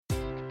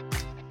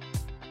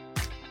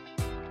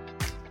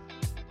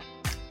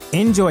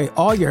Enjoy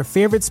all your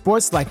favorite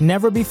sports like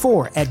never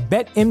before at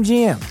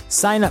BetMGM.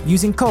 Sign up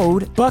using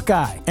code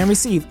Buckeye and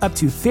receive up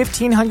to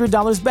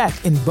 $1,500 back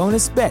in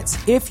bonus bets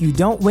if you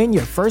don't win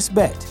your first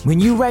bet. When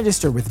you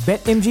register with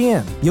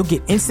BetMGM, you'll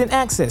get instant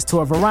access to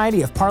a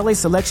variety of parlay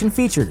selection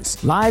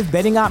features, live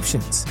betting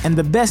options, and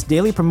the best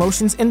daily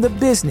promotions in the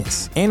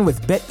business. And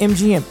with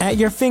BetMGM at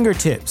your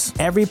fingertips,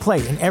 every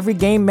play and every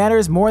game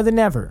matters more than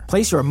ever.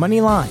 Place your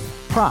money line,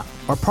 prop,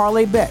 or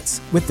parlay bets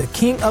with the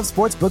king of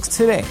sportsbooks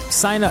today.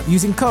 Sign up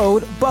using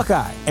code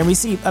Buckeye and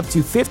receive up to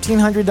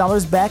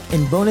 $1,500 back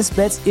in bonus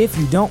bets if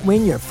you don't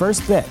win your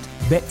first bet.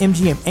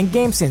 BetMGM and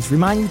GameSense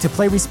remind you to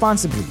play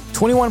responsibly.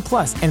 21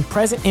 plus and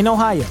present in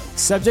Ohio,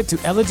 subject to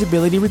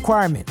eligibility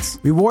requirements.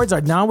 Rewards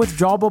are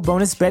non-withdrawable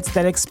bonus bets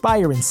that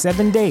expire in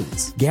 7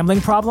 days. Gambling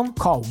problem?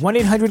 Call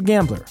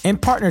 1-800-GAMBLER. In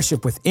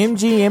partnership with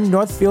MGM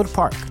Northfield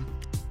Park.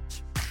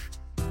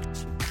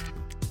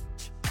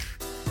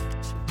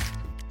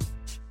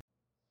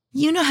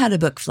 You know how to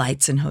book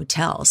flights and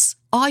hotels.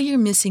 All you're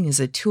missing is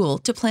a tool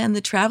to plan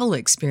the travel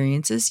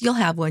experiences you'll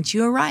have once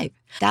you arrive.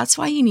 That's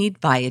why you need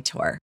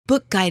Viator.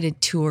 Book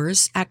guided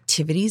tours,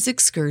 activities,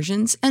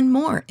 excursions, and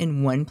more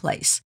in one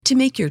place to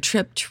make your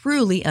trip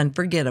truly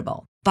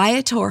unforgettable.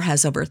 Viator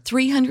has over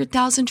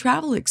 300,000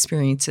 travel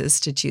experiences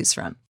to choose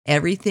from.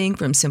 Everything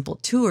from simple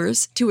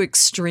tours to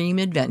extreme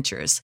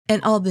adventures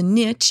and all the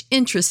niche,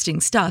 interesting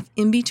stuff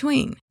in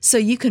between. So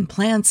you can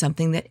plan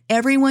something that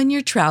everyone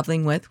you're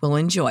traveling with will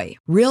enjoy.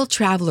 Real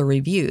traveler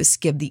reviews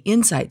give the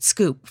inside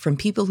scoop from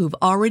people who've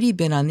already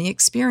been on the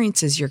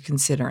experiences you're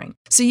considering.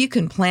 So you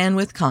can plan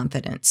with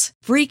confidence.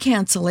 Free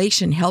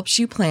cancellation helps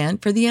you plan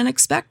for the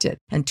unexpected.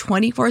 And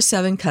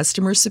 24/7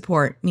 customer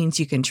support means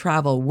you can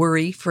travel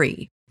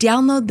worry-free.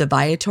 Download the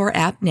Viator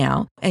app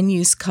now and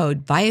use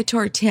code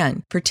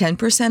Viator10 for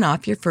 10%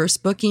 off your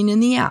first booking in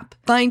the app.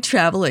 Find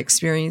travel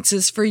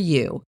experiences for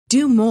you.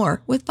 Do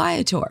more with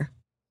Viator.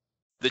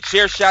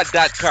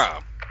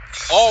 TheChairShot.com.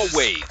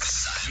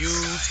 Always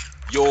use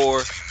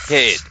your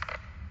head.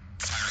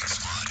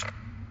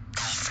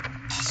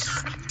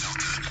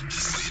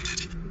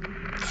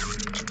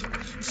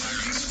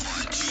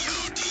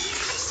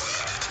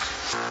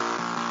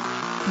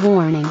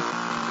 Warning.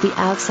 The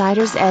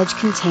Outsider's Edge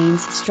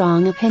contains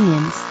strong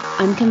opinions,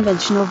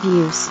 unconventional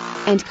views,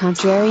 and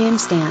contrarian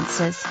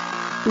stances.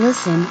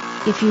 Listen,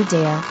 if you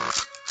dare.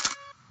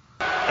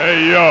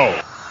 Hey, yo!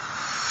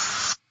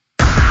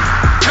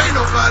 Ain't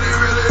nobody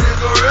really than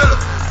Gorilla.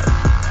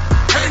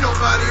 Ain't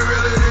nobody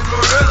really than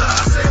Gorilla.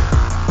 I said,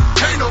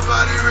 ain't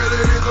nobody really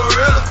than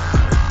Gorilla.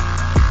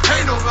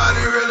 Ain't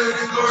nobody really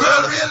than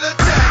Gorilla. Gorilla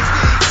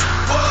tactics.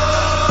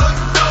 Whoa,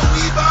 you know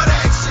we bout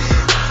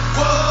action.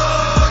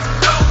 Whoa, you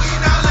know we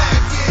not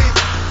lacking.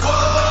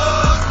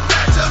 Whoa,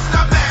 matchups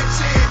not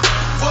matching.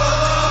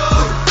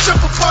 Whoa,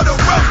 jump up on the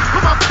rope,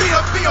 put my feet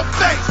up in your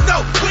face.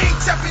 No, we ain't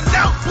tapping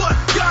out, but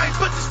y'all ain't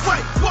but this way.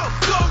 Whoa,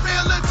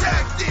 Gorilla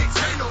tactics.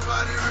 Ain't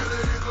nobody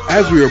really than Gorilla.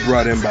 As we are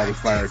brought in by the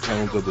fire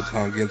tones of the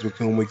Tongans, with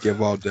whom we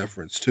give all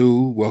deference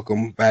to,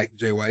 welcome back,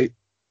 Jay White.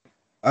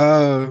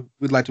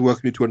 We'd like to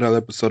welcome you to another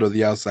episode of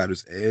The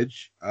Outsider's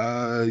Edge.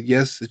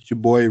 Yes, it's your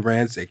boy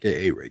Rance,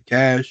 aka Ray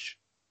Cash.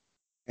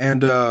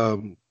 And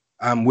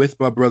I'm with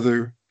my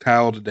brother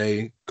Kyle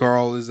today.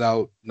 Carl is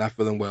out, not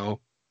feeling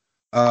well.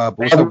 But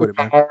what's up with it,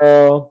 man?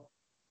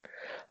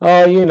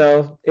 Oh, you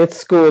know, it's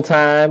school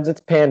times,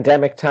 it's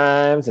pandemic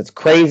times, it's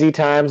crazy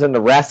times in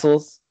the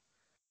wrestles.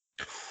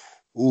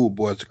 Ooh,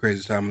 boy, it's a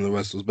crazy time in the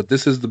wrestles. But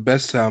this is the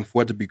best time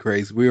for it to be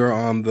crazy. We are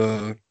on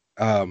the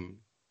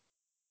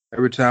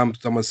every time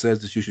someone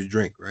says that you should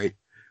drink, right?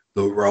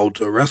 The road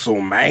to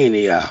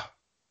WrestleMania.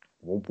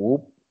 Whoop,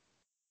 whoop.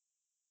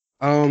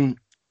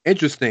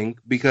 Interesting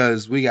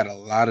because we got a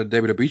lot of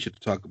WWE shit to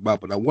talk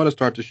about, but I want to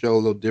start the show a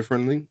little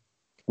differently.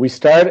 We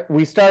start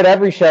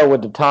every show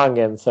with the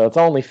Tongans, so it's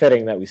only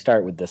fitting that we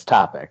start with this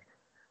topic.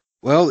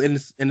 Well, and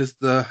it's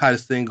the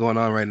hottest thing going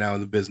on right now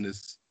in the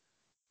business.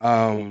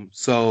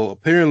 So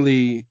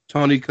apparently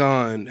Tony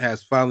Khan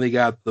has finally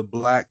got the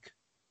black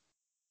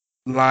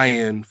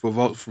lion for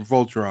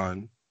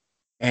Voltron,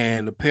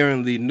 and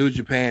apparently New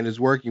Japan is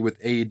working with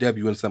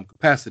AEW in some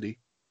capacity,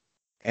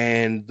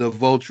 and the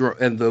Voltron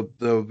and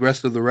the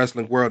rest of the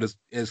wrestling world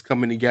is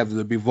coming together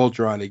to be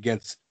Voltron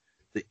against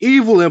the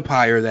evil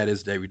empire that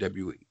is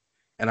WWE.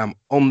 And I'm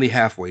only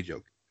halfway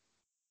joking.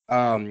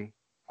 On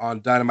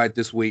Dynamite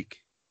this week,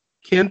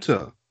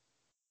 Kenta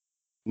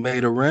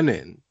made a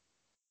run-in.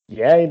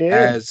 Yeah, he did.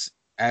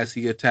 As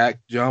he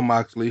attacked Jon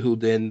Moxley, who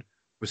then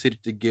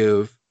proceeded to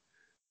give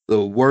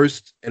the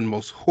worst and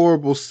most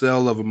horrible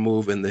sell of a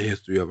move in the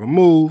history of a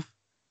move.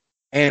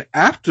 And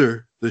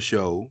after the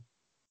show,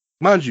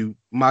 mind you,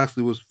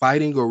 Moxley was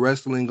fighting or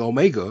wrestling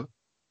Omega.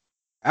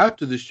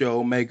 After the show,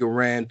 Omega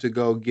ran to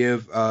go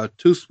give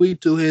Too Sweet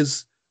to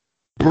his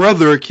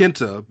brother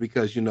Kenta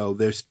because, you know,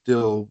 they're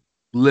still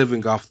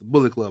living off the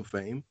Bullet Club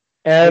fame.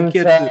 And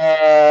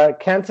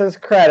Kenta's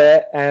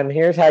credit, and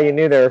here's how you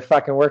knew they were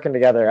fucking working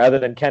together, other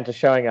than Kenta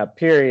showing up,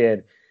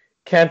 period.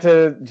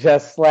 Kenta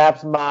just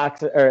slaps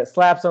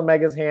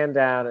Omega's hand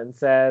down and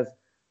says,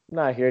 I'm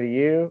not here to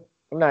you.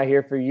 I'm not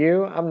here for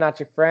you. I'm not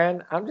your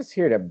friend. I'm just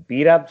here to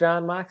beat up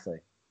Jon Moxley.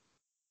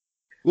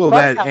 Well,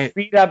 Funny how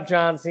beat up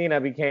John Cena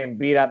became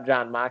beat up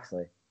Jon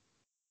Moxley.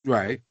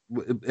 Right.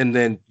 And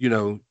then,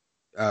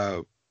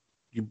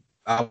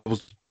 I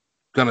was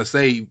gonna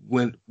say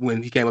when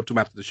he came up to him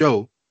after the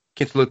show,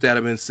 Kenta looked at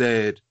him and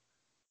said,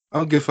 I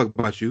don't give a fuck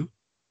about you.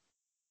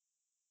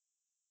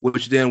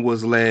 Which then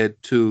was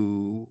led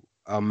to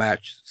a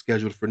match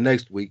scheduled for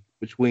next week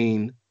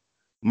between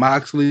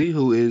Moxley,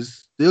 who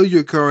is still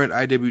your current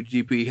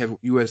IWGP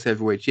US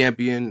Heavyweight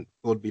Champion,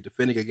 who will be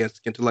defending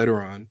against Kenta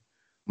later on.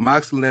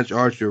 Moxley Lance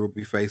Archer will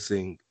be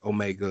facing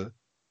Omega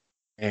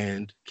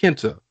and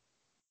Kenta.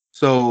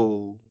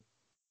 So,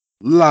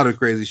 a lot of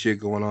crazy shit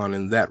going on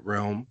in that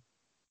realm.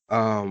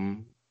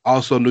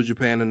 Also, New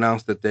Japan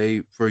announced that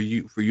they, for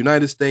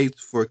United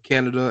States, for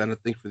Canada, and I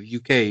think for the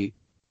UK,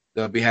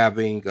 they'll be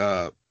having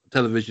a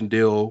television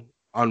deal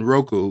on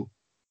Roku.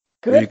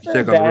 Good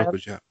for them.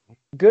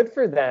 Good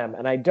for them.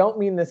 And I don't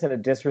mean this in a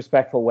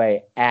disrespectful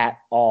way at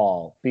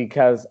all,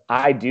 because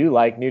I do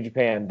like New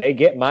Japan. They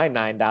get my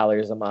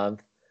 $9 a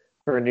month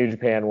for New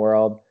Japan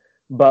World.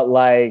 But,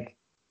 like,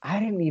 I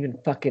didn't even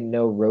fucking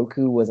know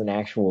Roku was an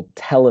actual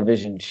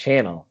television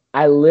channel.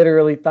 I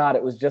literally thought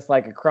it was just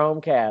like a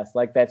Chromecast,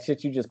 like that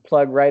shit you just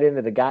plug right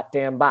into the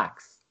goddamn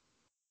box.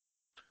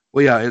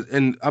 Well, yeah,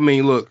 and I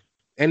mean, look,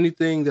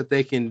 anything that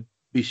they can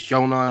be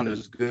shown on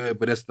is good,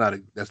 but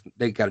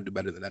they got to do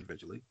better than that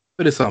eventually.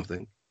 But it's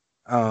something,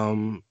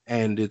 and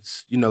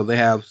it's they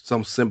have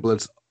some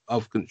semblance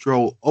of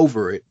control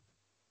over it.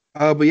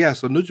 But yeah,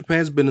 so New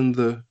Japan's been in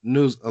the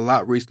news a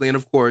lot recently, and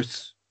of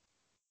course,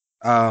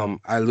 I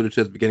alluded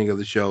to at the beginning of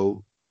the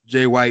show,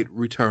 Jay White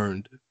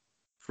returned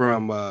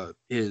from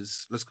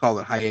his, let's call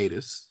it,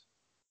 hiatus.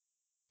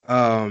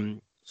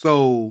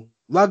 So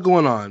a lot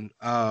going on.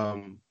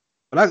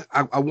 But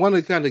I want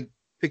to kind of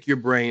pick your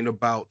brain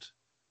about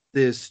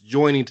this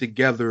joining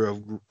together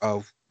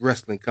of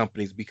wrestling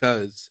companies,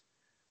 because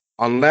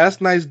on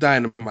last night's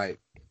Dynamite,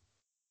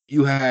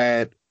 you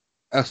had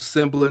a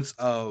semblance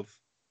of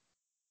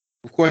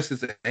course,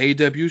 it's an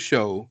AEW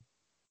show.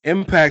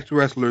 Impact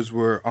wrestlers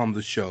were on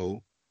the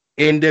show.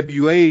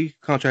 NWA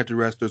contracted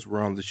wrestlers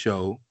were on the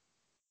show.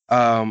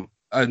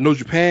 New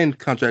Japan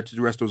contracted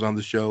wrestlers on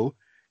the show,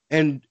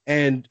 and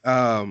Kenny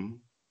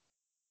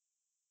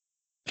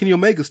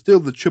Omega still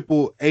the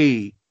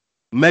AAA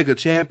mega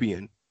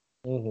champion.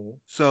 Mm-hmm.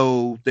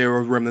 So there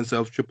were remnants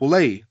of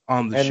AAA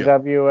on the show.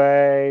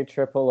 NWA,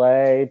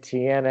 AAA,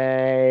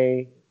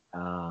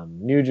 TNA,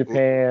 New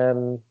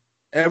Japan.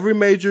 Every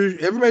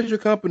major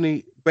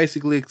company,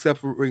 basically, except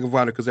for Ring of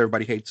Honor, because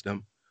everybody hates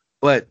them.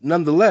 But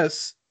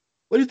nonetheless,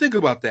 what do you think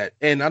about that?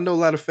 And I know a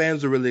lot of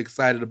fans are really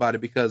excited about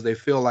it because they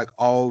feel like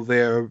all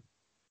their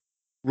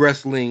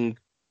wrestling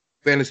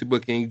fantasy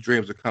booking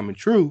dreams are coming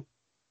true.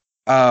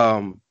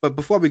 But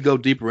before we go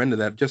deeper into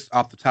that, just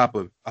off the top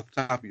of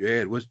your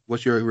head,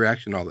 what's your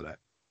reaction to all of that?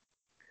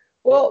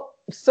 Well,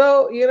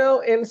 so,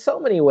 in so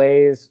many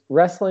ways,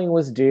 wrestling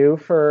was due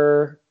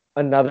for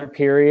another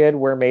period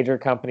where major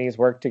companies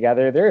work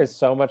together. There is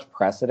so much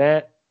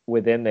precedent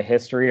within the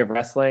history of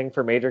wrestling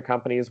for major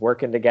companies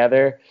working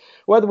together.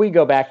 Whether we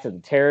go back to the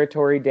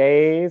territory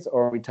days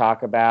or we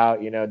talk about,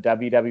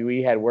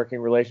 WWE had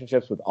working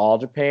relationships with All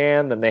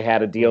Japan, then they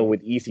had a deal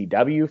with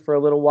ECW for a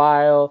little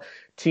while.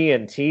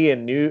 TNT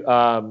and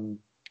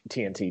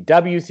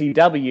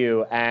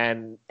WCW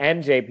and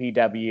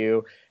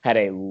NJPW had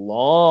a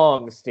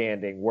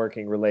long-standing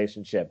working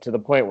relationship to the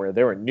point where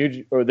there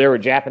were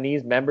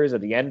Japanese members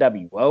of the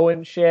NWO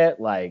and shit.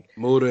 Like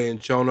Muta and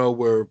Chono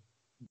were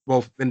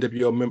both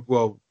NWO members.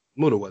 Well,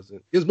 Muta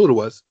wasn't. Yes, Muta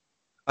was.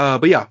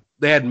 But yeah,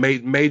 they had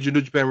major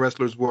New Japan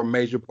wrestlers were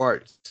major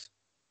parts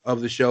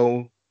of the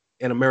show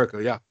in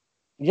America. Yeah.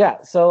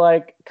 Yeah. So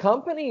like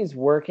companies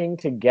working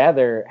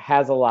together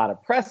has a lot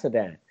of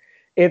precedent.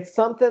 It's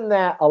something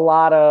that a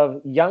lot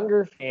of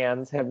younger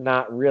fans have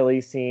not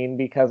really seen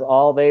because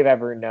all they've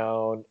ever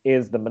known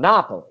is the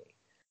monopoly.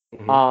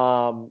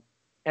 Mm-hmm.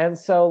 And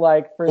so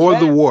like for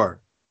them, the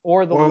war.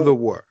 Or the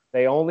war.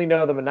 They only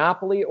know the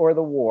monopoly or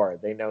the war.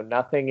 They know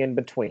nothing in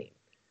between.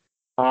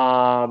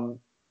 And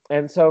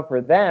so for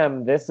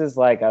them, this is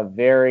like a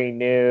very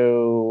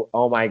new,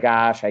 oh my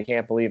gosh, I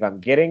can't believe I'm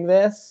getting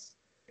this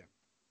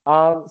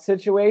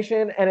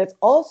situation. And it's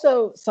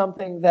also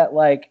something that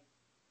like,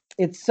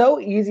 it's so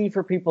easy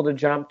for people to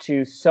jump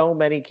to so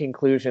many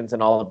conclusions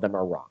and all of them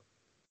are wrong.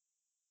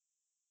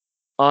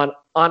 On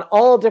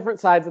all different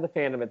sides of the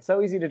fandom, it's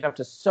so easy to jump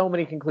to so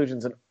many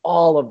conclusions and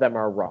all of them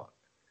are wrong.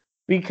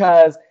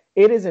 Because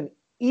it is an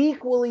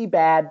equally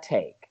bad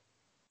take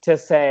to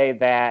say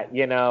that,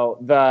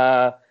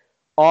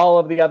 all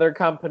of the other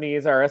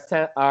companies are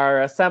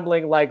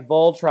assembling like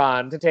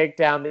Voltron to take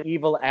down the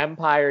evil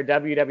empire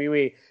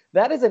WWE.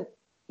 That is an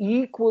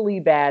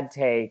equally bad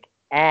take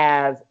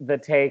as the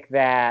take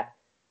that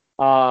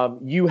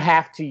you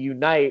have to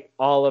unite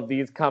all of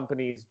these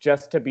companies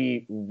just to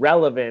be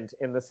relevant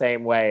in the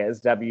same way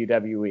as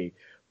WWE.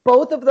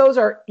 Both of those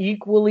are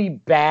equally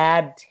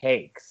bad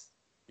takes.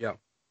 Yeah.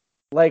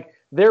 Like,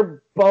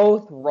 they're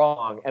both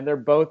wrong and they're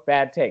both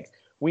bad takes.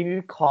 We need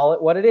to call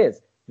it what it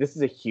is. This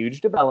is a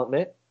huge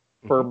development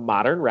for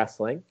modern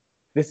wrestling.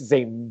 This is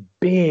a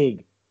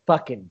big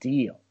fucking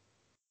deal.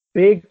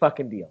 Big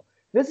fucking deal.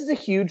 This is a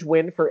huge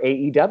win for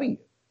AEW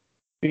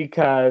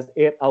because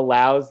it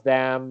allows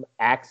them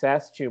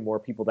access to more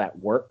people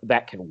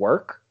that can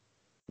work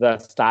the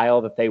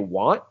style that they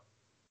want.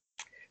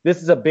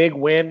 This is a big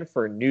win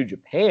for New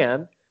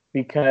Japan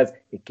because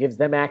it gives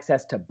them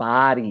access to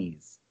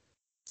bodies,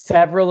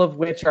 several of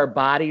which are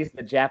bodies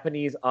the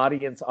Japanese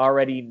audience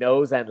already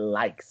knows and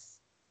likes.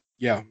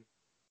 Yeah.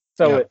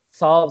 So it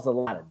solves a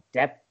lot of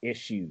depth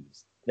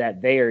issues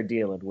that they are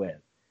dealing with.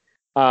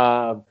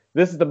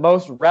 This is the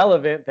most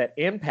relevant that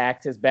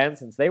Impact has been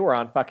since they were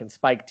on fucking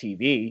Spike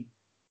TV.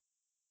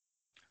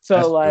 So,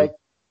 That's like, true.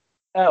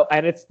 oh,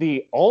 and it's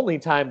the only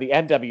time the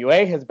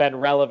NWA has been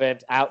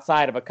relevant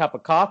outside of a cup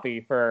of coffee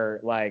for,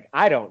 like,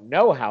 I don't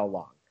know how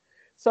long.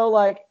 So,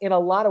 like, in a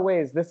lot of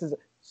ways, this is a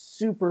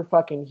super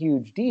fucking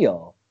huge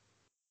deal.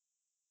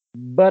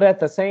 But at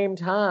the same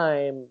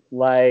time,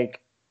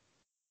 like,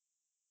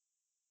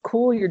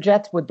 cool your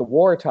jets with the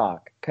war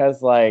talk.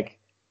 Because, like,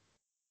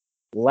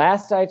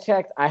 last I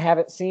checked, I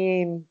haven't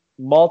seen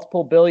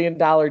multiple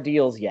billion-dollar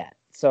deals yet.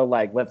 So,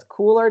 like, let's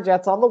cool our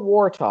jets on the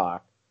war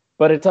talk.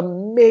 But it's a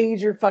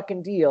major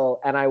fucking deal,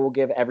 and I will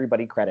give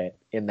everybody credit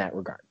in that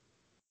regard.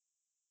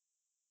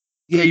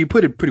 Yeah, you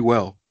put it pretty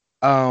well.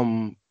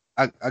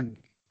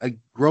 I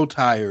grow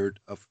tired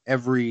of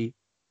every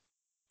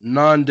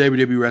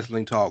non-WWE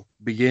wrestling talk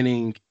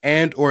beginning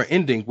and or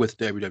ending with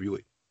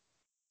WWE.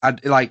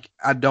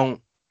 I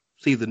don't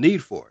see the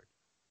need for it.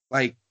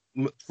 Like,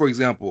 for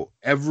example,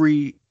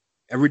 every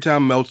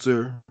time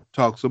Meltzer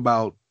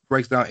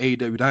breaks down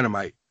AEW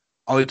Dynamite,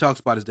 all he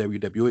talks about is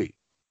WWE.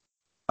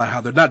 How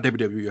they're not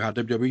WWE, or how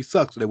WWE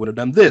sucks, so they would have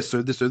done this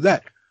or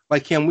that.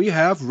 Like, can we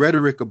have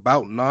rhetoric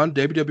about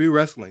non-WWE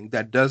wrestling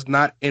that does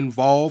not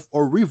involve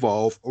or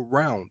revolve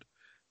around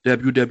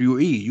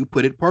WWE? You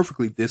put it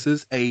perfectly. This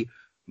is a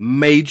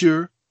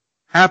major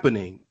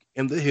happening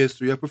in the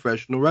history of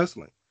professional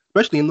wrestling,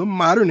 especially in the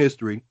modern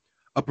history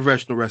of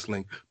professional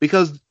wrestling.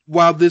 Because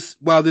while this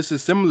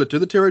is similar to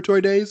the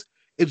territory days,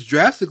 it's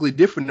drastically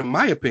different, in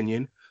my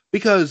opinion,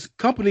 because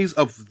companies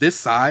of this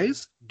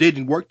size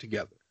didn't work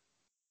together.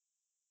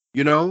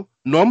 You know,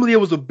 normally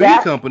it was a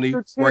big company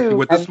working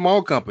with a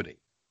small company.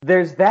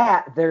 There's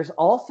that. There's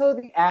also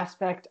the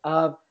aspect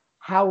of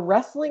how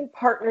wrestling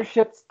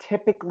partnerships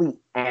typically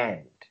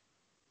end.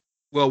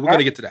 Well, we're going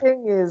to get to that.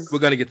 We're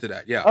going to get to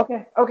that. Yeah.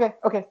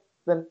 Okay.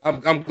 Then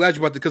I'm glad you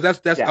brought that, because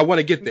that's I want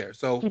to get there.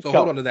 So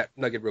hold on to that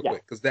nugget real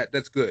quick, because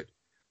that's good.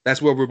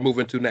 That's where we're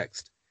moving to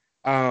next.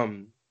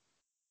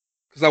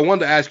 Because I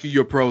wanted to ask you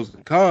your pros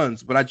and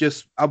cons, but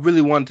I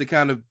really wanted to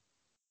kind of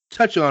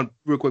touch on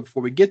real quick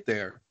before we get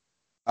there.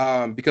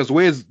 Because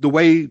the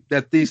way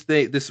that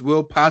this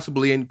will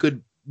possibly and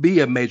could be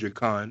a major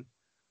con,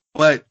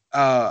 but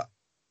I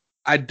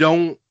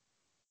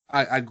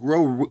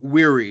grow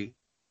weary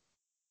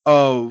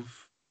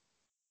of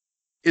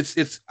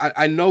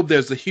I know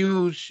there's a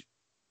huge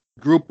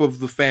group of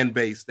the fan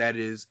base that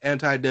is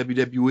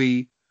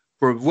anti-WWE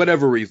for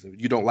whatever reason.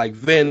 You don't like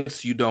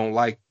Vince, you don't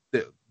like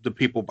the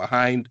people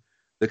behind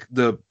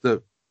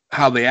the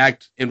how they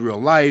act in real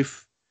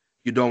life,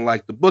 you don't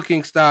like the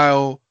booking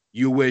style.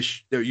 You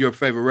wish that your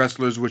favorite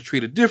wrestlers were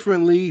treated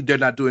differently. They're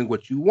not doing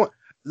what you want.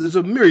 There's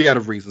a myriad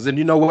of reasons. And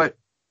you know what?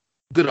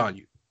 Good on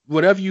you.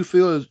 Whatever you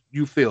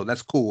feel,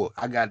 that's cool.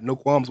 I got no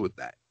qualms with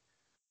that.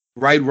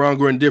 Right,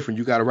 wrong, or indifferent.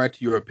 You got a right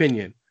to your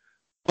opinion.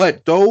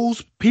 But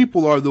those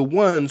people are the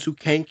ones who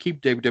can't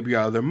keep WWE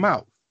out of their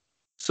mouth.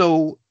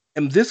 So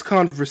in this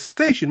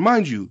conversation,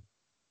 mind you,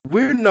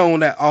 we're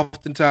known that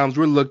oftentimes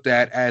we're looked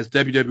at as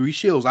WWE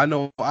shills. I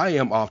know I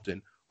am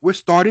often. We're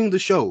starting the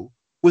show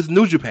with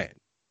New Japan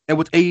and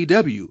with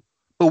AEW,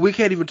 but we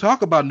can't even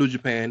talk about New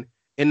Japan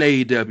and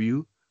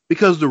AEW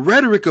because the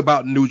rhetoric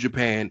about New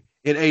Japan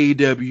and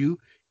AEW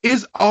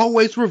is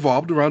always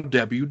revolved around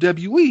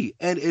WWE,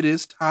 and it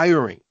is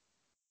tiring.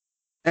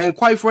 And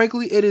quite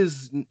frankly, it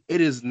is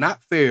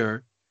not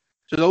fair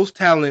to those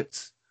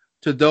talents,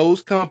 to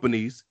those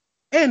companies,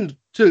 and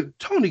to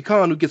Tony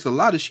Khan, who gets a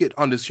lot of shit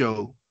on this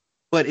show,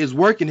 but is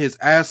working his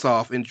ass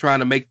off in trying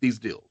to make these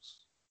deals.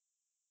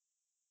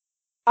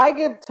 I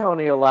give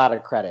Tony a lot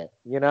of credit.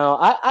 You know,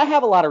 I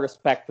have a lot of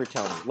respect for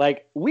Tony.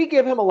 Like, we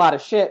give him a lot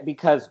of shit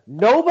because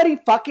nobody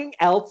fucking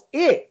else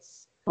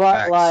is. But,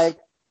 Facts. like,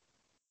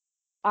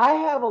 I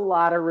have a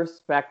lot of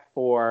respect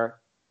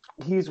for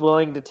he's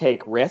willing to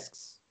take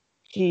risks.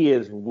 He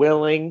is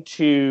willing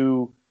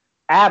to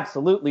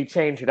absolutely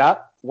change it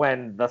up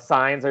when the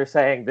signs are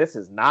saying this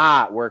is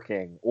not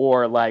working,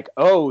 or like,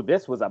 oh,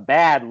 this was a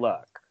bad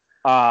look.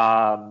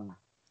 I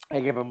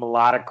give him a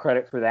lot of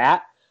credit for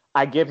that.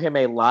 I give him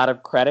a lot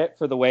of credit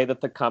for the way that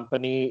the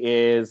company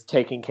is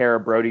taking care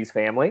of Brody's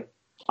family,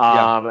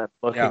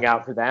 looking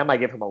out for them. I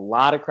give him a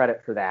lot of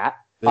credit for that.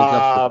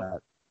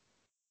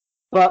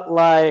 But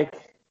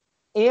like,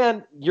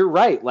 and you're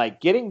right,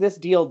 like getting this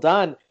deal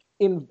done,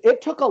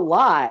 it took a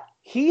lot.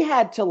 He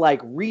had to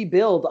like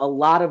rebuild a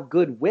lot of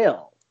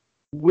goodwill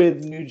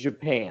with New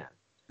Japan.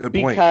 Good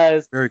point.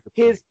 Because Very good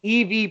his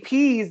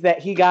EVPs that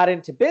he got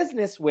into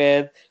business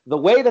with, the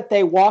way that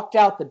they walked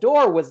out the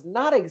door was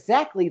not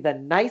exactly the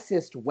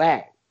nicest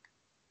way.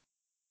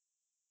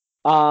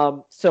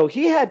 So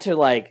he had to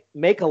like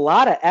make a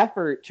lot of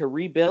effort to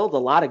rebuild a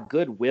lot of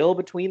goodwill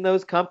between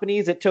those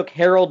companies. It took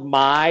Harold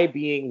Mai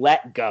being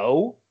let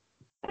go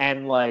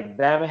and like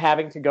them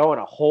having to go in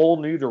a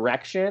whole new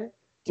direction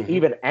to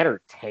even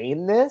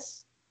entertain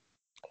this.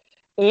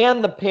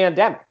 And the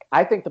pandemic.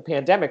 I think the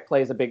pandemic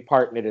plays a big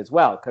part in it as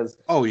well, because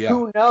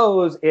who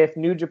knows if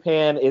New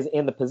Japan is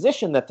in the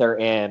position that they're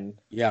in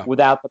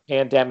without the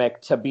pandemic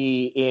to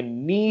be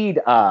in need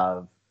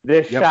of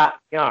this shot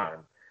in the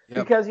arm.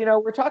 Because, you know,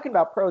 we're talking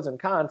about pros and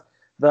cons.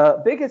 The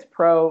biggest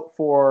pro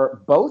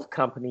for both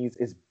companies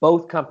is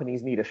both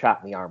companies need a shot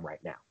in the arm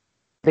right now.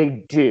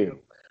 They do.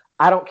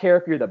 I don't care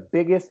if you're the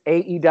biggest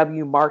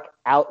AEW mark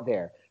out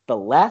there. The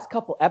last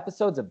couple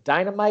episodes of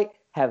Dynamite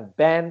have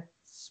been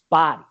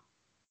spotty.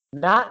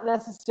 Not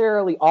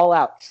necessarily all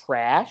out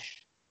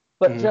trash,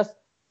 but just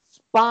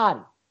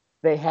spotty.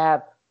 They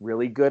have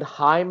really good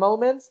high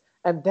moments,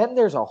 and then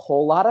there's a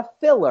whole lot of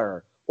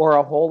filler or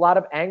a whole lot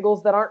of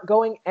angles that aren't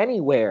going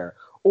anywhere.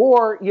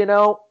 Or, you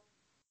know,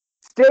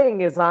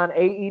 Sting is on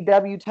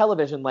AEW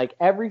television like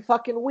every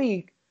fucking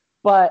week,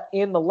 but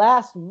in the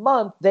last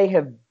month, they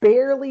have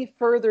barely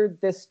furthered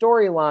this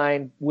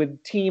storyline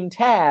with Team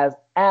Taz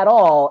at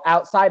all,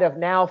 outside of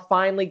now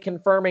finally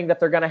confirming that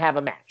they're going to have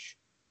a match.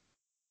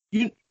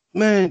 You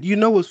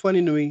know what's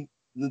funny to me?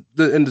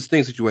 In the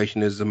Sting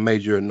situation is a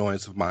major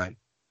annoyance of mine.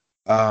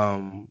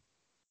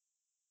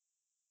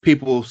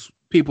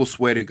 People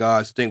swear to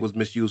God Sting was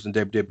misused in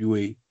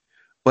WWE.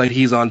 But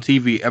he's on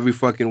TV every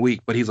fucking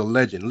week. But he's a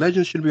legend.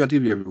 Legends shouldn't be on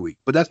TV every week.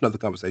 But that's another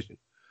conversation.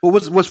 But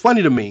what's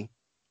funny to me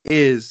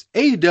is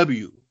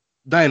AEW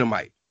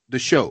Dynamite, the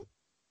show,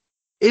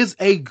 is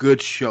a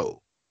good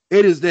show.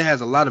 It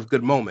has a lot of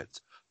good moments.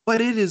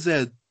 But it is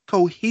a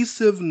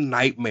cohesive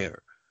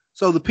nightmare.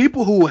 So the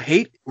people who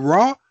hate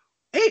Raw,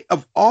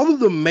 of all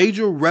of the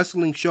major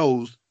wrestling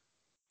shows,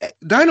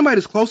 Dynamite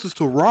is closest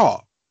to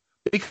Raw.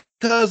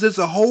 Because it's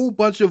a whole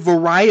bunch of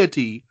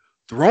variety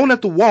thrown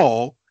at the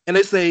wall. And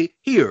they say,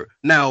 here,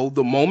 now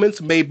the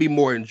moments may be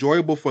more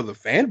enjoyable for the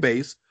fan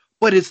base,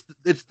 but it's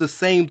the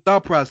same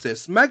thought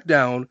process.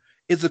 SmackDown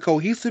is a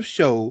cohesive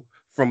show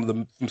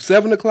from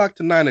 7 o'clock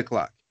to 9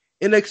 o'clock.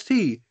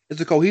 NXT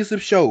is a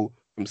cohesive show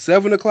from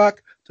 7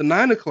 o'clock to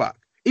 9 o'clock.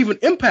 Even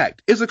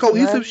Impact is a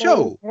cohesive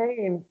show.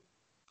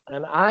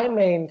 And I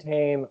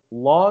maintain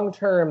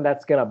long-term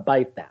that's going to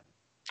bite them.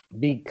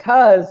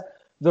 Because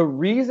the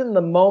reason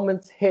the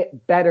moments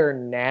hit better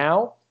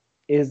now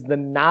is the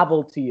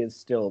novelty is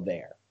still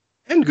there.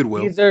 And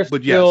goodwill.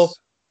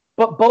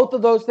 But both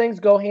of those things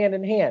go hand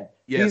in hand.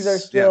 These are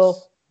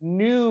still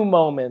new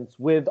moments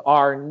with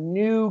our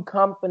new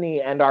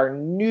company and our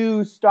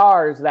new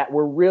stars that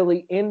we're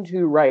really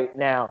into right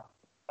now.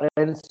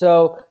 And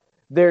so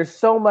there's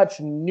so much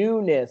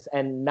newness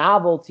and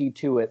novelty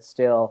to it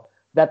still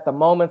that the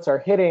moments are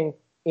hitting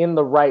in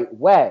the right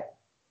way.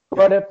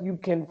 But if you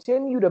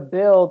continue to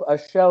build a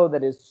show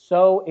that is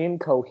so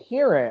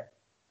incoherent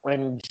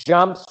and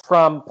jumps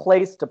from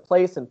place to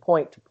place and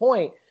point to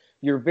point,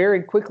 you're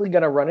very quickly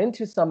going to run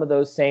into some of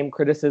those same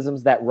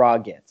criticisms that Raw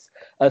gets,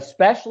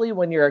 especially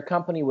when you're a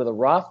company with a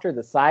roster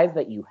the size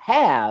that you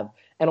have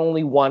and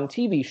only one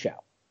TV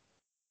show.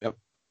 Yep.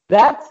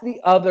 That's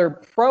the other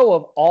pro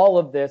of all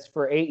of this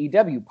for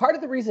AEW. Part of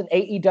the reason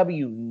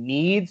AEW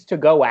needs to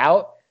go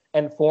out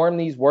and form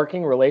these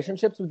working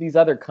relationships with these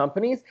other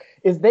companies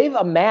is they've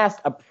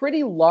amassed a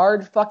pretty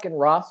large fucking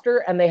roster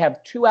and they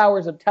have 2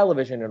 hours of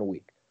television in a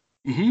week.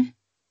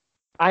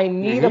 I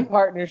need a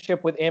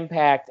partnership with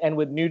Impact and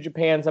with New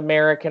Japan's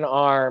American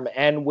arm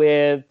and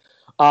with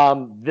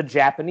the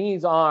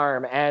Japanese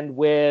arm and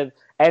with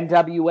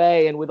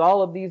NWA and with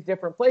all of these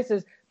different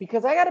places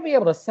because I got to be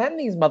able to send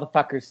these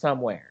motherfuckers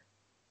somewhere.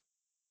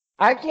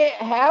 I can't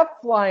have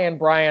Flying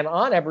Brian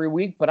on every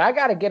week, but I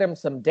got to get him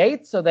some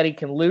dates so that he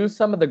can lose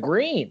some of the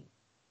green.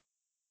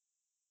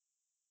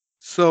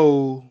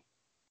 So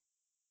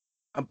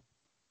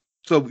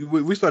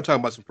we start talking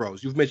about some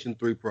pros. You've mentioned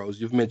 3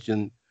 pros. You've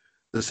mentioned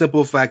the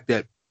simple fact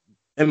that,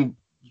 and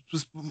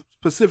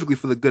specifically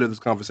for the good of this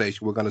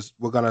conversation, we're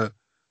gonna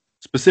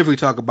specifically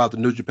talk about the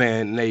New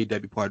Japan and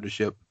AEW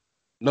partnership.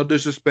 No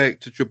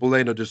disrespect to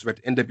AAA, no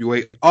disrespect to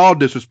NWA, all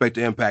disrespect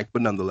to Impact,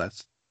 but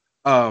nonetheless.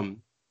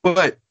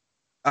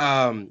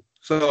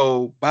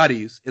 So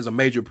bodies is a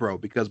major pro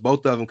because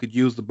both of them could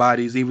use the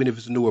bodies, even if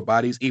it's newer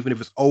bodies, even if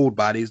it's old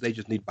bodies, they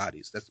just need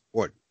bodies. That's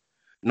important.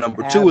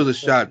 Number 2 is a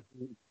shot.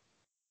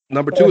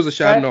 Number 2 is a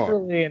shot in arm.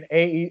 Especially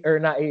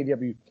in not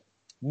AEW,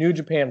 New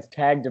Japan's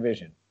tag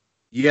division.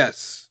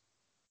 Yes.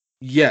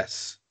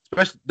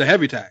 Especially the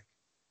heavy tag.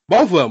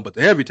 Both of them, but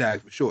the heavy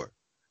tag for sure.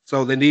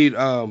 So they need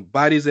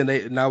bodies,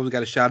 and now we've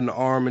got a shot in the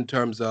arm in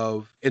terms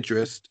of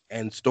interest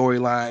and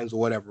storylines or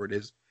whatever it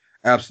is.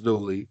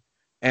 Absolutely.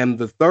 And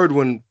the third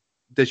one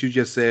that you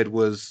just said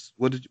was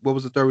what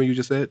was the third one you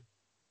just said?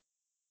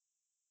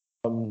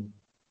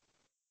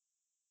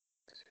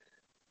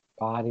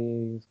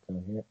 Bodies.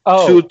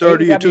 Oh,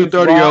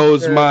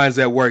 230-year-olds minds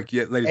at work,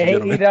 yet, ladies and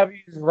gentlemen.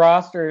 AEW's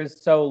roster is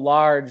so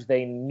large,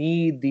 they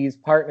need these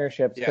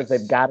partnerships because Yes.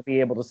 they've got to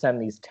be able to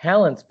send these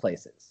talents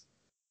places.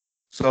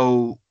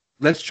 So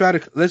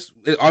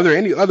are there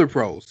any other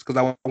pros? Because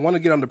I want to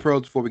get on the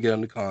pros before we get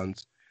on the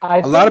cons.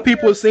 A lot of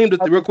people seem to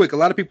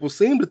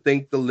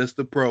think the list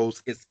of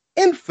pros is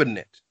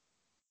infinite.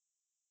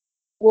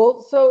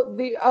 Well, so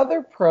the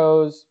other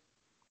pros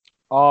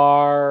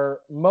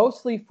are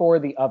mostly for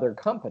the other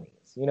companies.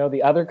 You know,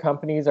 the other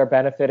companies are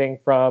benefiting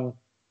from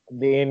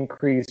the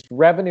increased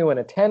revenue and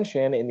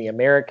attention in the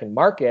American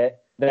market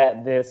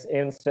that this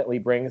instantly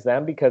brings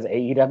them because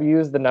AEW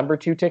is the number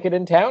 2 ticket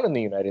in town in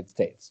the United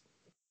States.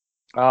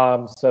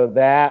 So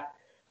that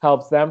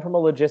helps them from a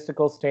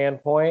logistical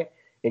standpoint.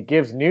 It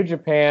gives New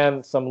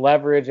Japan some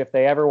leverage if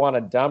they ever want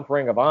to dump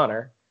Ring of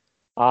Honor.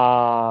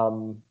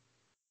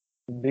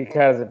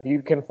 Because if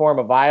you can form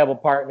a viable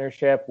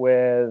partnership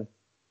with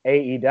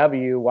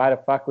AEW, why the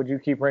fuck would you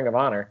keep Ring of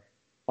Honor?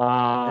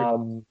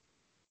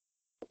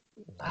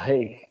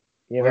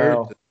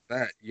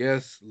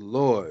 Yes,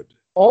 Lord.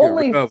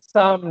 Only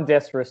some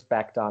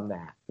disrespect on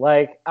that.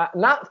 Like,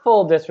 not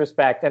full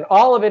disrespect. And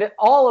all of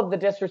the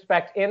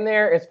disrespect in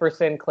there is for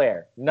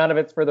Sinclair. None of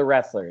it's for the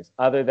wrestlers,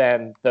 other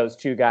than those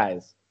 2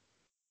 guys.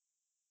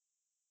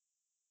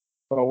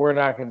 But we're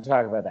not going to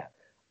talk about that.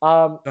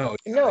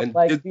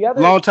 The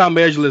other long-time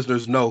Edge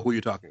listeners know who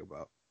you're talking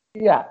about.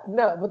 Yeah,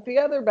 no, but the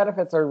other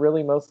benefits are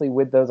really mostly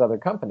with those other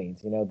companies.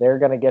 You know, they're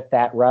going to get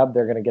that rub,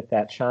 they're going to get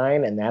that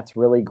shine, and that's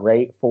really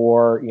great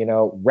for, you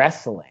know,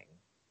 wrestling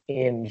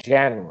in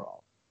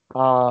general.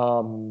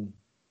 And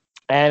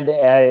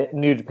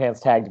New Japan's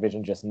tag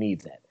division just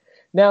needs it.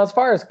 Now, as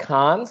far as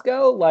cons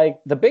go, like,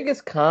 the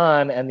biggest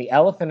con and the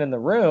elephant in the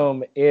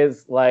room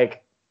is,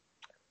 like,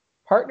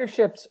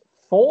 partnerships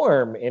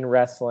form in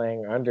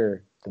wrestling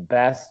under the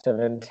best of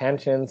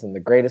intentions and the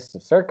greatest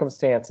of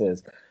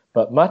circumstances.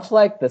 But much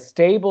like the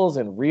stables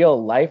in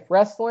real life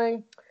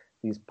wrestling,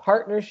 these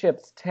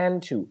partnerships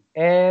tend to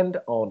end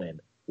on an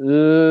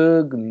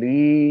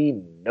ugly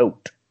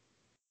note.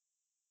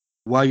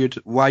 While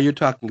you're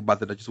talking about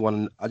that, I just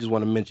want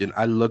to mention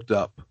I looked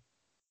up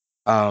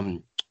a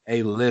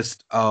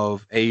list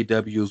of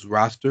AEW's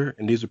roster,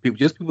 and these are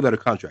people that are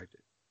contracted.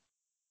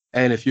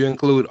 And if you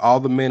include all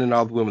the men and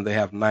all the women, they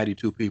have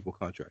 92 people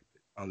contracted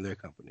on their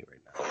company right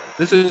now.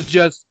 This is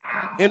just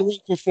in-ring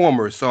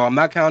performers, so I'm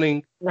not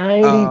counting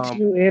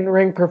 92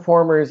 in-ring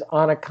performers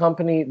on a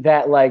company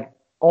that, like,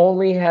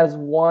 only has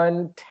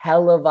one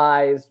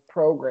televised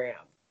program.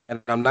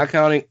 And I'm not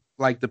counting,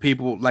 like, the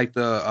people, like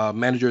the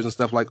managers and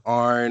stuff like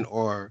Arn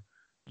or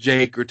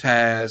Jake or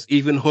Taz.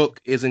 Even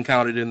Hook isn't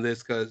counted in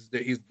this because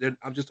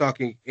I'm just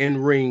talking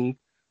in-ring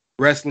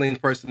wrestling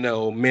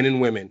personnel, men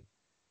and women.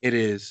 It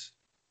is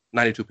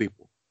 92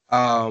 people.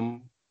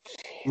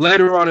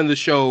 Later on in the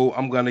show,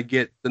 I'm going to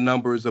get the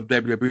numbers of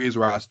WWE's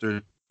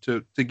roster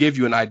to give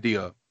you an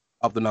idea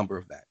of the number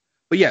of that.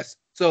 But yes,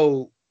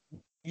 so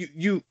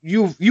you've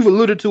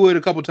alluded to it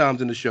a couple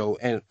times in the show,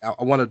 and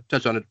I want to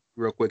touch on it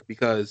real quick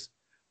because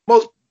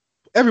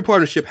every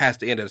partnership has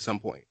to end at some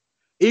point,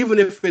 even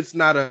if it's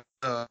not a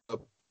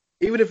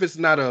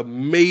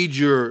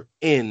major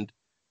end.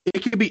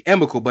 It can be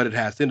amicable, but it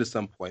has to end at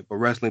some point. But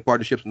wrestling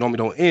partnerships normally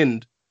don't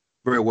end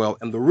very well,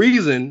 and the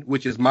reason,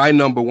 which is my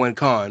number one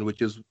con,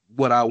 which is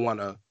what I want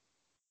to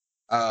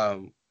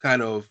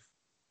kind of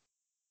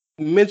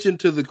mention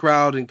to the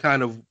crowd and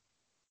kind of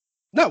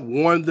not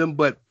warn them,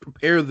 but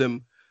prepare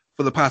them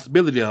for the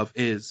possibility of,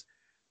 is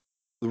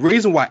the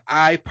reason why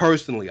I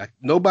personally, like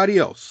nobody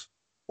else,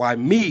 why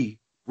me,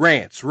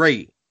 Rance,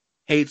 Ray,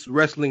 hates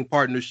wrestling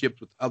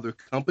partnerships with other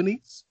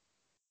companies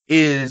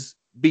is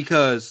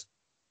because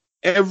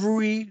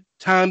every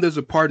time there's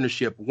a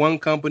partnership, one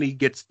company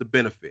gets the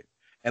benefit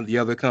and the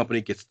other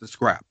company gets the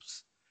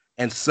scraps.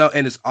 And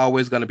it's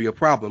always going to be a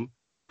problem.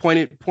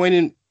 To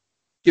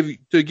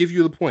give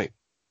you the point.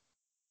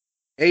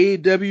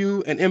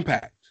 AEW and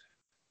Impact,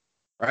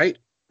 right?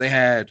 They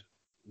had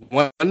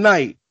one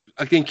night.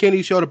 Again,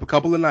 Kenny showed up a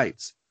couple of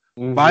nights.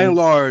 Mm-hmm. By and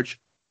large,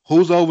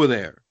 who's over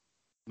there?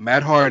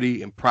 Matt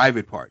Hardy and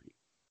Private Party.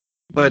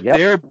 But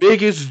their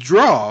biggest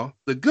draw,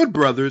 the Good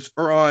Brothers,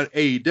 are on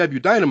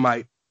AEW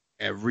Dynamite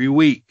every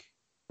week.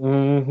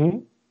 Mm-hmm.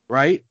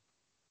 Right?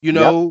 You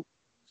know,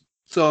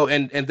 so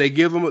and they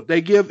give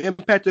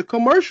Impact a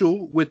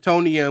commercial with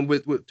Tony and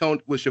with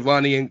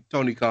Shivani and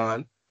Tony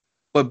Khan.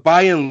 But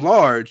by and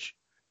large,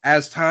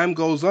 as time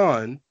goes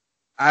on,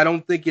 I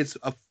don't think it's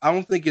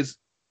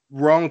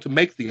wrong to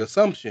make the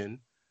assumption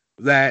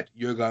that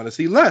you're going to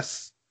see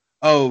less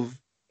of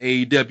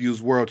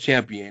AEW's world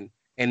champion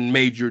and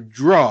major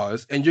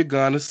draws, and you're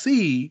going to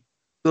see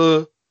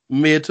the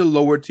mid to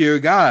lower tier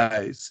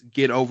guys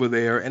get over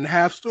there and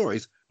have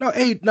stories. Now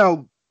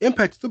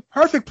Impact is the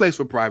perfect place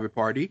for Private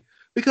Party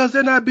because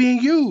they're not being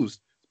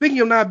used.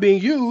 Speaking of not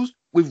being used,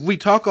 we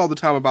talk all the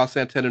time about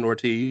Santana and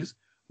Ortiz.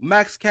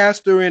 Max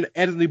Caster and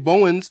Anthony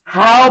Bowens.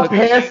 How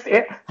pissed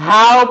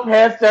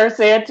are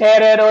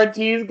Santana and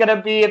Ortiz gonna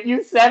be if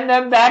you send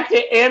them back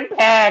to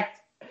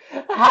Impact?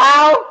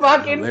 How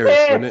fucking Wasn't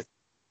pissed!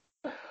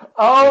 it?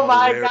 Oh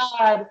my Hilarious.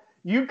 God.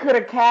 You could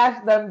have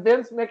cashed them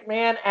Vince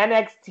McMahon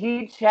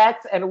NXT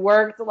checks and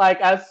worked like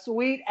a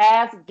sweet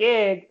ass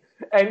gig,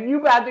 and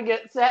you about to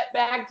get set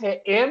back to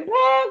Impact?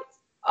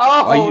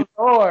 Oh,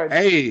 Lord.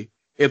 Hey,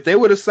 if they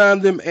would have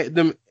signed them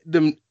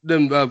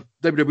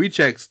WWE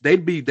checks,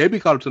 they'd be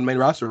called up to the main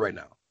roster right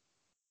now.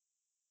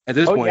 At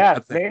this point, yeah,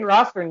 main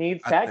roster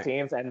needs tag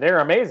teams, and they're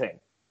amazing.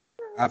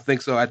 I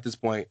think so at this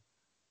point.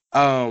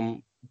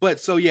 But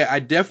so yeah, I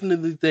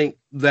definitely think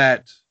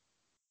that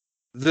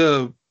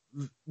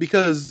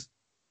because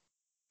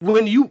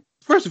when you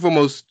first and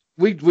foremost,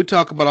 we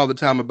talk about all the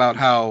time about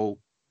how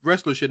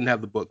wrestlers shouldn't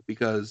have the book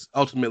because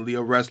ultimately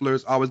a wrestler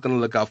is always going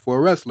to look out for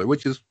a wrestler,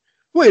 which is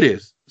the way it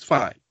is. It's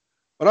fine.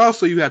 But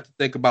also you have to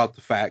think about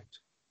the fact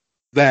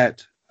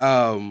that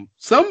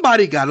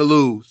somebody got to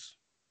lose.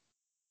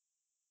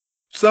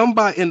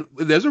 And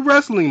there's a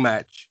wrestling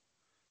match.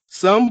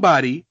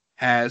 Somebody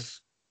has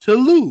to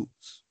lose.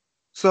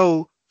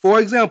 So, for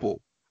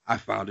example, I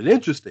found it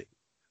interesting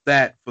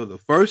that for the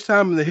first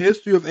time in the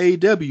history of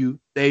AEW,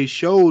 they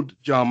showed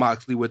Jon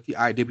Moxley with the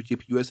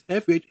IWGP US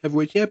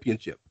Heavyweight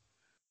Championship.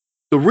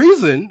 The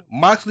reason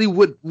Moxley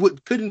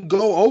couldn't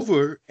go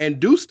over and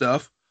do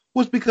stuff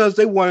was because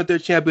they wanted their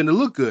champion to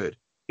look good.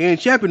 He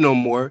ain't champion no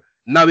more.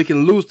 Now we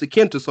can lose to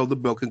Kenta so the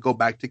belt can go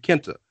back to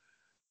Kenta.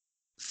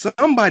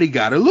 Somebody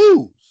got to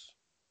lose.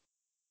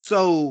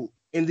 So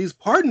in these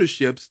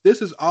partnerships,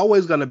 this is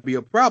always going to be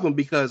a problem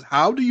because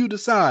how do you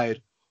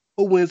decide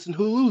who wins and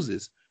who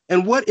loses?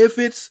 And what if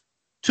it's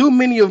too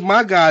many of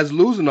my guys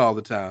losing all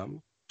the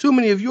time, too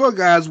many of your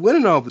guys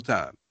winning all the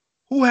time?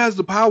 Who has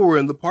the power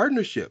in the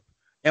partnership?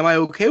 Am I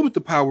okay with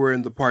the power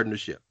in the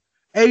partnership?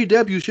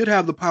 AEW should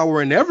have the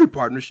power in every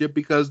partnership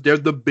because they're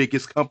the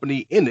biggest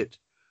company in it.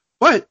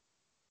 But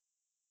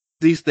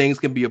these things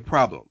can be a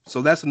problem.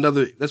 So that's one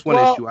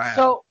issue I have.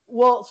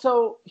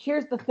 So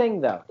here's the thing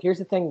though.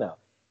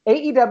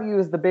 AEW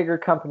is the bigger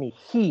company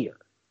here.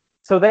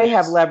 So they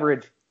have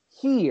leverage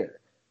here.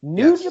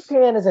 New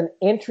Japan is an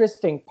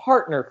interesting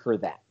partner for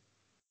that.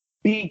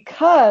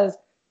 Because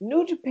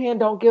New Japan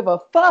don't give a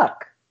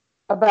fuck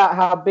about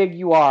how big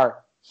you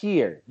are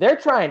here. They're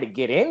trying to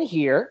get in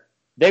here.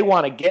 They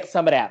want to get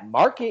some of that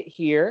market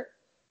here.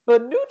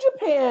 But New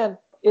Japan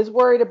is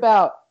worried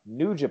about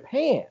New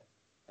Japan.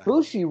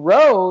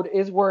 Bushiroad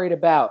is worried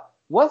about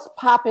what's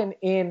popping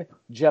in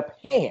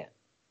Japan.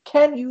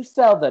 Can you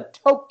sell the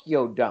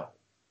Tokyo Dome?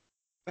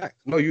 Facts.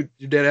 No, you're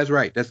dead. That's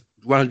right. That's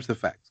 100%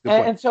 facts. Good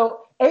point. And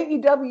so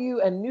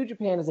AEW and New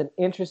Japan is an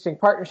interesting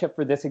partnership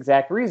for this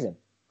exact reason.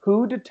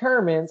 Who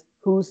determines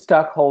who's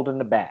stuck holding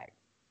the bag?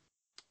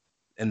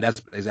 And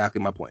that's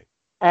exactly my point.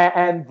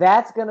 And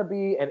that's going to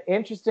be an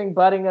interesting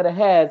butting of the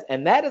heads.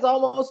 And that is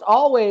almost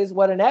always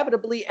what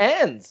inevitably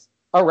ends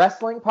a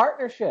wrestling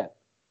partnership.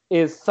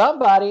 Is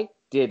somebody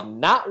did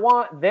not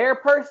want their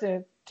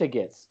person to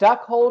get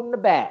stuck holding the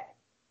bag.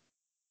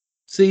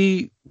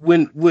 See,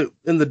 when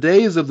in the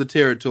days of the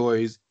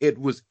territories, it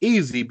was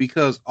easy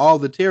because all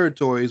the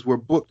territories were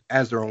booked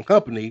as their own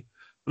company,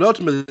 but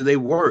ultimately they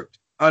worked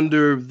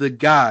under the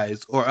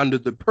guise or under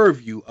the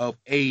purview of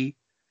a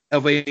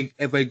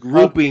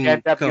grouping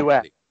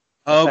company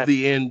of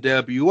the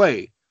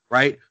NWA,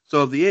 right?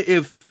 So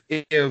if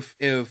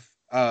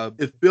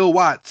Bill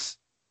Watts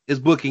is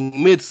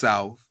booking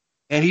Mid-South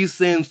and he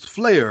sends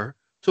Flair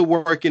to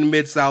work in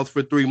Mid-South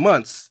for 3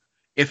 months,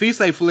 if he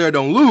say Flair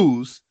don't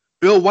lose,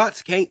 Bill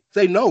Watts can't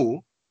say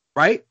no,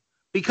 right?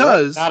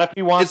 Because not if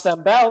he wants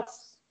them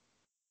belts.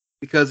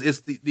 Because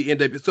it's the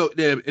NWA. So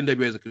the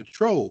NWA is in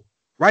control.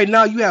 Right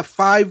now, you have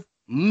 5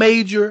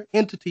 major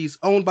entities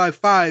owned by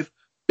 5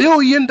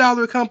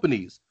 billion-dollar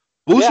companies.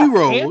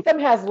 Bushiroad. Anthem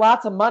has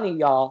lots of money,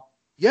 y'all.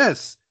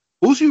 Yes.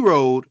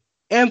 Bushiroad,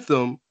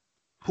 Anthem,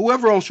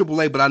 whoever owns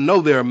AAA, but I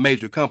know they're a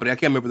major company. I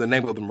can't remember the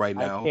name of them right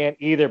now. I can't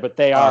either, but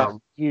they are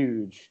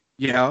huge.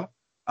 Yeah.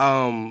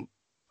 Well,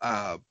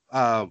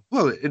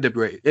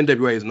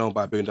 NWA is known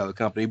by a billion-dollar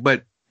company,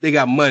 but they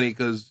got money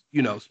because,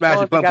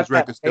 Smashing Pumpkins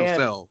records still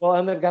sell. Well,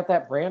 and they've got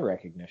that brand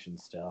recognition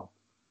still.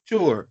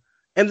 Sure.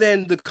 And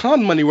then the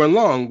con money run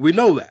long. We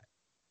know that.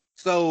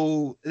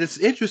 So it's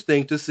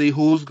interesting to see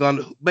who's going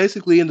to,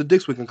 basically in the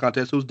dick swinging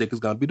contest, whose dick is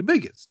going to be the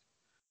biggest.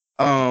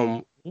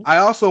 I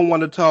also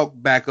want to talk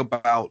back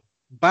about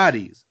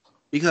bodies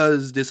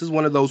because this is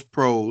one of those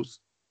pros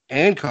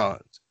and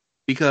cons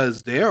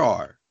because there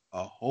are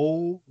a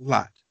whole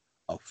lot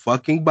of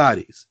fucking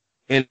bodies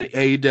in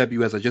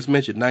AEW, as I just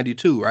mentioned,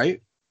 92,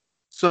 right?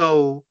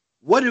 So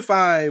what if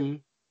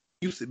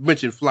you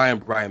mentioned Flying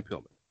Brian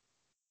Pillman.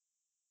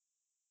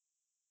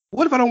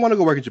 What if I don't want to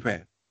go work in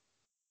Japan?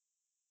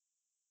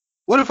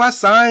 What if I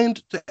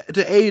signed to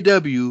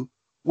AEW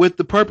with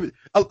the purpose?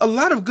 A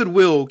lot of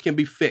goodwill can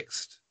be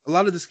fixed. A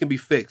lot of this can be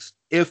fixed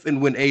if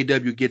and when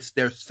AEW gets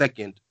their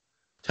second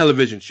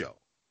television show.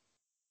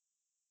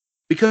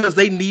 Because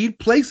they need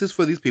places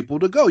for these people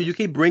to go. You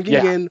keep bringing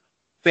in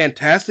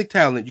fantastic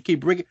talent.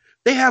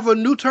 They have a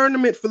new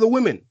tournament for the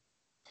women.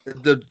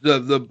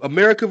 The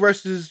America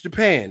versus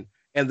Japan.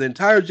 And the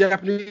entire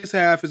Japanese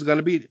half is going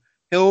to be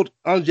held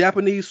on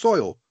Japanese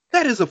soil.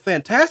 That is a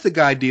fantastic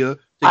idea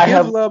to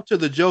give love to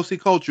the Joshi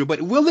culture,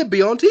 but will it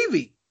be on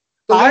TV?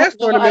 The last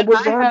tournament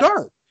was gone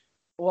dark.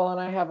 Well, and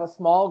I have a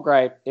small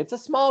gripe. It's a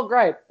small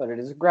gripe, but it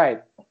is a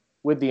gripe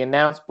with the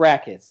announced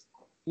brackets.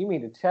 You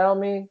mean to tell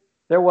me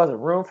there wasn't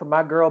room for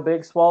my girl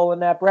Big Swole in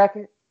that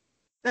bracket?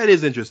 That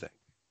is interesting.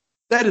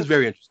 That is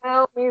very interesting.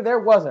 Tell me there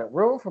wasn't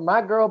room for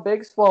my girl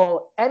Big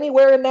Swole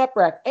anywhere in that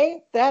bracket.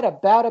 Ain't that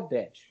about a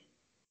bitch?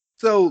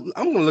 So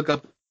I'm going to look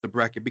up the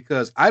bracket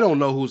because I don't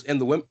know who's in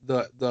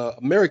the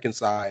American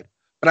side,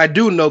 but I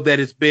do know that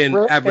it's been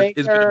a big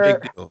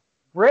deal.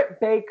 Britt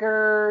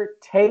Baker,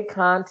 Tay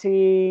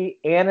Conti,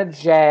 Anna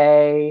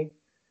Jay,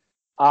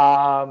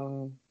 I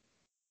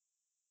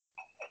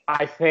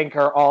think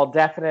are all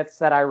definites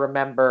that I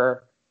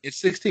remember. It's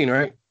 16,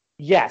 right?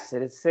 Yes,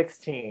 it is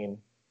 16.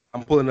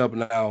 I'm pulling it up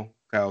now,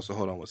 Kyle, so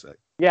hold on one sec.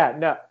 Yeah,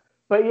 no.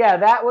 But yeah,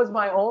 that was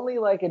my only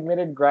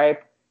admitted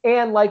gripe.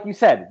 And like you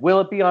said, will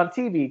it be on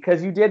TV?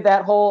 Because you did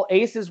that whole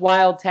Aces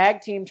Wild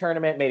tag team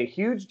tournament, made a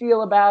huge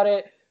deal about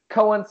it,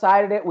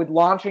 coincided it with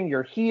launching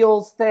your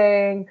heels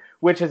thing,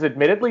 which has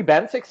admittedly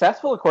been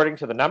successful according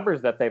to the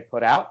numbers that they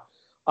put out.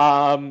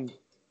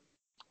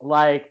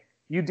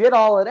 You did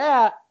all of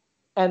that,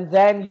 and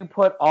then you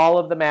put all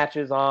of the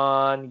matches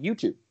on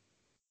YouTube.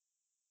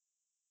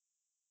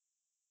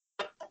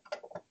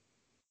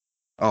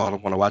 Oh, I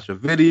don't want to watch a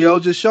video.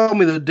 Just show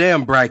me the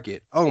damn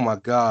bracket. Oh my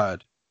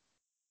God.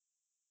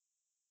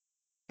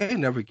 They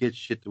never get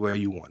shit the way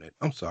you want it.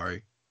 I'm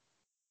sorry.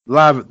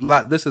 Live.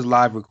 This is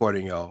live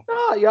recording, y'all.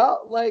 Oh,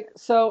 y'all.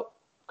 So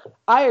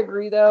I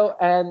agree, though.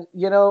 And,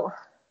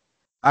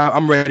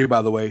 I'm ready,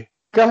 by the way.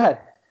 Go ahead.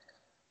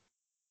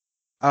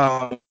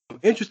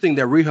 Interesting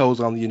that Riho's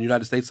on the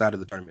United States side of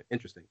the tournament.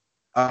 Interesting.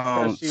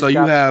 So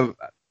you have...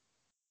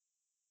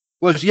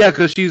 Well, yeah,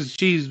 because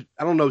she's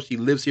I don't know if she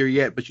lives here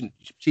yet, but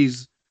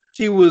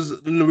she was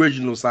an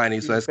original signing,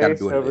 so that's got to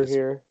do what it is.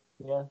 Here.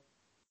 Yeah.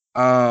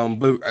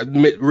 But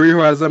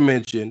Riho, as I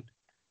mentioned,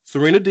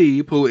 Serena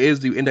Deeb, who is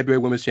the NWA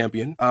Women's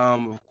Champion.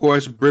 Of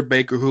course, Britt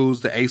Baker,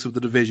 who's the ace of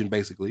the division,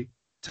 basically.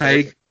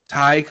 Tay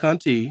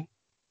Conti,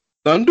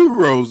 Thunder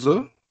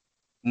Rosa,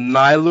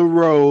 Nyla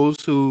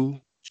Rose, who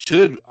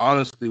should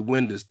honestly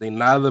win this thing.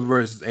 Nyla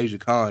versus Asia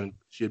Khan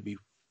should be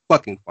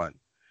fucking fun.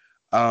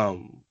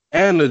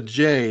 Anna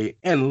Jay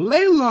and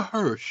Layla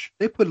Hirsch.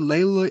 They put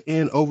Layla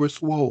in over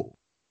Swole.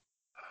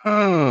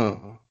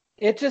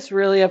 It just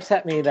really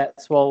upset me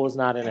that Swole was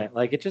not in it.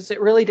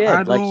 It really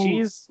did.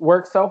 She's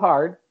worked so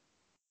hard.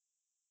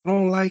 I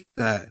don't like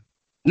that.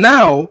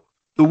 Now,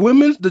 the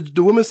women's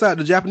side,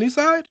 the Japanese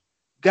side,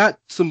 got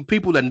some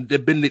people that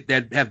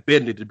have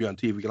been to be on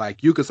TV,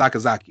 like Yuka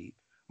Sakazaki,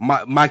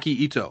 Maki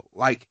Ito.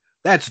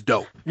 That's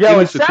dope.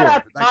 Yo, shout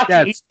out to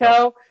Maki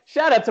Ito.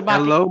 Shout out to Maki.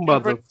 Hello,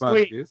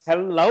 motherfuckers.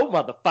 Hello,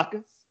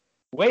 motherfuckers.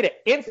 Way to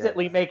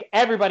instantly make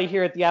everybody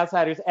here at the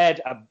Outsider's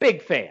Edge a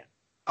big fan.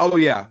 Oh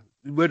yeah,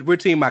 we're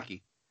Team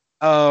Maki.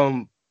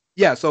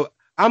 So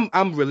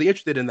I'm really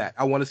interested in that.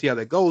 I want to see how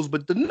that goes.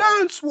 But the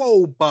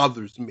non-swole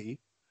bothers me.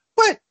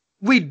 But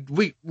we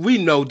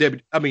know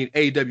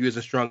AEW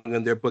isn't strong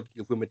in their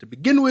booking of women to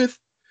begin with,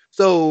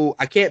 so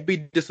I can't be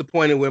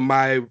disappointed when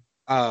my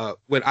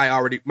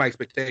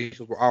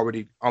expectations were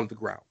already on the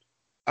ground.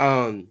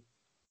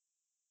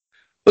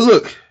 But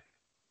look,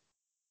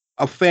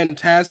 a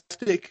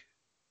fantastic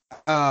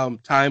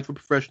time for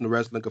professional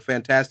wrestling, a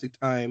fantastic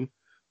time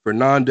for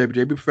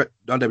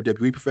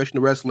non-WWE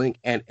professional wrestling,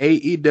 and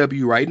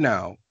AEW right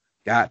now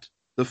got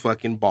the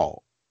fucking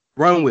ball.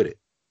 Run with it.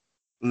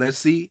 Let's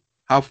see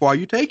how far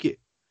you take it.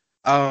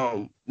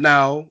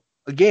 Now,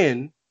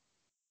 again,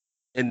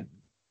 and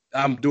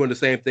I'm doing the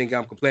same thing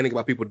I'm complaining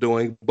about people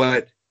doing,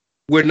 but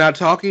we're not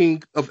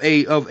talking of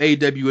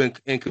AEW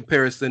in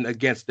comparison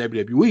against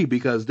WWE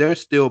because they're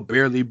still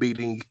barely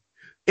beating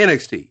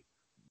NXT.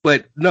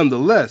 But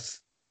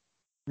nonetheless,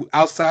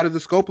 outside of the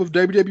scope of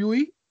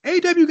WWE,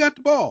 AEW got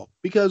the ball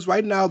because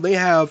right now they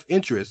have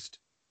interest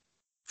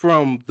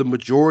from the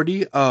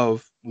majority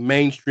of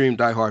mainstream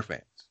diehard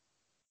fans.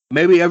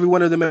 Maybe every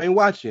one of them ain't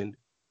watching,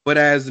 but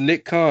as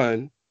Nick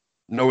Khan,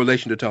 no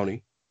relation to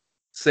Tony,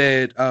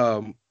 said,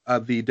 the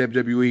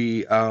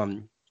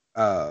WWE,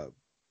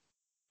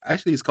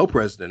 actually he's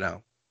co-president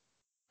now.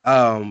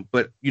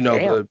 But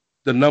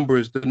the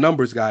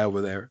numbers guy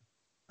over there,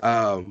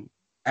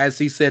 as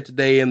he said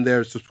today in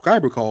their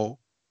subscriber call,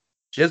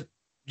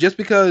 just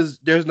because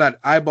there's not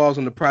eyeballs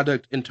on the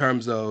product in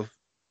terms of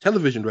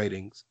television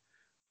ratings,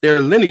 they're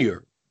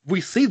linear.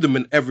 We see them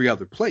in every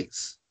other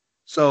place.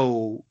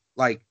 So,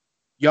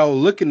 y'all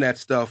looking at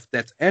stuff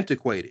that's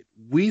antiquated.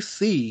 We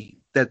see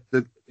that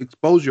the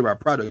exposure of our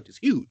product is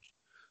huge.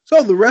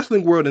 So the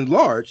wrestling world in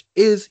large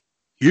is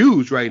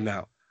huge right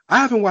now. I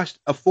haven't watched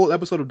a full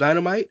episode of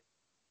Dynamite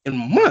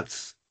in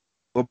months,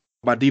 but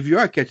my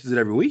DVR catches it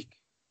every week.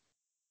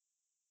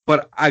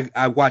 But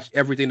I watch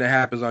everything that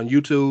happens on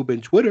YouTube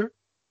and Twitter.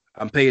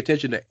 I'm paying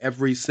attention to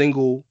every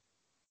single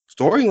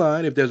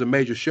storyline. If there's a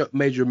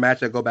major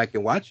match, I go back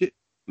and watch it.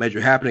 Major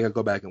happening, I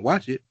go back and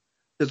watch it.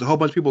 There's a whole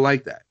bunch of people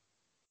like that.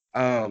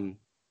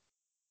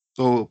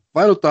 So,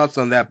 final thoughts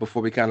on that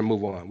before we kind of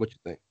move on. What you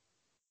think?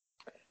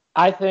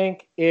 I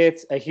think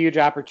it's a huge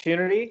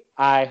opportunity.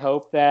 I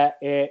hope that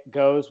it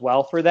goes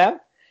well for them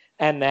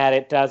and that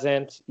it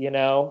doesn't,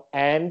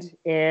 end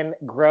in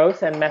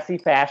gross and messy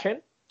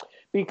fashion.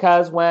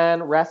 Because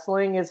when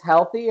wrestling is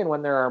healthy and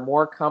when there are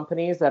more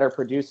companies that are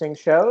producing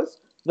shows,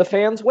 the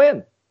fans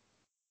win.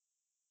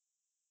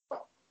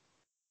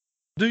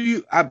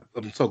 I'm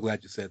so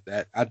glad you said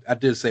that. I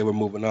did say we're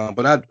moving on,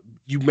 but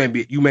you made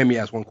me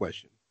ask one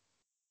question.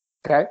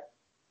 Okay.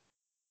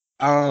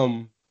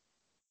 A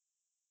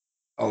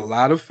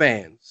lot of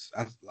fans,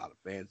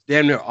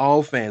 damn near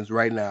all fans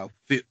right now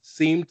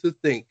seem to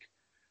think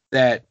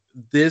that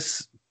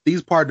these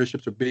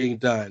partnerships are being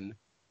done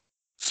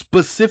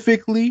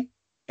specifically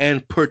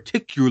and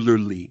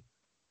particularly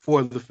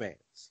for the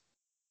fans.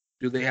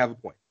 Do they have a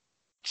point?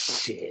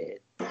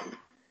 Shit.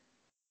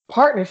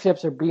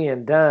 Partnerships are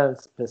being done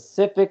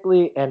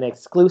specifically and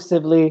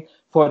exclusively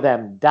for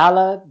them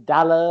dollar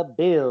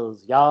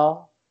bills,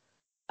 y'all.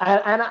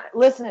 And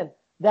listen,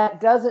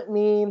 that doesn't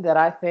mean that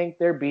I think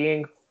they're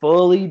being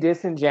fully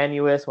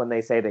disingenuous when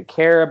they say they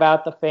care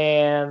about the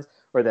fans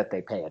or that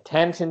they pay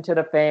attention to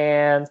the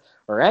fans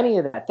or any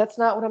of that. That's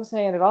not what I'm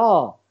saying at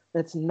all.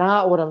 That's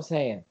not what I'm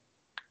saying.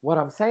 What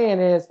I'm saying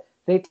is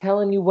they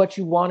telling you what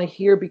you want to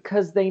hear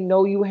because they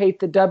know you hate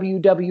the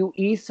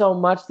WWE so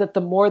much that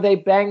the more they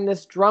bang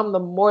this drum, the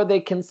more they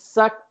can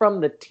suck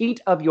from the teat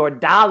of your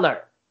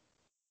dollar.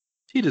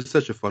 Teat is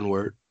such a fun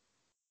word.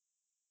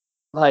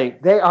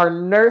 Like, they are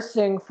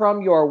nursing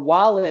from your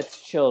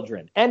wallets,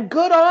 children. And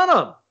good on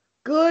them.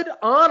 Good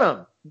on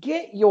them.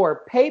 Get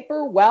your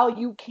paper while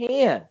you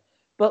can.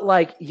 But,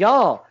 like,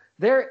 y'all,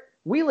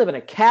 we live in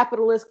a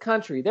capitalist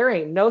country. There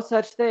ain't no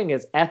such thing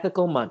as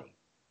ethical money.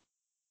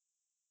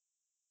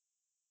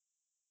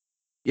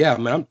 Yeah,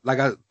 man.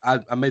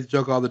 I make the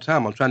joke all the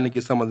time. I'm trying to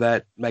get some of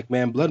that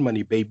McMahon blood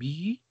money,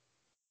 baby.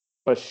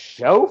 For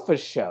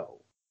show.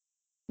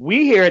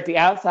 We here at the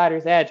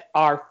Outsiders Edge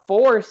are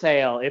for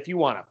sale if you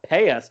want to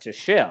pay us to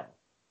shill.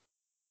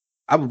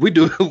 We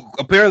do.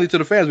 Apparently, to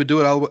the fans, we do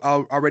it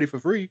already for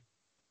free.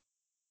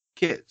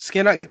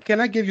 Can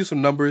I give you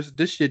some numbers?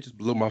 This shit just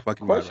blew my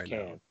fucking mind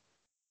right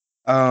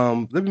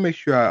now. Let me make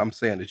sure I'm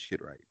saying this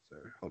shit right,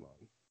 sir. Hold on.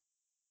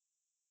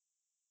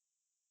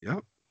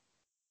 Yep.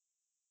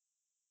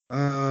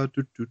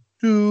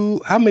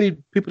 How many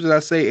people did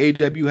I say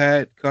AEW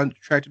had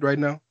contracted right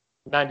now?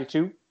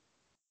 92.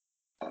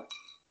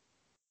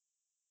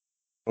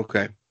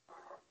 Okay.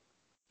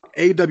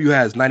 AEW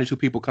has 92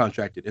 people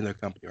contracted in their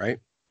company, right?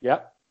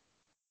 Yep.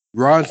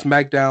 Raw and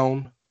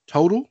SmackDown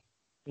total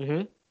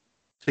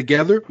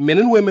together, men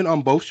and women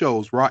on both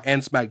shows, Raw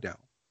and SmackDown.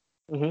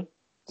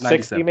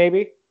 60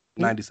 maybe?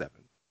 97.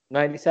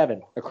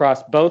 97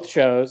 across both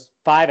shows,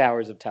 5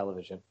 hours of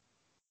television.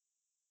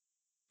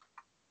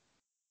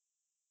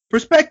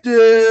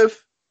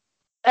 Perspective.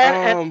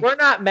 And we're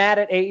not mad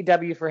at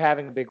AEW for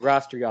having a big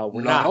roster, y'all.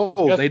 We're not.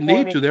 No, they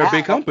need to. They're a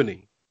big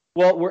company.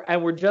 Well,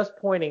 we're just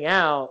pointing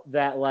out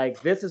that, like,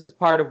 this is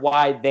part of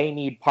why they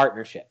need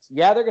partnerships.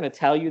 Yeah, they're going to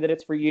tell you that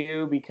it's for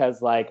you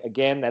because, like,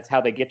 again, that's how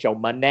they get your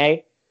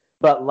money.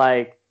 But,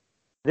 like,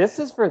 this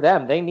is for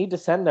them. They need to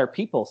send their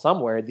people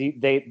somewhere.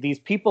 These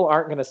people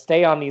aren't going to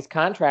stay on these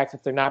contracts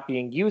if they're not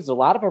being used. A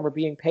lot of them are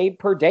being paid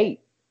per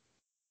date.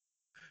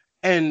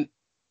 And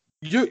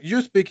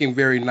you're speaking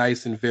very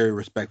nice and very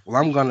respectful.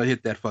 I'm going to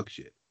hit that fuck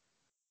shit.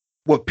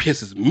 What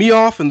pisses me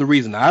off, and the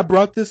reason I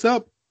brought this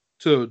up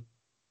to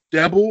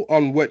double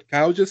on what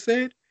Kyle just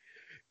said,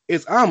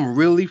 is I'm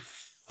really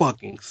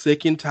fucking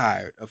sick and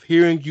tired of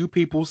hearing you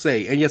people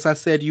say, and yes, I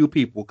said you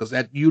people, because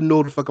that you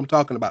know the fuck I'm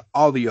talking about,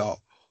 all of y'all,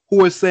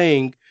 who are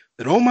saying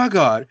that, oh my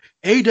God,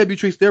 AEW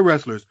treats their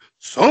wrestlers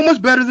so much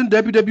better than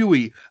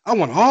WWE. I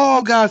want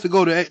all guys to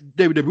go to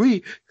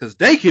WWE because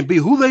they can be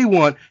who they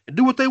want and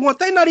do what they want.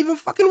 They're not even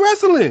fucking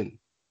wrestling.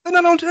 They're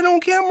not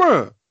on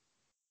camera.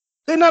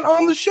 They're not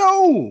on the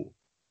show.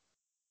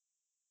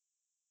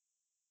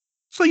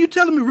 So you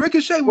telling me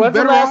Ricochet was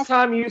better off? When's the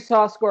last time you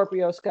saw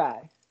Scorpio Sky?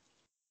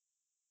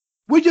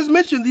 We just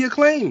mentioned the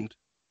Acclaimed,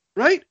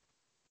 right?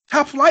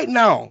 Top Flight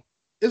now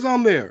is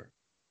on there,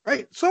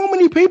 right? So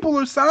many people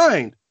are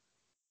signed.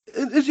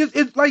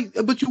 It's like,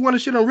 but you want to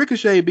shit on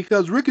Ricochet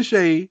because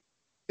Ricochet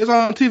is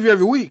on TV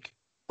every week,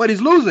 but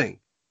he's losing.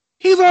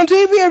 He's on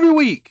TV every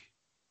week.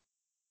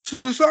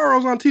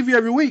 Cesaro's on TV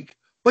every week,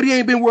 but he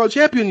ain't been world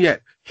champion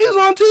yet. He's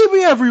on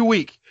TV every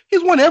week.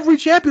 He's won every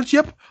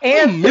championship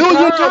a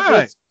million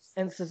times.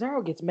 And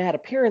Cesaro gets mad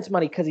appearance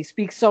money because he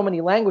speaks so many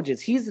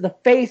languages. He's the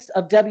face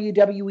of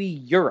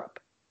WWE Europe.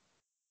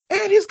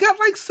 And he's got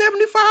like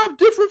 75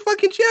 different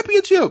fucking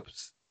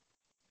championships.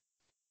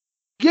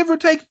 Give or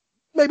take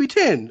maybe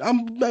 10.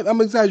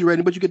 I'm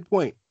exaggerating, but you get the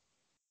point.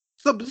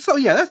 So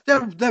yeah,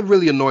 that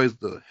really annoys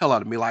the hell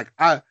out of me. Like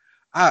I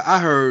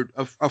heard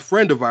a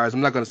friend of ours,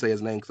 I'm not going to say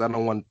his name because I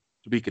don't want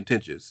to be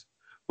contentious,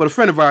 but a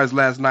friend of ours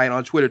last night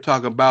on Twitter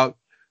talking about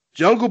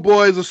Jungle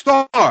Boy is a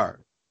star.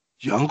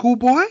 Jungle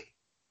Boy?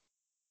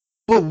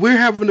 But we're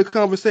having a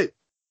conversation.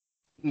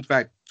 In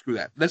fact, screw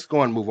that. Let's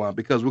go on and move on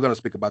because we're going to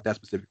speak about that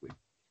specifically.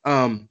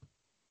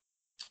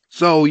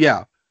 So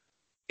yeah,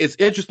 it's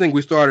interesting.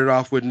 We started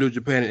off with New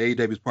Japan and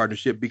AEW's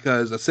partnership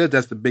because I said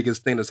that's the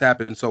biggest thing that's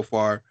happened so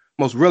far,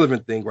 most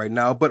relevant thing right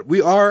now. But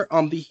we are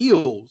on the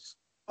heels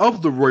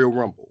of the Royal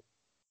Rumble.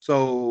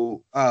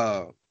 So,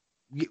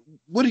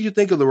 what did you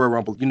think of the Royal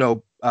Rumble?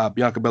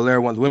 Bianca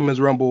Belair won the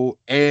Women's Rumble.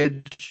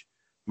 Edge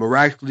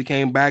miraculously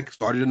came back,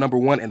 started at number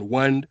one, and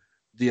won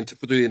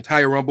for the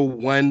entire Rumble.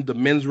 Won the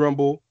Men's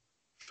Rumble.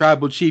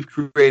 Tribal Chief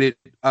created.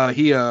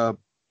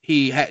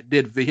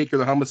 Did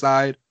vehicular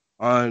homicide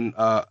on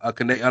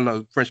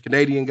a French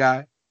Canadian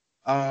guy.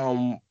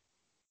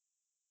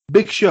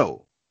 Big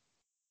show.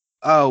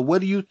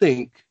 What do you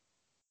think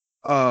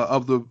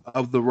of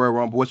the Royal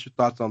Rumble? What's your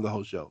thoughts on the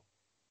whole show?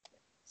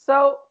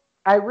 So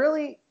I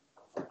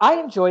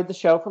enjoyed the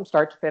show from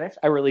start to finish.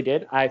 I really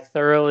did. I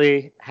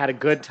thoroughly had a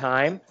good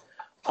time.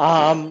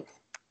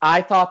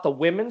 I thought the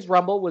Women's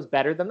Rumble was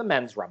better than the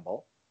Men's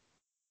Rumble.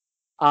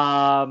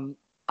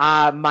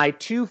 My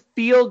two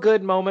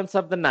feel-good moments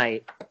of the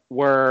night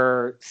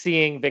were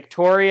seeing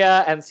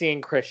Victoria and seeing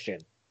Christian.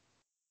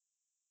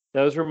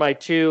 Those were my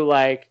two,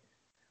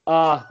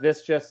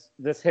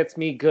 this hits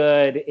me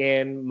good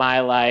in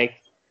my,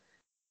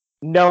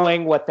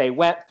 knowing what they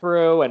went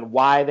through and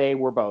why they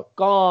were both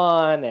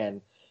gone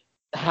and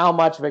how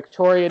much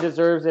Victoria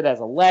deserves it as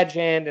a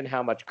legend and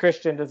how much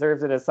Christian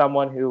deserves it as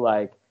someone who,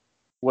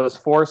 was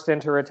forced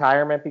into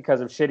retirement because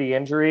of shitty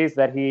injuries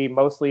that he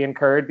mostly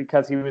incurred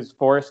because he was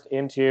forced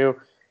into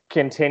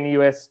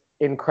continuous,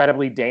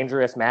 incredibly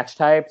dangerous match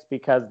types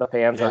because the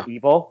fans are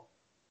evil.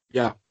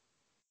 Yeah.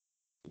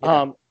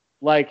 Y'all,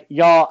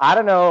 I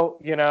don't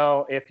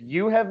know, if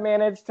you have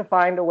managed to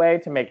find a way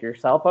to make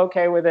yourself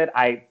okay with it,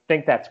 I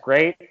think that's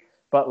great.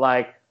 But,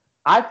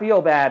 I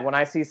feel bad when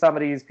I see some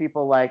of these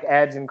people like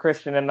Edge and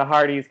Christian and the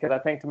Hardys because I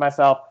think to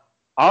myself,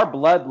 our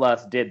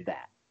bloodlust did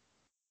that.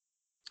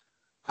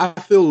 I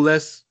feel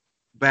less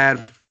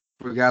bad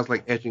for guys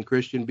like Edge and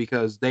Christian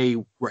because they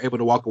were able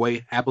to walk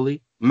away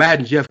happily. Matt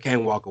and Jeff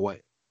can't walk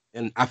away,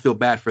 and I feel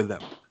bad for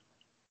them.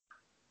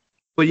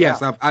 But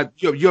yes,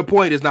 your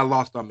point is not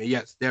lost on me.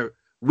 Yes,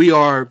 we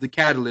are the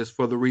catalyst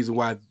for the reason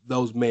why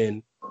those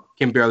men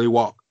can barely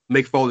walk.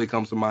 Mick Foley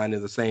comes to mind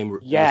in the same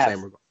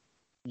regard.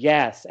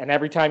 Yes, and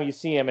every time you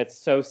see him, it's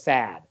so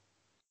sad.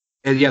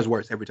 And he gets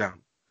worse every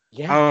time.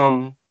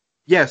 Yeah.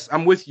 Yes,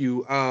 I'm with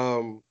you.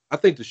 I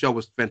think the show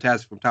was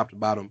fantastic from top to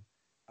bottom.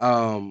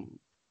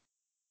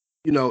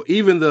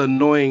 Even the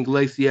annoying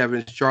Lacey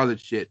Evans Charlotte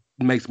shit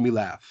makes me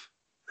laugh.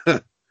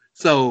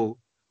 So,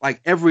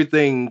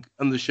 everything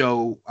on the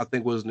show, I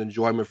think was an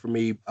enjoyment for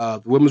me.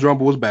 The Women's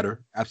Rumble was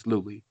better,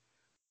 absolutely.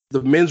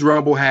 The Men's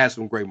Rumble had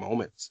some great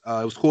moments.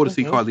 It was cool to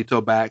see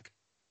Carlito back.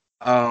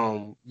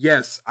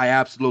 Yes, I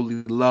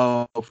absolutely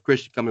love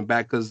Christian coming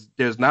back because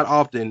there's not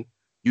often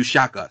you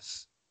shock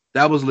us.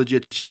 That was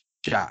legit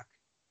shock.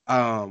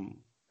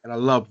 And I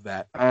love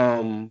that.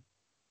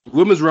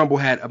 Women's Rumble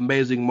had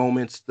amazing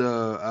moments.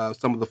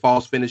 Some of the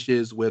false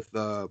finishes or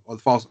the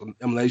false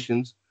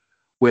eliminations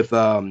with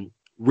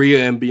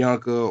Rhea and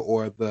Bianca,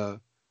 or the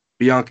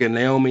Bianca and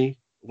Naomi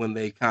when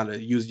they kind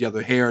of use the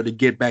other hair to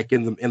get back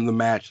in the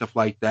match, stuff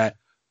like that.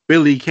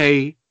 Billie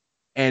Kay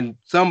and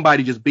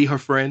somebody just be her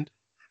friend.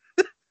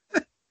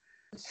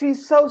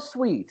 She's so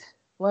sweet.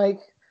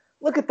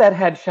 Look at that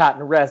headshot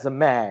and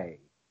resume.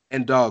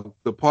 And dog,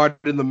 the part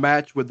in the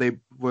match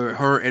where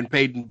her and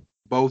Peyton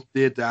both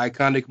did the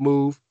iconic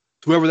move,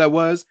 whoever that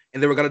was,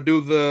 and they were gonna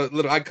do the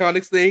little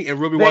iconics thing, and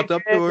Ruby walked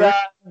up to her.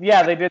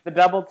 They did the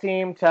double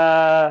team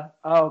to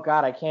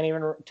I can't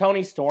even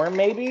Tony Storm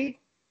maybe.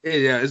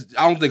 Yeah,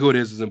 I don't think who it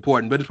is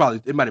important, but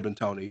it might have been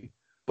Tony.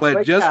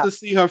 But just to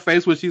see her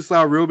face when she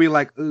saw Ruby,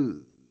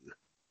 ugh.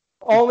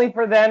 Only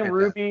for then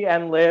Ruby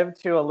and Liv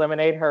to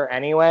eliminate her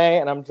anyway,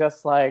 and I'm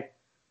just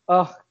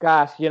oh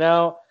gosh,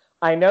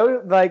 I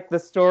know the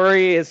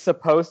story is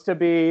supposed to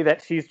be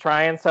that she's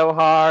trying so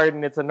hard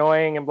and it's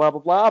annoying and blah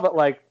blah blah, but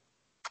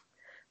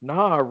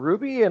nah,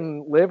 Ruby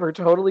and Liv are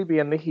totally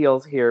being the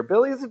heels here.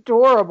 Billie's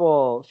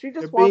adorable. She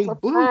just wants a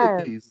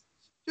friend.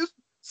 Just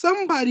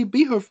somebody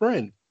be her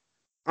friend.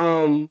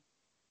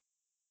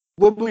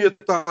 What were your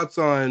thoughts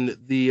on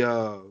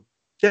the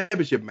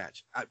championship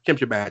matches?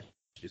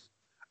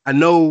 I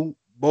know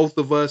both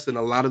of us and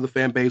a lot of the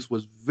fan base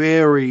was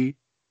very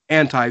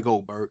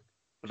anti-Goldberg.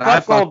 But I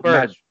thought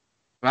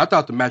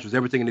the match was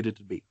everything it needed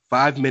to be.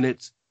 5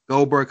 minutes,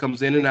 Goldberg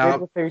comes in and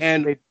out.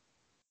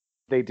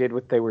 They did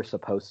what they were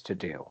supposed to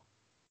do.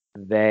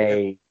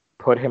 They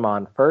put him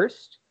on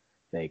first.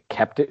 They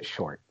kept it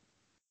short.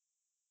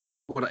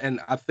 And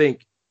I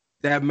think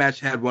that match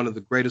had one of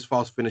the greatest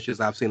false finishes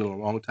I've seen in a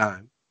long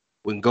time.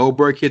 When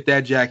Goldberg hit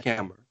that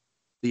jackhammer,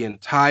 the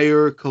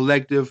entire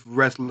collective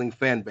wrestling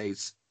fan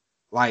base,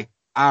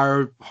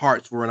 our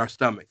hearts were in our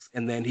stomachs.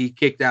 And then he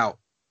kicked out.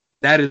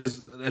 That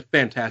is a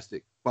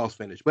fantastic false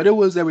finish. But it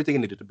was everything it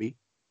needed to be.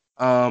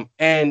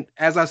 And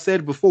as I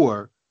said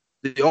before,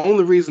 the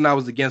only reason I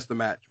was against the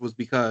match was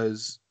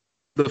because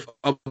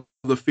of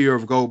the fear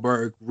of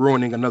Goldberg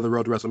ruining another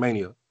road to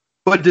WrestleMania.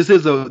 But this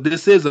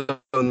is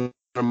an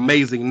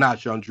amazing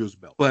notch on Drew's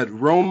belt. But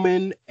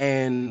Roman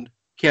and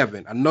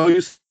Kevin. I know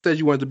you said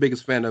you weren't the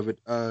biggest fan of it.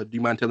 Do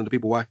you mind telling the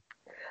people why?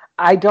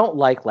 I don't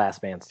like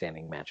last man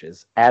standing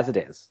matches as it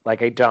is.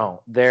 Like, I don't.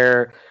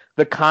 The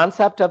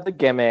concept of the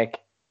gimmick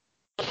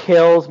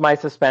kills my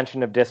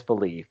suspension of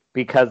disbelief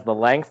because the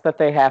lengths that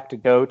they have to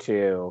go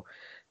to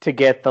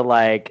get the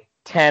like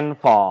 10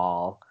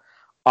 fall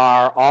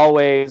are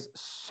always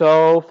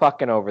so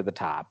fucking over the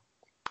top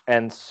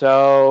and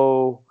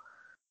so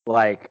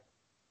like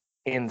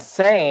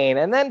insane.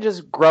 And then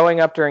just growing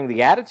up during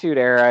the Attitude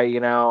Era,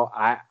 you know,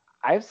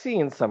 I've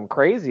seen some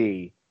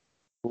crazy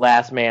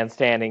last man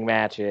standing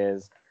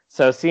matches.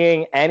 So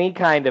seeing any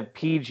kind of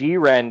PG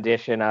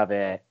rendition of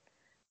it,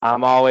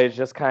 I'm always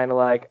just kind of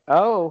like,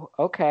 oh,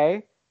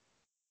 okay.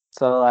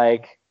 So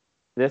like,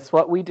 this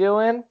what we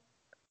doing?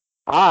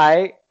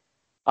 And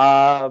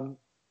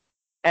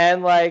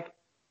like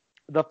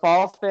the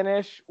false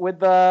finish with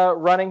the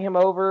running him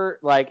over,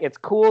 like it's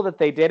cool that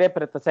they did it,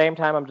 but at the same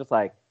time, I'm just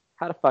like,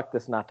 how the fuck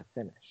this not to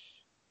finish?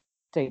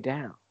 Stay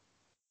down.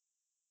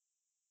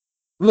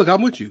 Look,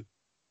 I'm with you.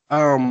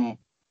 I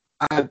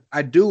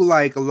do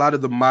like a lot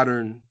of the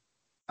modern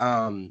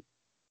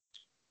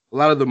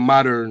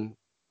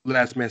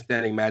last man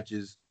standing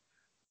matches.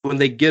 When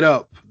they get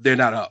up, they're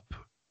not up.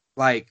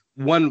 Like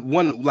one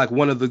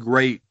of the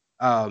great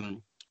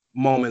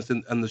moments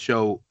in the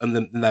show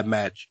in that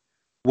match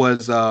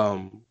was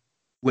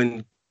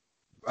when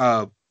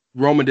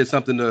Roman did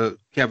something to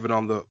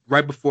Kevin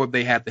right before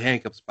they had the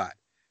handcuff spot.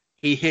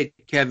 He hit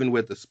Kevin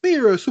with a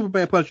spear or a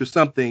Superman punch or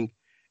something,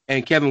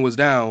 and Kevin was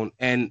down.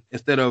 And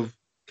instead of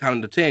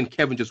counting to 10,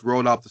 Kevin just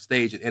rolled off the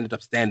stage and ended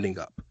up standing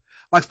up.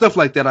 Like stuff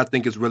like that, I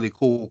think is really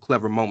cool,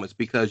 clever moments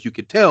because you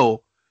could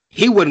tell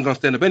he wasn't going to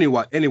stand up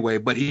anyway,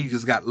 but he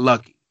just got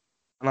lucky.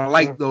 And I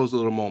like those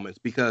little moments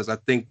because I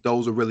think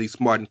those are really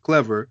smart and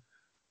clever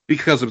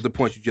because of the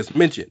points you just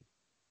mentioned.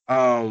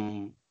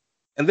 And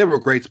there were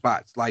great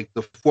spots. Like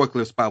the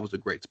forklift spot was a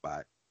great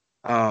spot.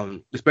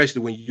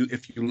 Especially when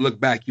if you look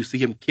back, you see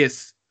him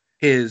kiss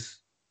his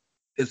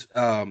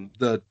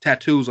the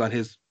tattoos on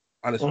his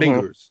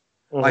fingers.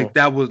 Like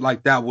that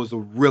was a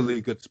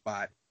really good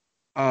spot.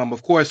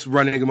 Of course,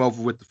 running him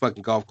over with the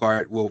fucking golf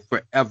cart will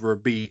forever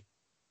be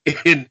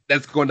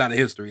that's going down in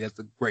history. That's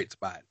a great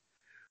spot.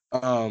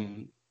 But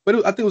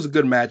I think it was a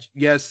good match.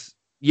 Yes,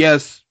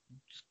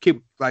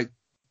 keep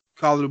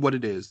call it what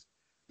it is.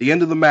 The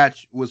end of the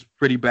match was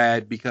pretty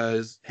bad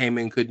because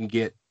Heyman couldn't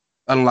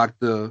unlock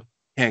the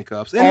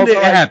handcuffs, and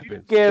it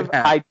happened.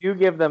 I do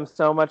give them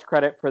so much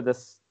credit for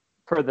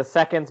the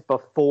seconds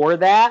before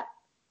that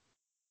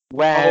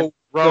when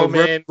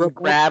Roman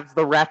grabs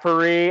the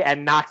referee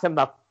and knocks him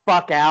the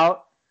fuck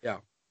out. Yeah,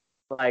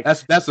 like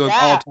that's that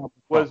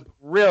was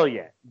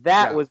brilliant.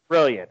 That was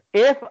brilliant.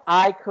 If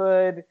I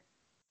could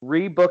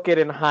rebook it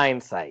in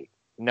hindsight,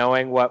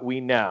 knowing what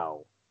we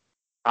know,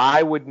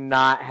 I would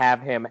not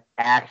have him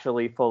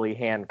actually fully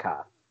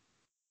handcuffed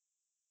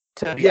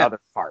to the other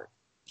part.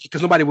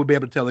 Because nobody would be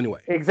able to tell anyway.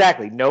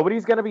 Exactly.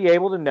 Nobody's going to be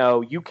able to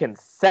know. You can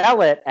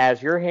sell it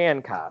as you're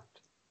handcuffed.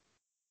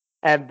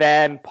 And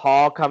then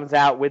Paul comes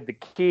out with the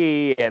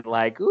key and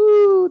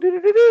ooh,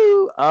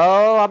 doo-doo-doo-doo.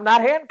 Oh, I'm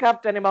not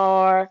handcuffed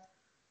anymore.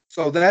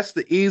 So that's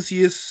the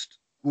easiest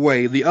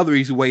way. The other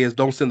easy way is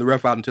don't send the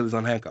ref out until he's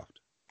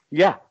unhandcuffed.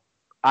 Yeah.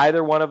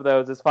 Either one of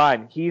those is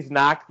fine. He's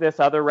knocked this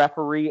other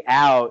referee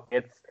out.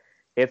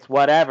 It's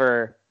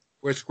whatever.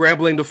 We're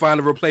scrambling to find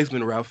a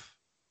replacement ref.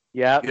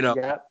 Yep.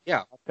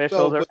 Yeah.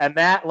 Officials and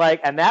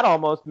that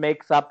almost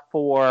makes up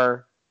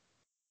for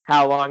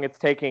how long it's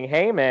taking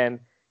Heyman.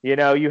 You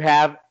know, you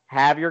have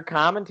your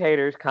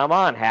commentators come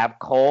on, have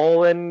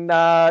Cole and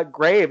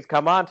Graves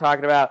come on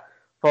talking about,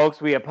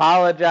 folks, we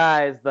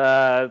apologize.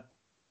 The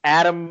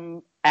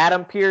Adam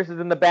Pearce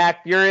is in the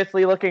back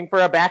furiously looking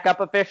for a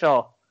backup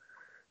official.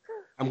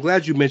 I'm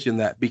glad you mentioned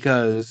that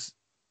because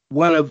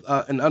one of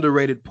an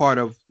underrated part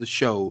of the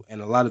show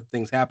and a lot of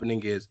things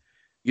happening is,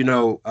 Vince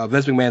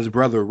McMahon's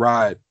brother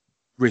Rod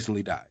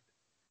recently died,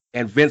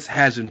 and Vince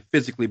hasn't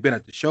physically been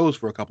at the shows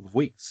for a couple of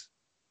weeks.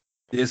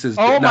 This is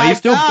he's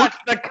still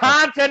the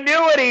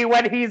continuity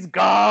when he's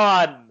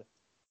gone.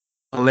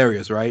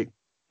 Hilarious, right?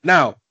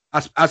 Now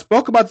I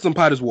spoke about this on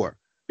Potter's War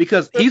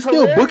because he's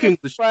still booking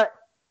the show.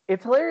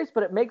 It's hilarious,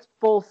 but it makes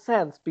full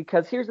sense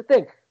because here's the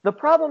thing. The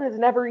problem has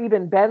never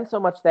even been so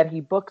much that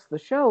he books the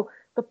show.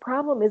 The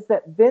problem is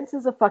that Vince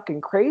is a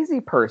fucking crazy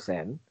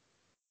person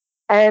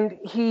and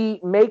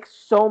he makes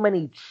so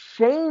many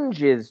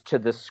changes to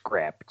the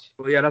script.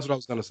 Well, yeah, that's what I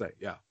was going to say.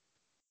 Yeah.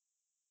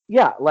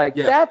 Yeah,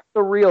 that's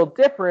the real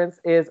difference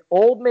is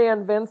old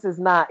man Vince is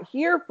not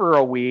here for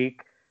a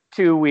week,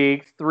 2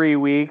 weeks, 3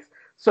 weeks.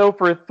 So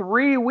for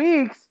 3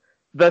 weeks,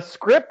 the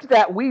script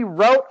that we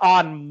wrote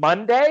on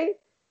Monday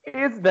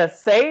is the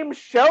same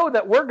show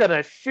that we're going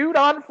to shoot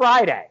on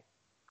Friday.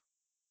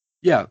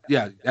 Yeah,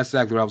 that's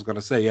exactly what I was going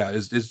to say. Yeah,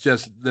 it's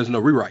just there's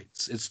no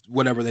rewrites. It's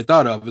whatever they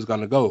thought of is going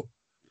to go.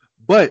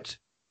 But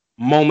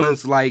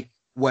moments like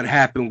what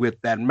happened with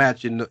that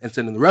match and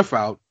sending the ref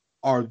out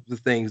are the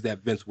things that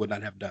Vince would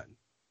not have done.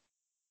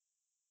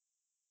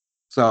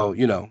 So,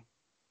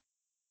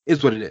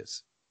 it's what it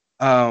is.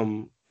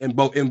 And in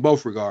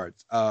both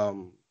regards.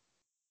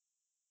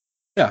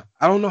 Yeah,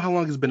 I don't know how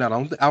long it's been out.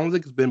 I don't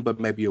think it's been but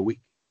maybe a week.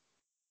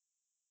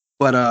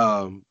 But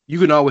you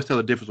can always tell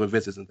the difference when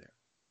Vince isn't there.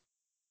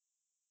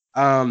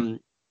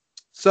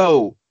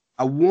 So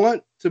I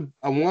want to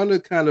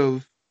kind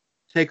of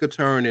take a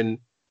turn and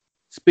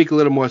speak a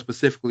little more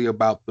specifically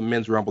about the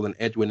men's Rumble and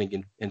Edge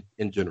winning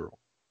in general.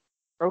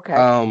 Okay.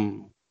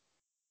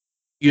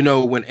 You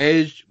know, when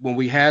we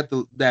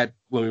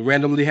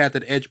randomly had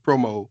that Edge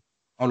promo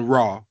on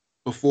Raw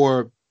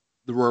before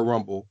the Royal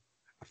Rumble,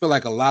 I feel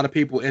like a lot of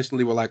people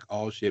instantly were like,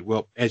 "Oh shit,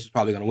 well, Edge is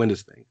probably going to win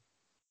this thing,"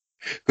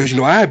 because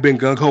I had been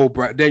gung ho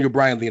Daniel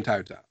Bryan the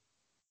entire time.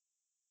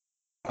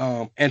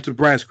 And to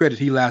Bryan's credit,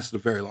 he lasted a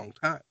very long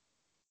time.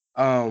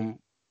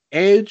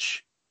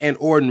 Edge and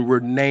Orton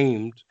were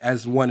named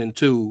as 1 and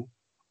 2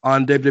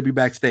 on WWE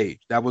Backstage.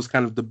 That was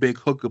kind of the big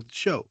hook of the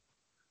show.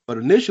 But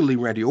initially,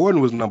 Randy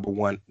Orton was number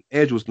 1,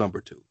 Edge was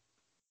number 2.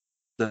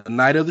 The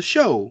night of the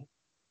show,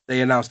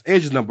 they announced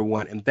Edge is number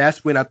 1, and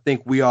that's when I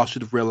think we all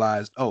should have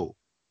realized, oh,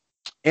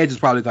 Edge is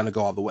probably going to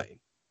go all the way.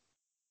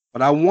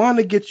 But I want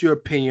to get your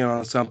opinion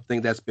on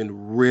something that's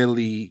been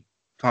really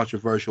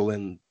controversial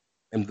in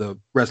the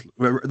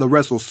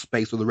wrestle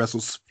space or the wrestle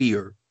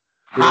sphere.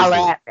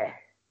 Holla at me.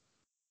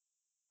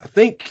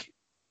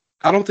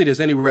 I don't think there's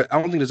any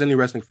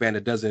wrestling fan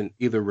that doesn't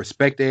either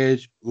respect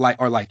Edge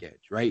like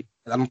Edge, right?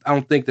 I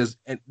don't think there's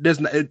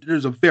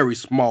a very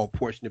small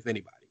portion, if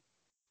anybody,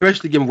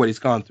 especially given what he's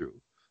gone through.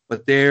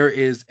 But there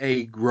is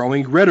a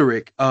growing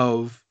rhetoric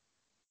of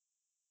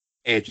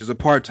Edge is a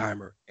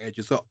part-timer, Edge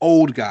is an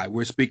old guy.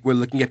 We're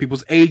looking at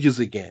people's ages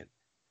again,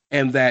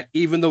 and that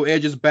even though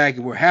Edge is back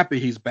and we're happy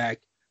he's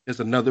back, there's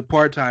another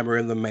part-timer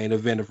in the main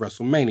event of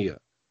WrestleMania.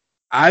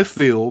 I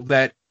feel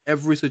that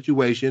every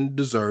situation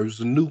deserves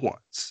a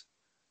nuance.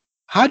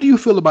 How do you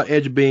feel about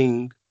Edge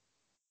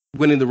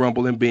winning the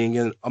Rumble and being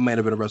in a main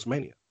event of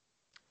WrestleMania?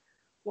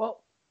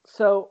 Well,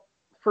 so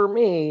for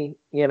me,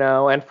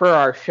 and for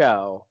our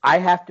show, I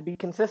have to be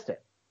consistent.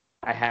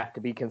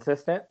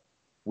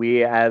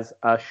 We, as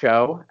a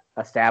show,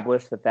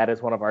 established that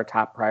is one of our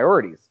top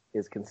priorities,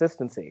 is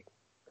consistency.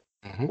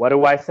 Mm-hmm. What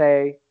do I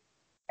say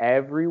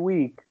every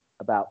week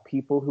about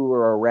people who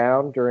were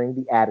around during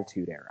the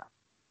Attitude Era?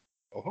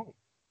 Oh,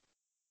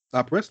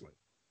 stop wrestling.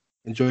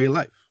 Enjoy your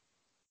life.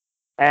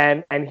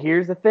 And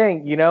here's the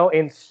thing,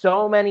 in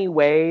so many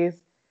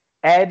ways,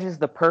 Edge is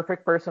the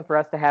perfect person for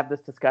us to have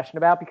this discussion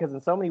about, because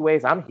in so many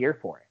ways, I'm here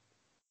for it.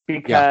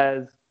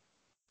 Because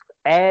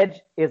Edge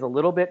is a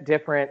little bit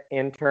different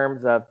in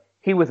terms of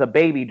he was a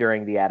baby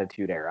during the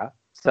Attitude Era.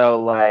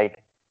 So,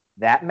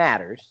 that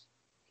matters.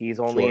 He's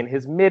only in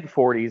his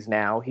mid-40s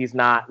now. He's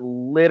not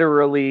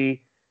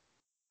literally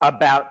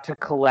about to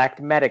collect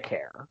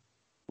Medicare.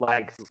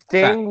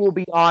 Sting will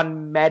be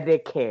on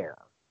Medicare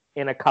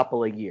in a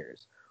couple of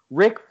years.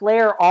 Ric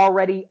Flair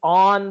already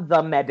on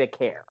the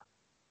Medicare.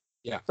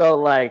 Yeah.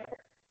 So,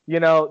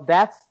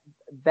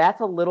 that's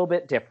a little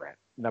bit different,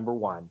 number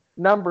one.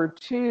 Number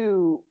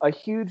two, a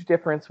huge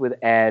difference with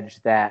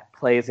Edge that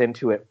plays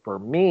into it for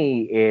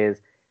me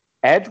is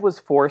Edge was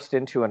forced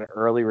into an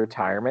early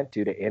retirement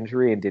due to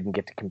injury and didn't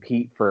get to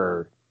compete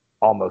for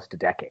almost a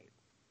decade.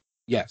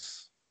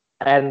 Yes.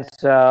 And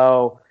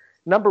so,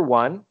 number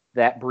one,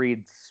 that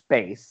breeds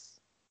space,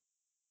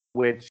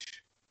 which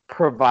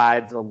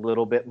provides a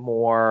little bit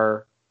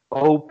more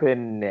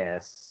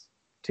openness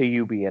to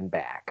you being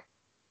back.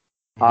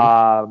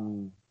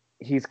 Mm-hmm.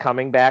 He's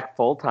coming back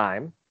full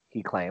time,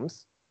 he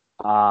claims.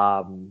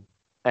 And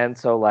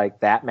so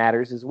that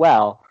matters as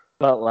well.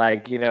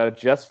 But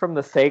just for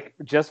the sake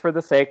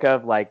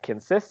of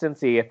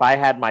consistency, if I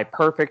had my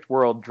perfect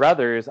world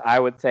druthers, I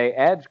would say,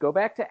 Edge, go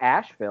back to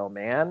Asheville,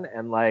 man,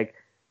 and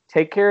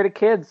take care of the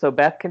kids so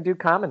Beth can do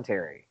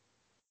commentary.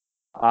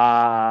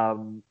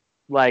 In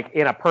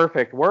a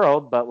perfect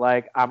world, but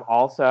I'm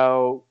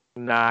also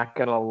not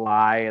gonna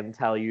lie and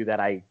tell you that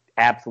I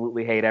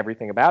absolutely hate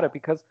everything about it,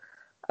 because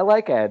I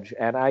like Edge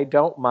and I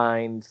don't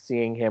mind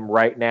seeing him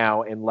right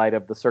now in light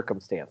of the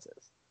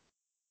circumstances.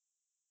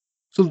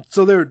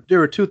 So there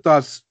are two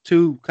thoughts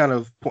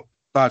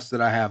that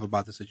I have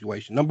about the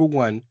situation. Number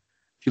one,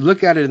 if you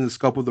look at it in the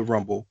scope of the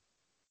Rumble,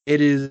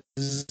 it is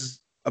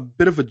a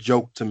bit of a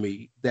joke to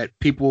me that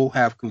people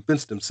have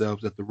convinced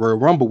themselves that the Royal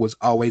Rumble was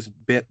always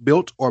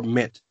built or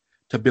meant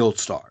to build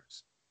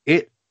stars.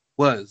 It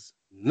was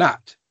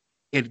not.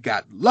 It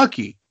got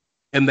lucky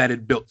in that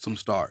it built some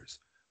stars.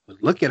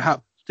 But look at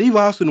how Steve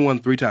Austin won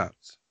 3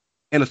 times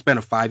in a span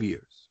of 5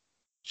 years.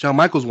 Shawn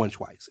Michaels won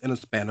twice in a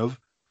span of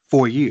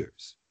 4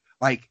 years.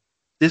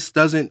 It's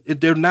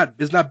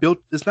not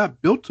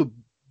built to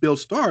build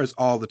stars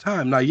all the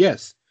time. Now,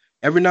 yes,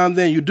 every now and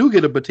then you do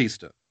get a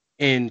Batista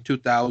in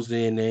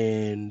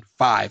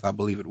 2005, I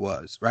believe it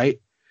was,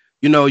 right?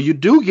 You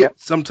do get,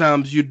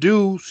 sometimes you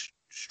do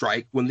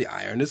strike when the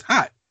iron is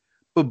hot.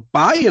 But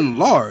by and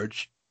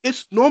large,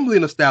 it's normally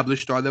an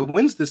established star that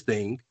wins this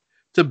thing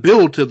to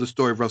build to the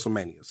story of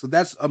WrestleMania. So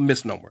that's a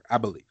misnomer, I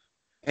believe.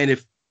 And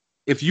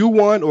if you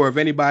want, or if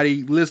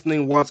anybody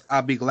listening wants,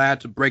 I'll be glad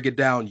to break it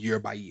down year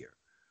by year.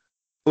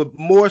 But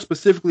more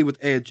specifically with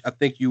Edge, I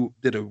think you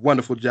did a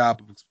wonderful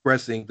job of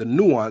expressing the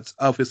nuance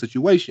of his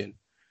situation.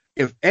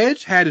 If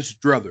Edge had his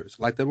druthers,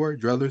 like that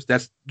word, druthers,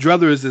 that's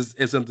druthers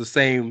is of the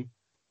same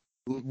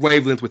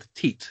wavelength with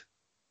teat,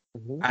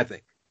 I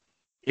think.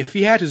 If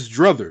he had his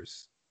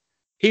druthers,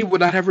 he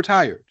would not have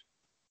retired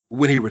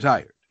when he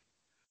retired.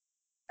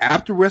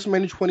 After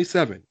WrestleMania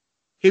 27,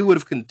 he would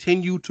have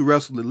continued to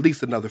wrestle at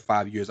least another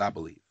 5 years, I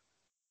believe,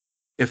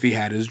 if he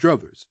had his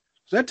druthers.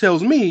 So that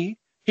tells me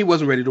he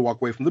wasn't ready to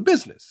walk away from the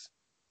business.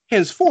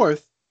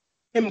 Henceforth,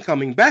 him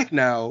coming back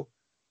now,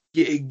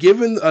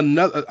 given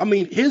another, I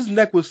mean, his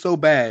neck was so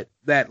bad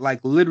that, like,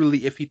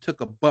 literally, if he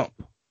took a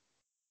bump,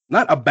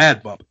 not a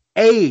bad bump,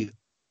 a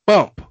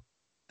bump,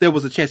 there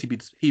was a chance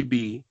he'd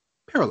be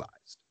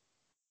paralyzed.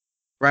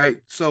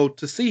 Right? So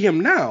to see him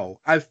now,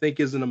 I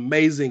think is an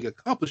amazing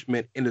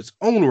accomplishment in its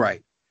own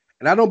right.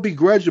 And I don't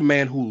begrudge a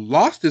man who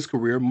lost his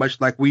career, much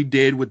like we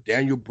did with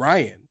Daniel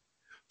Bryan,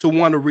 to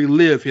want to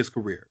relive his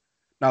career.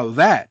 Now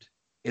that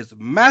is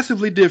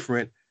massively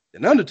different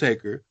than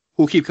Undertaker,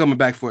 who keep coming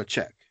back for a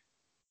check,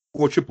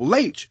 or Triple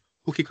H,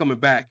 who keep coming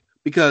back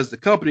because the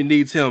company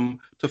needs him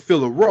to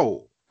fill a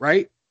role,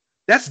 right?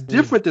 That's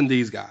different than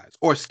these guys.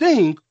 Or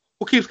Sting,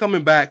 who keeps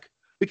coming back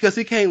because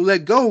he can't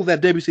let go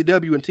that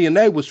WCW and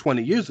TNA was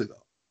 20 years ago.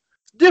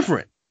 It's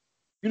different.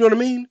 You know what I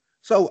mean?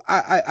 So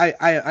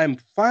I'm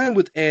fine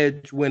with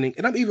Edge winning,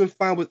 and I'm even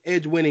fine with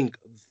Edge winning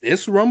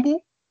this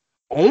Rumble,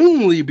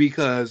 only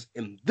because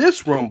in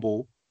this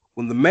Rumble,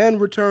 when the man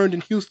returned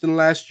in Houston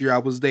last year, I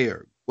was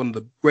there. One of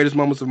the greatest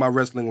moments of my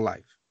wrestling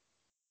life.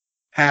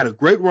 Had a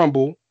great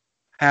Rumble,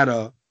 had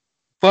a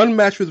fun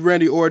match with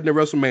Randy Orton at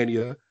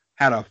WrestleMania,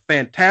 had a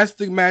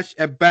fantastic match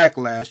at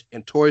Backlash,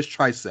 and tore his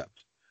tricep.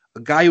 A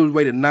guy who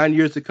waited 9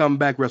 years to come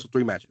back wrestled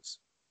 3 matches.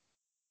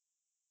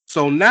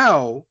 So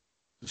now,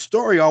 the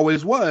story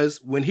always was,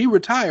 when he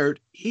retired,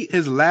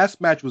 his last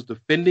match was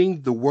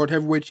defending the World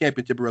Heavyweight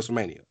Championship at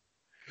WrestleMania.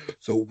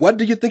 So what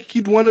do you think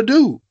he'd want to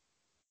do?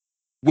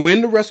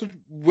 Win the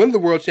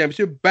World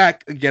Championship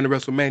back again at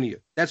WrestleMania.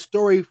 That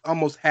story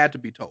almost had to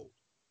be told.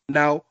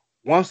 Now,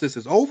 once this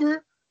is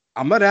over,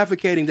 I'm not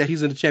advocating that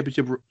he's in the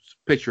championship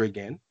picture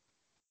again.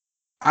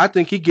 I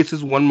think he gets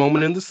his one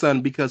moment in the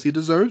sun because he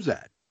deserves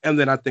that. And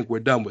then I think we're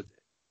done with it.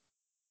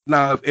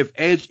 Now, if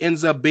Edge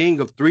ends up being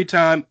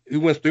he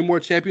wins 3 more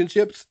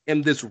championships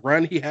in this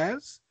run he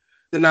has,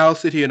 then I'll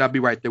sit here and I'll be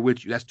right there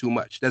with you. That's too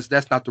much.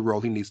 That's not the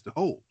role he needs to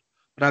hold.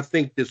 But I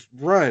think this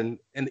run,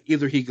 and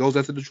either he goes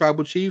after the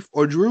Tribal Chief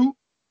or Drew,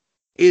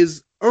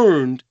 is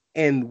earned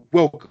and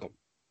welcome,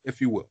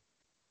 if you will.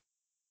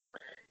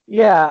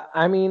 Yeah,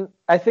 I mean,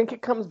 I think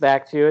it comes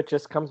back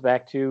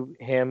to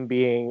him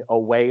being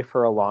away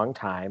for a long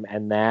time,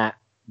 and that,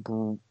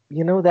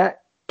 that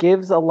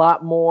gives a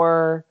lot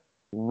more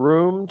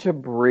room to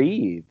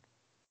breathe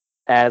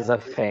as a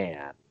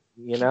fan.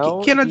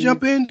 Can I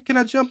jump in?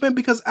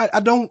 Because I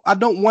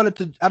don't want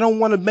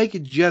to make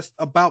it just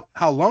about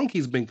how long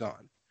he's been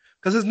gone,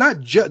 because it's not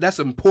just that's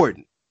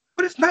important,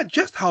 but it's not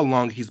just how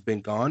long he's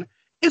been gone.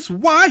 It's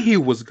why he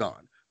was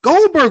gone.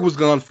 Goldberg was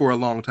gone for a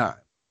long time,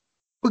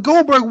 but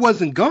Goldberg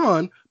wasn't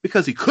gone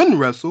because he couldn't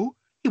wrestle.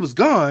 He was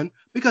gone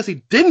because he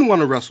didn't want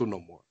to wrestle no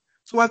more.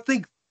 So I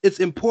think it's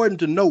important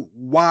to know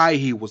why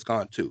he was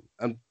gone too.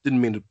 I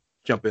didn't mean to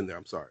jump in there.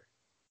 I'm sorry.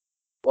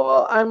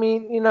 Well, I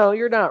mean,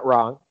 you're not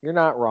wrong. You're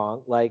not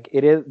wrong. Like,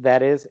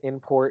 that is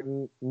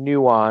important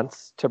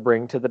nuance to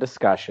bring to the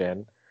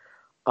discussion.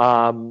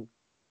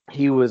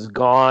 He was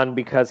gone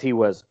because he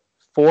was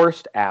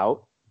forced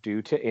out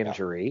due to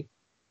injury,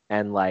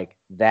 and like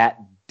that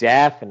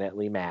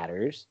definitely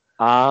matters.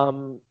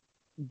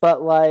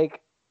 But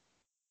like,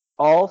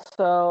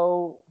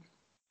 also,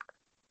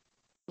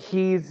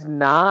 he's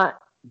not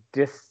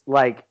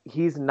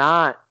he's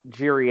not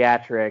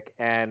geriatric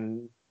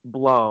and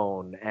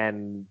blown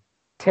and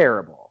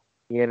terrible.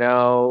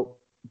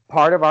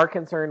 Part of our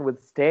concern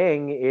with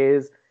Sting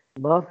is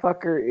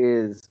motherfucker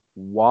is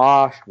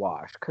washed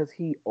because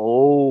he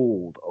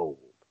old.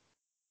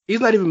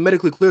 He's not even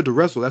medically cleared to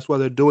wrestle. That's why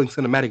they're doing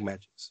cinematic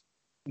matches.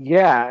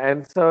 Yeah,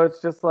 and so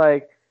it's just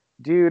like,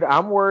 dude,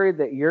 I'm worried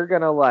that you're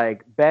gonna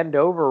like bend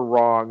over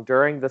wrong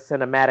during the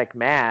cinematic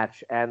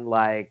match and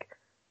like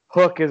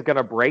Hook is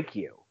gonna break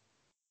you.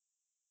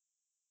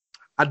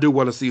 I do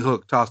want to see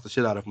Hook toss the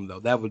shit out of him,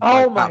 though. That would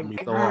pop me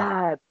so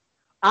hard.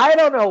 I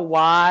don't know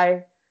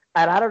why,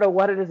 and I don't know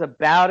what it is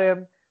about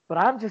him, but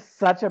I'm just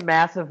such a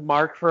massive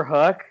mark for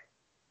Hook.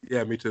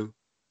 Yeah, me too.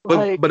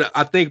 But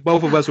I think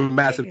both of us were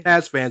massive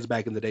Taz fans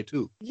back in the day,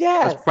 too.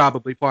 Yes. That's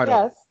probably part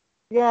of it.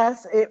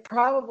 Yes, it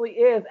probably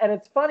is. And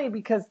it's funny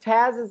because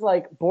Taz is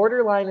like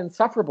borderline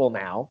insufferable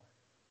now.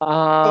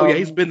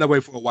 He's been that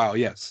way for a while,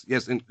 yes.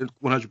 Yes,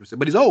 100%.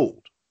 But he's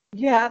old.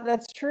 Yeah,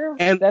 that's true.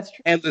 And that's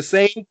true. And the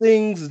same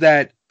things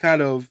that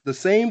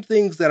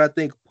I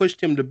think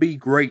pushed him to be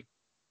great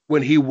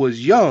when he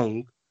was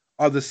young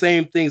are the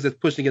same things that's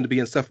pushing him to be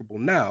insufferable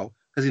now,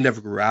 because he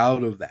never grew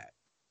out of that.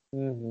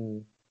 Mm-hmm.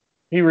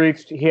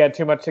 He had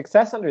too much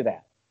success under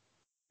that.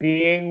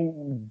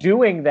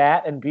 Doing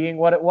that and being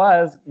what it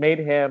was made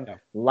him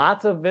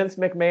lots of Vince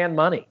McMahon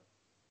money.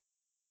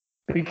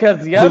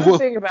 Because the other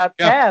thing about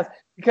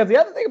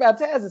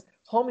Taz is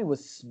homie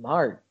was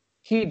smart.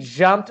 He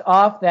jumped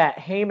off that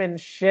Heyman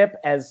ship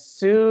as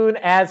soon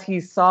as he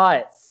saw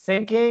it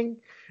sinking,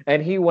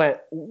 and he went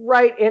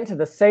right into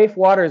the safe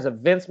waters of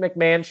Vince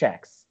McMahon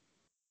checks.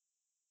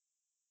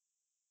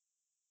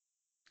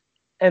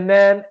 And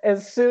then I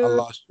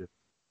lost you.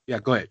 Yeah,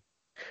 go ahead.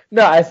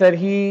 No, I said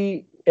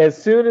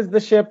as soon as the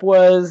ship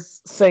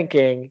was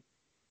sinking,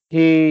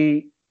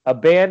 he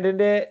abandoned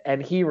it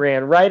and he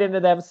ran right into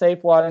them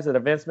safe waters of the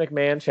Vince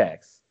McMahon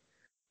checks.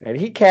 And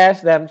he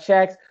cashed them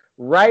checks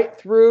right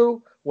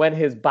through when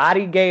his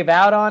body gave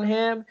out on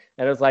him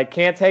and it was like,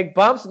 can't take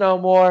bumps no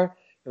more.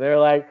 And they're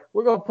like,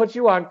 we're going to put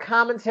you on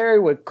commentary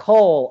with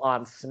Cole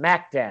on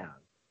SmackDown.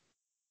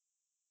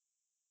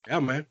 Yeah,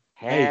 man.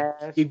 Hey,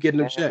 keep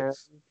getting them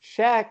checks.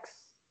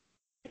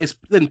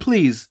 Then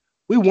please,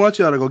 we want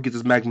y'all to go get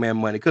this McMahon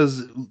money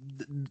because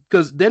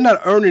they're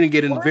not earning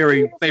it in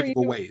very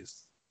favorable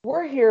ways.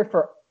 We're here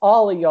for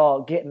all of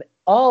y'all getting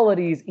all of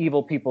these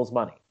evil people's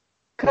money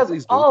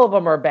because all of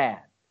them are bad.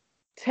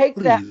 Take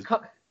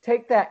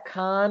that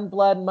Khan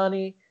blood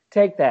money.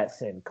 Take that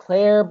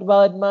Sinclair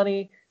blood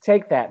money.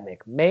 Take that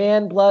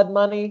McMahon blood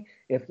money.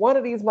 If one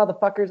of these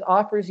motherfuckers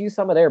offers you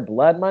some of their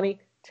blood money,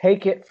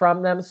 take it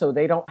from them so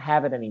they don't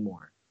have it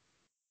anymore.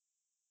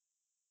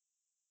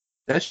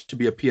 That should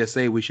be a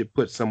PSA we should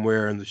put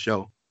somewhere in the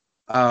show.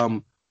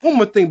 One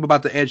more thing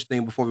about the Edge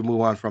thing before we move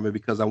on from it,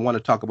 because I want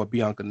to talk about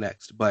Bianca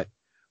next. But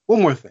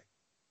one more thing.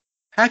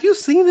 Have you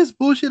seen this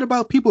bullshit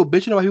about people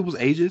bitching about people's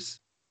ages?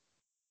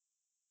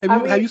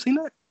 Have you seen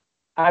that?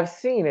 I've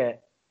seen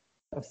it.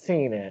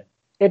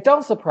 It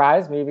don't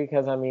surprise me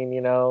because,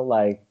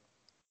 like,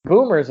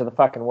 boomers are the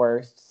fucking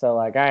worst. So,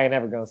 like, I ain't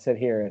ever going to sit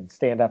here and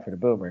stand up for the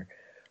boomer.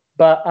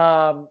 But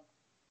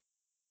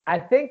I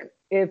think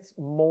it's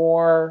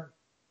more,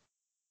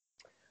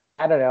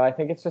 I don't know, I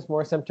think it's just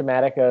more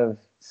symptomatic of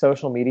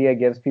social media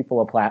gives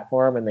people a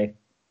platform and they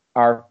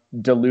are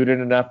deluded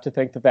enough to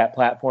think that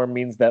platform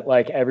means that,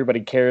 like, everybody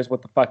cares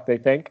what the fuck they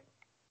think.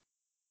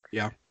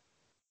 Yeah.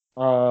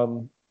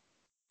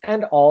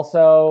 And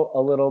also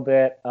a little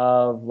bit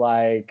of,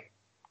 like,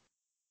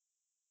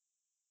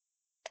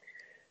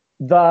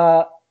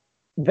 the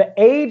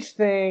age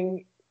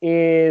thing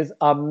is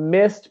a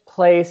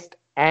misplaced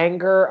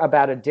anger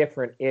about a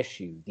different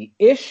issue. The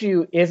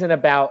issue isn't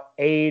about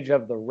age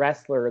of the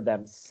wrestler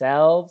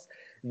themselves.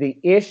 The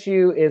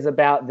issue is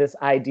about this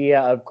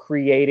idea of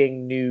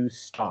creating new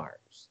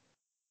stars.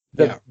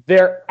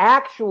 Their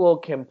actual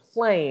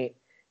complaint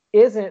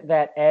isn't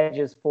that Edge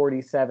is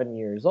 47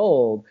 years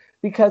old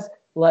because,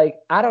 like,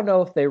 I don't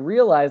know if they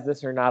realize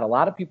this or not. A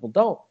lot of people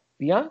don't.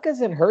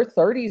 Bianca's in her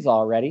 30s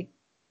already.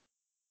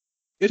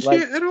 Is she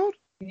that old?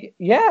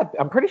 Yeah,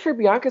 I'm pretty sure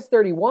Bianca's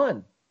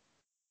 31.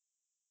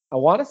 I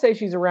want to say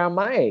she's around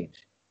my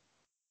age.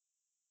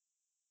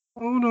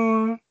 Hold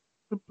on.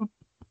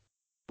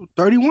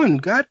 31.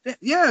 God,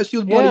 yeah, she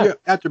was born a year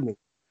after me.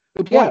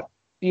 Good point.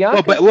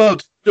 Yeah, Bianca.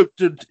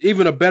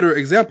 Even a better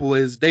example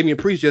is Damian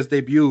Priest just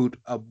debuted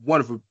a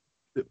wonderful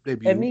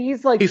debut. And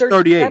he's like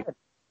 38.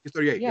 He's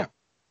 38. Yeah.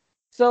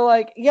 So,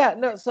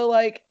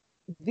 like,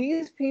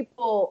 these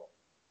people's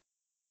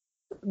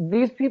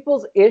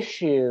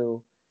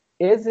issue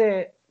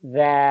isn't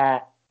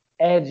that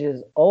Edge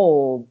is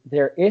old.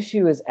 Their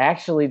issue is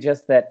actually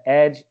just that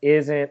Edge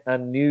isn't a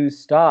new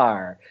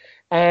star.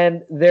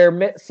 And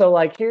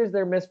here's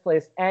their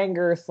misplaced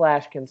anger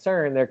 /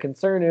 concern. Their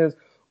concern is,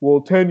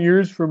 well, 10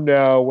 years from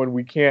now, when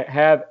we can't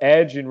have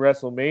Edge in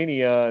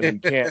WrestleMania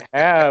and we can't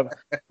have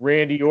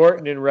Randy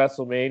Orton in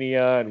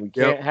WrestleMania and we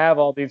can't have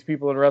all these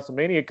people in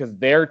WrestleMania because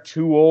they're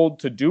too old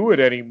to do it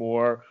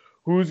anymore,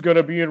 who's going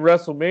to be in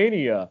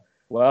WrestleMania?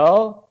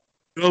 Well,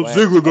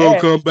 Ziggler going to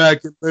come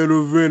back and main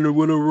event and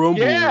win a Rumble.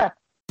 Yeah.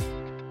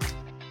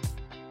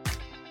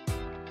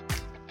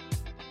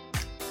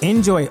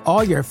 Enjoy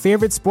all your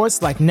favorite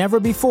sports like never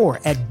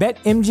before at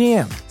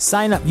BetMGM.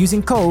 Sign up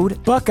using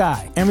code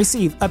Buckeye and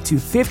receive up to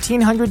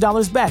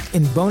 $1,500 back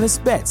in bonus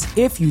bets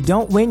if you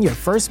don't win your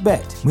first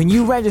bet. When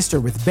you register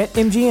with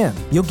BetMGM,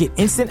 you'll get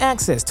instant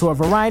access to a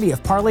variety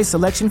of parlay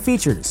selection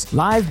features,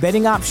 live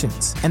betting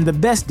options, and the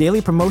best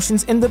daily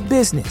promotions in the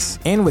business.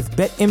 And with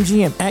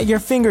BetMGM at your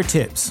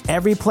fingertips,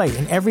 every play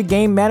and every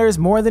game matters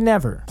more than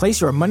ever.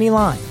 Place your money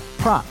line,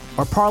 prop,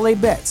 or parlay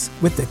bets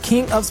with the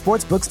king of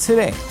sportsbooks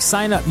today.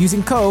 Sign up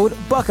using code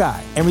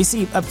Buckeye and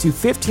receive up to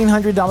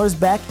 $1,500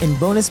 back in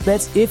bonus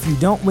bets if you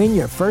don't win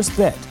your first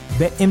bet.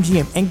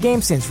 BetMGM and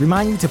GameSense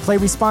remind you to play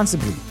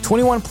responsibly.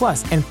 21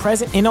 plus and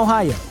present in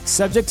Ohio,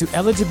 subject to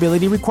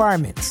eligibility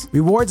requirements.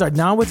 Rewards are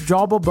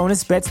non-withdrawable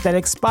bonus bets that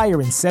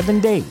expire in 7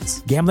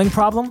 days. Gambling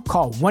problem?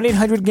 Call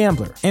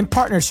 1-800-GAMBLER. In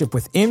partnership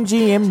with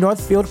MGM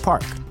Northfield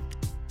Park.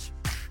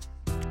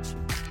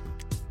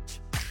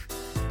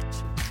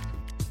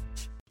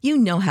 You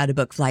know how to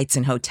book flights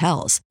and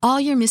hotels. All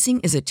you're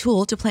missing is a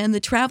tool to plan the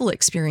travel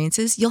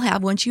experiences you'll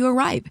have once you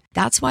arrive.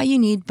 That's why you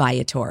need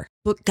Viator.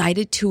 Book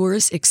guided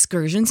tours,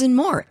 excursions, and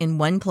more in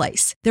one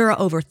place. There are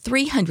over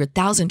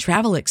 300,000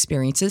 travel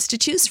experiences to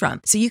choose from,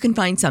 so you can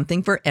find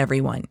something for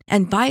everyone.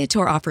 And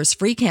Viator offers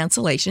free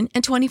cancellation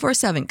and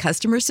 24/7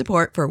 customer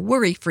support for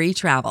worry-free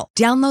travel.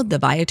 Download the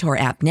Viator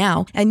app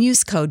now and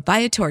use code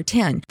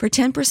Viator10 for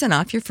 10%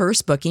 off your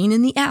first booking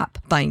in the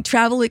app. Find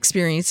travel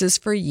experiences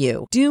for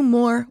you. Do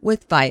more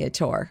with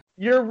Viator.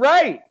 You're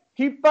right.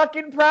 He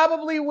fucking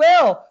probably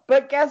will.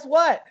 But guess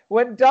what?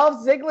 When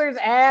Dolph Ziggler's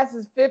ass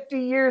is 50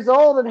 years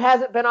old and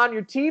hasn't been on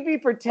your TV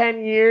for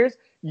 10 years,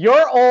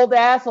 your old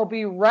ass will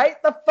be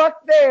right the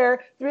fuck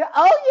there. Oh,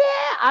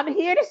 yeah, I'm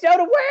here to show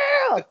the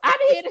world. I'm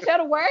here to show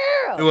the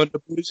world. Doing the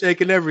booty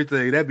shake and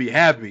everything. That'd be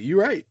happy.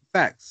 You're right.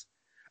 Facts.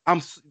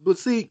 But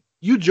see,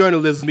 you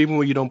journalism even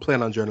when you don't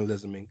plan on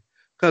journalisming.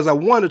 Because I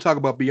wanted to talk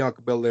about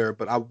Bianca Belair,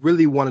 but I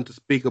really wanted to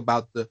speak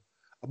about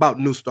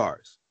new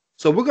stars.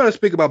 So we're going to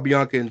speak about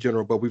Bianca in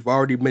general, but we've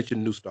already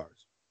mentioned new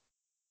stars.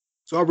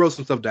 So I wrote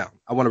some stuff down.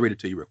 I want to read it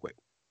to you real quick.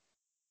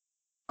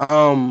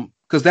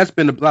 Because that's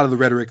been a lot of the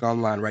rhetoric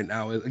online right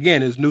now.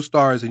 Again, is new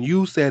stars, and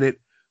you said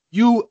it.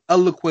 You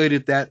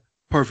eloquated that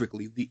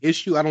perfectly. The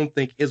issue, I don't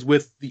think, is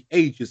with the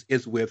ages,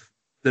 is with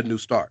the new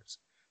stars.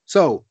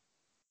 So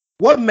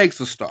what makes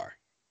a star?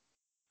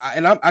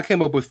 I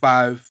came up with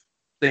 5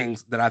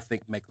 things that I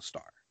think make a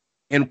star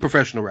in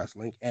professional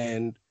wrestling,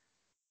 and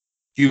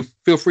you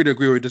feel free to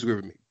agree or disagree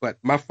with me. But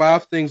my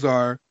 5 things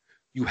are: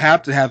 you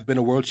have to have been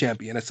a world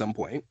champion at some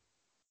point.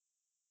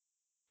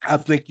 I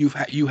think you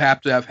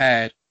have to have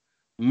had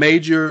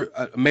major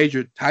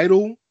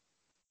title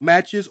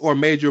matches or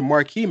major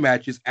marquee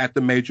matches at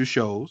the major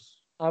shows.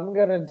 I'm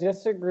going to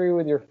disagree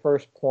with your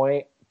first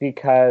point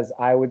because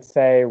I would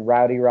say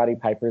Roddy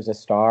Piper's a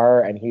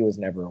star and he was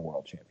never a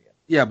world champion.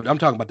 Yeah, but I'm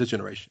talking about this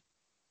generation.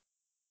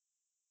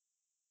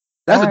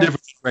 That's a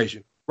different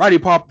generation. Roddy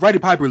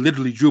Piper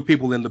literally drew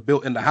people in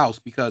the house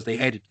because they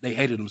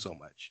hated him so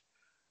much.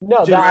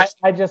 No,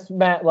 I just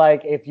meant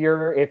like if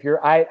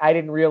you're I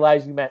didn't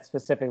realize you meant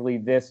specifically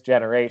this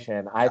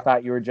generation. I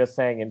thought you were just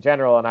saying in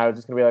general, and I was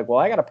just gonna be like, well,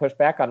 I gotta push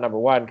back on number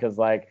one because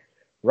like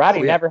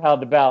Roddy never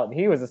held the belt and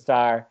he was a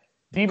star.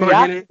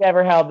 DiBiase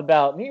never held the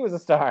belt and he was a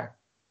star.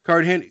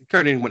 Kurt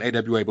Hennig went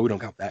AWA, but we don't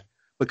count that.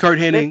 But Kurt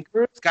Hennig,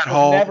 Scott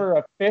Hall, never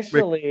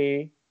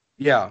officially.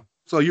 Yeah.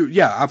 So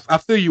I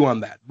feel you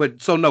on that.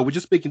 But so no, we're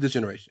just speaking this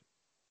generation.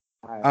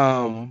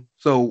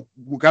 So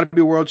we got to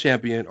be a world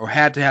champion or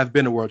had to have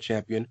been a world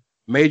champion.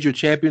 Major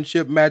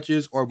championship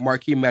matches or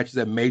marquee matches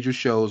at major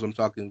shows. I'm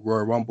talking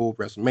Royal Rumble,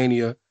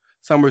 WrestleMania,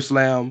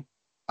 SummerSlam,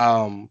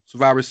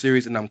 Survivor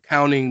Series, and I'm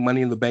counting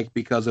Money in the Bank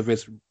because of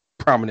its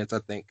prominence, I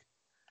think.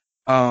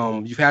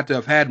 You've had to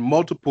have had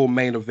multiple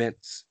main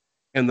events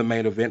in the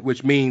main event,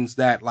 which means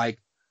that like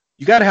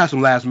you got to have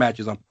some last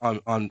matches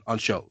on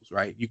shows,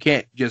 right? You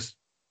can't just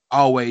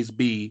always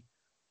be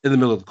in the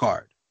middle of the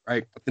card,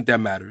 right? I think that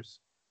matters.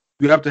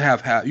 You have to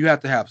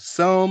have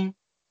some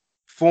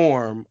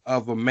form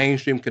of a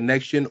mainstream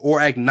connection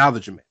or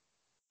acknowledgement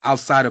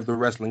outside of the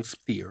wrestling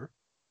sphere.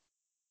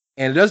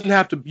 And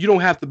you don't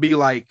have to be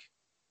like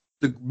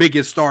the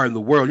biggest star in the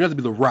world. You have to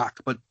be The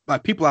Rock, but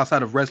like people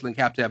outside of wrestling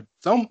have to have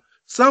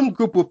some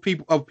group of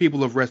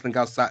people of wrestling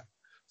outside.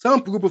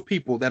 Some group of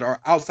people that are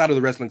outside of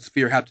the wrestling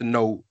sphere have to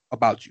know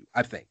about you,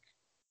 I think.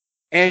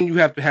 And you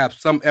have to have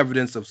some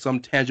evidence of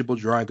some tangible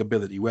drawing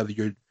ability, whether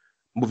you're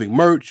moving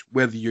merch,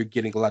 whether you're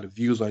getting a lot of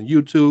views on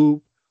YouTube,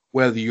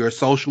 whether your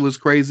social is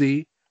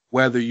crazy,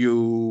 whether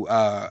you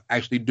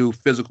actually do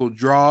physical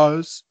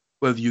draws,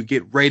 whether you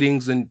get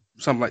ratings and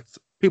something like that.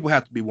 People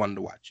have to be wanting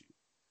to watch you.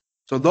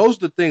 So those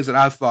are the things that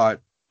I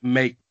thought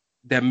make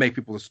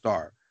people a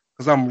star.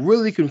 Because I'm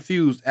really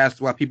confused as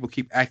to why people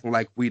keep acting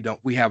like we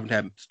haven't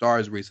had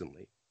stars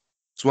recently.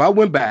 So I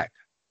went back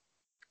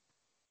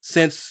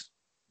since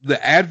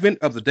the advent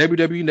of the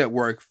WWE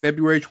Network,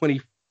 February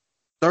 23rd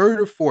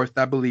or 4th,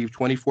 I believe,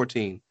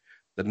 2014,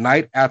 the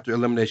night after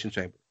Elimination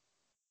Chamber.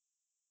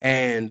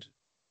 And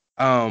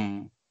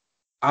I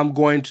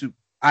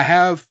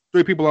have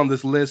 3 people on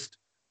this list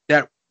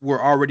that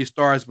were already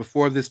stars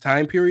before this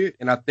time period,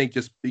 and I think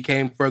just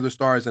became further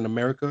stars in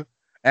America,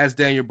 as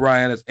Daniel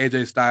Bryan, as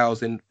AJ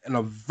Styles, and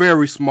a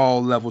very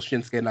small level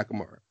Shinsuke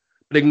Nakamura.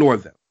 But ignore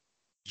them.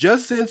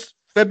 Just since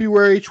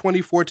February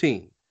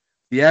 2014,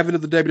 the advent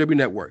of the WWE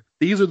Network,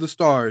 these are the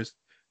stars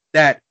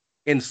that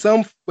in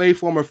some way,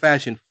 form, or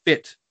fashion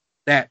fit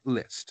that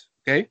list.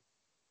 Okay?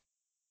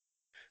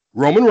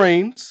 Roman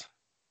Reigns,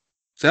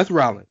 Seth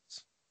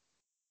Rollins,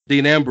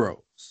 Dean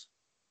Ambrose,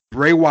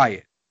 Bray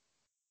Wyatt,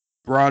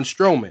 Braun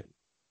Strowman,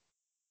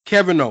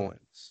 Kevin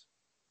Owens,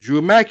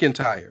 Drew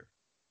McIntyre,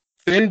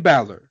 Finn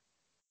Balor,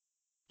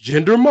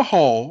 Jinder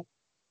Mahal,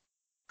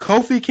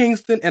 Kofi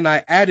Kingston, and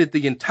I added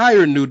the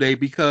entire New Day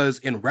because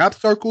in rap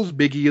circles,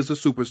 Biggie is a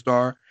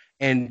superstar,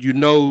 and you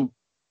know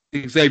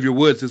Xavier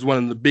Woods is one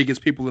of the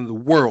biggest people in the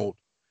world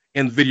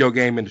in the video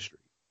game industry.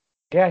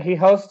 Yeah, he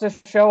hosts a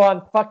show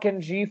on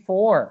fucking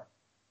G4.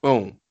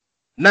 Boom.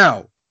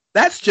 Now,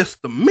 that's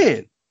just the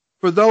men.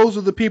 For those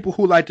of the people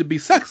who like to be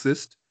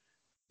sexist,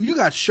 you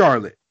got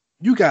Charlotte,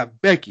 you got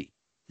Becky,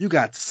 you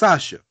got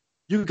Sasha,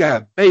 you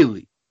got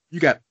Bayley, You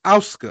got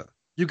Asuka.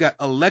 You got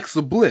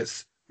Alexa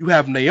Bliss. You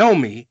have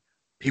Naomi.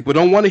 People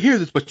don't want to hear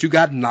this, but you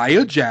got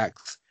Nia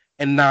Jax,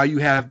 and now you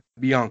have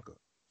Bianca.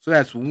 So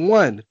that's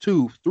 1,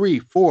 2, 3,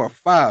 4,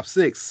 5,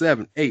 6,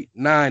 7, 8,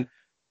 9,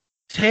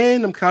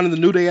 10. I'm counting the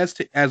New Day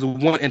as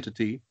one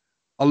entity.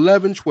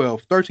 11,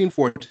 12, 13,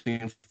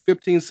 14,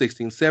 15,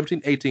 16,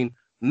 17, 18,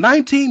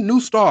 19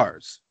 new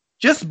stars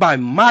just by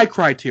my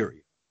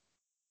criteria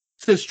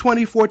since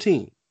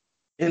 2014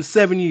 in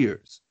 7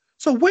 years.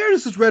 So where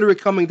is this rhetoric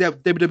coming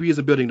that WWE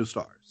isn't building new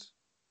stars?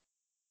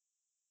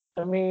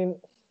 I mean,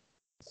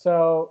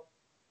 so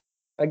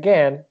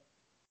again,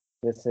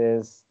 this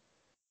is,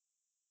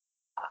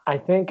 I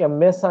think, a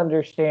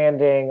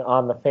misunderstanding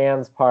on the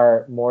fans'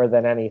 part more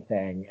than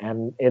anything.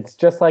 And it's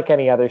just like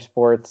any other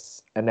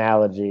sports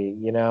analogy,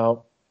 you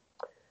know.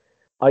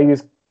 I'll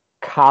use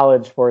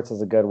college sports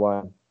as a good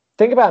one.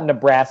 Think about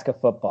Nebraska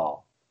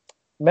football.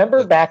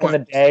 Remember back in the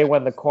day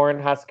when the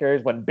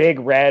Cornhuskers, when Big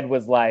Red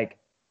was like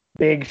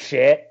big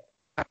shit?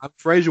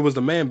 Frazier was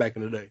the man back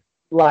in the day.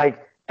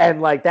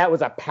 And that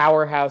was a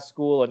powerhouse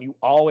school, and you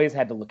always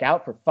had to look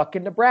out for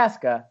fucking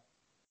Nebraska.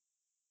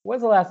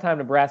 When's the last time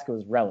Nebraska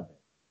was relevant?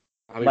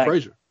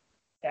 Frazier.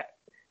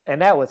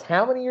 And that was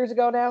how many years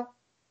ago now?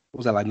 What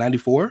was that, like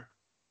 94?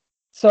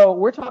 So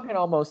we're talking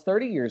almost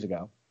 30 years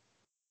ago.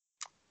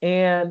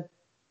 And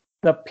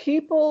the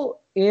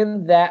people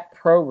in that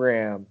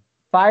program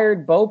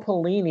fired Bo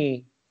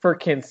Pelini for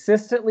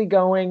consistently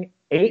going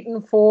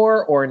 8-4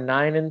 or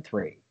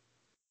 9-3.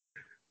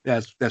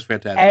 That's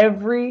fantastic.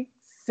 Every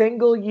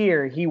single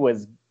year he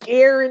was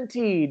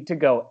guaranteed to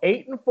go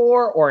 8-4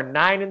 or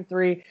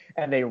 9-3,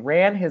 and they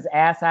ran his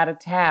ass out of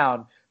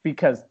town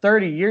because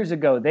 30 years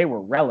ago they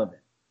were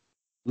relevant.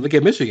 Look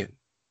at Michigan.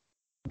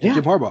 Yeah.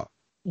 Jim Harbaugh.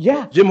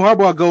 Yeah. Jim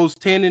Harbaugh goes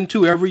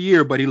 10-2 every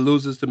year, but he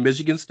loses to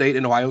Michigan State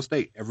and Ohio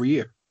State every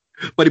year.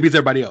 But he beats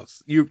everybody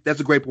else. That's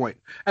a great point.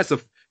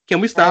 Can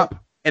we stop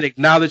and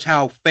acknowledge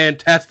how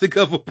fantastic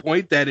of a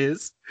point that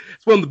is?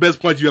 It's one of the best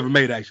points you ever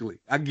made, actually.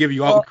 I can give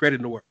you all the credit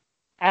in the world.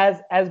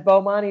 As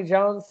Bomani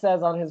Jones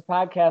says on his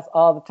podcast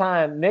all the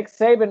time, Nick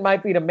Saban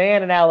might be the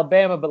man in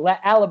Alabama, but let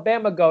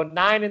Alabama go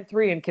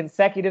 9-3 in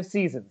consecutive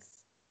seasons.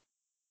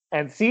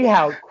 And see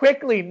how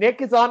quickly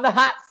Nick is on the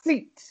hot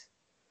seat.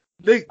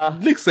 Nick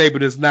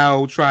Saban is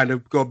now trying to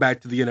go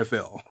back to the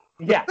NFL.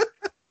 Yeah.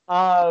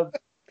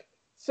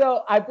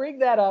 So I bring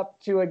that up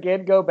to,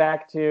 again, go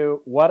back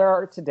to what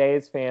are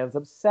today's fans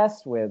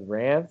obsessed with,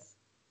 Rance?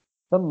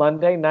 The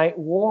Monday Night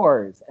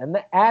Wars and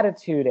the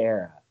Attitude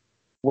Era.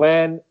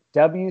 When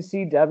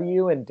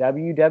WCW and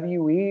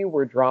WWE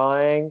were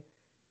drawing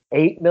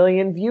 8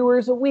 million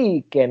viewers a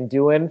week and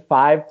doing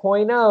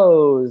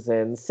 5.0s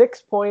and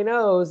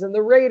 6.0s in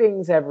the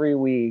ratings every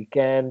week.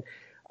 And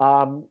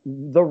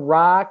The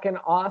Rock and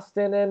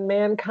Austin and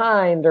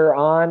Mankind are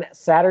on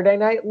Saturday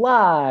Night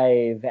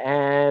Live.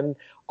 And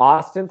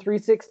Austin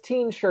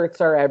 316 shirts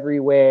are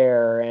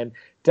everywhere. And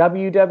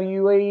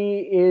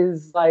WWE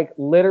is like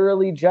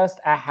literally just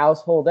a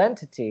household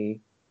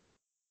entity.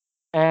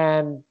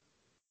 And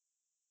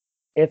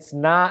it's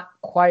not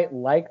quite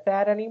like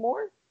that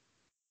anymore.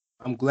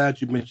 I'm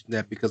glad you mentioned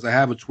that because I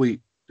have a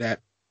tweet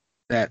that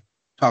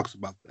talks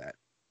about that.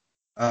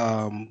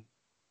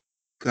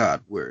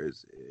 God, where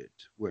is it?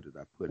 Where did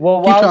I put it?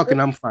 Well, keep talking.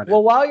 I'm finding.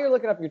 Well, while you're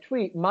looking up your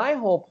tweet, my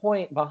whole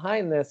point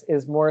behind this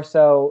is more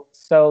so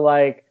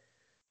like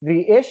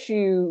the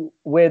issue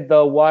with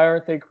the why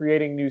aren't they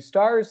creating new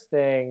stars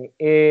thing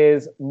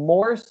is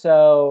more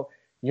so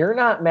you're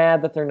not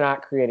mad that they're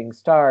not creating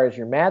stars.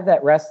 You're mad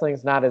that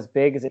wrestling's not as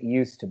big as it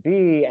used to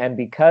be. And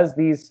because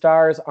these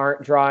stars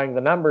aren't drawing the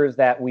numbers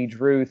that we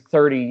drew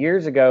 30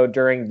 years ago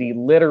during the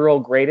literal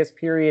greatest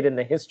period in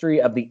the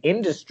history of the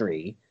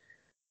industry,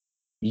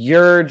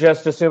 you're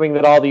just assuming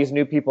that all these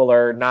new people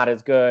are not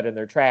as good and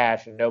they're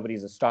trash and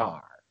nobody's a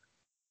star.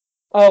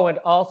 Oh, and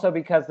also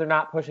because they're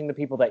not pushing the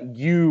people that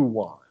you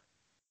want.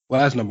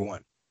 Well, that's number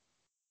one.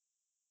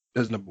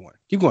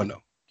 Keep going,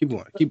 though. Keep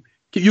going.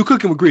 You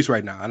cooking with grease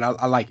right now, and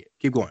I like it.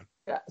 Keep going.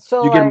 Yeah,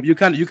 so you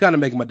kind of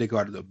making my dick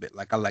hard a little bit.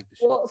 Like I like the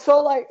shit. Well,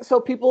 so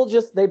people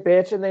just they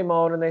bitch and they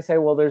moan and they say,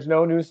 well, there's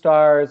no new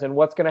stars and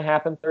what's gonna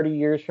happen 30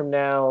 years from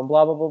now and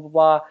blah blah blah blah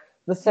blah.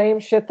 The same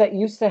shit that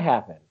used to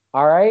happen.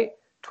 All right,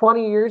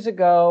 20 years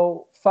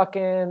ago,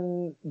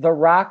 fucking The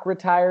Rock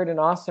retired and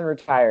Austin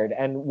retired,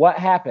 and what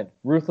happened?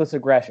 Ruthless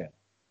aggression,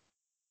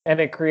 and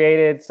it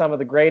created some of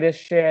the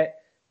greatest shit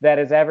that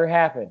has ever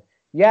happened.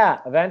 Yeah,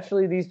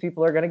 eventually these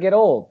people are gonna get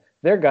old.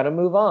 They're going to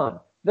move on.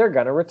 They're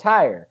going to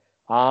retire.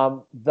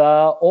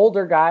 The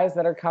older guys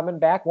that are coming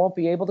back won't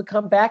be able to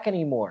come back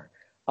anymore.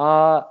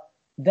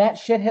 That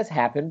shit has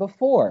happened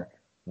before.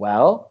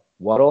 Well,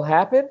 what'll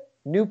happen?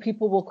 New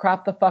people will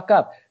crop the fuck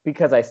up.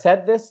 Because I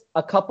said this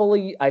a couple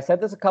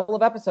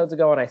of episodes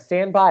ago, and I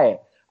stand by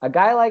it. A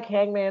guy like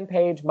Hangman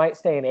Page might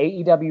stay in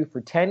AEW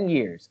for 10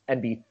 years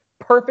and be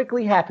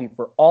perfectly happy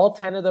for all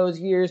 10 of those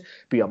years,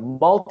 be a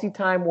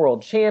multi-time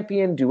world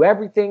champion, do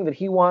everything that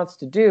he wants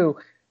to do.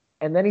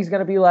 And then he's going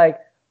to be like,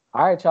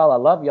 all right, y'all, I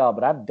love y'all,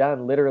 but I've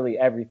done literally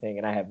everything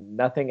and I have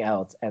nothing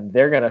else. And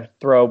they're going to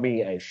throw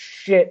me a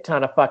shit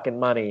ton of fucking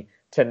money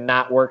to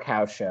not work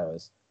house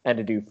shows and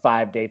to do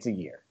 5 dates a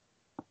year.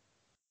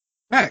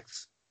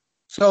 Facts.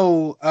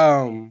 So,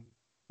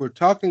 we're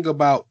talking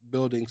about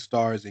building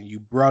stars, and you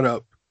brought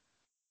up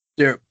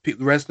their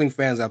wrestling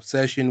fans'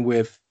 obsession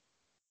with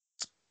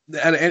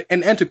an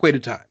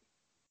antiquated time.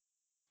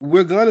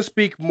 We're going to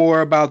speak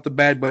more about the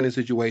Bad Bunny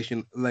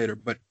situation later,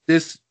 but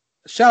this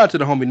shout out to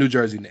the homie New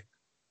Jersey Nick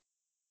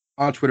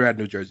on Twitter at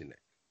New Jersey Nick.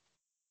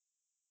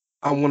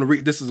 I want to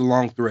read. This is a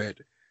long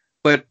thread,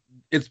 but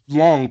it's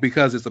long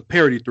because it's a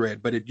parody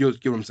thread. But you'll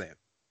get what I'm saying.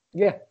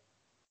 Yeah.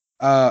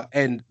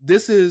 And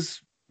this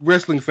is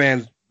wrestling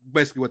fans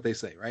basically what they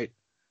say, right?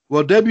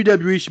 Well,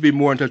 WWE should be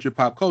more in touch with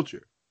pop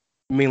culture.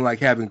 You mean like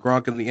having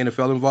Gronk and the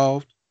NFL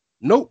involved?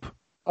 Nope.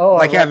 Oh,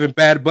 like having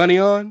Bad Bunny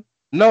on?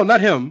 No, not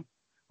him.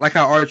 Like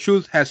how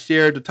R-Truth has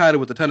shared the title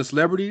with a ton of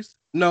celebrities?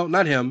 No,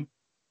 not him.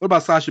 What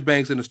about Sasha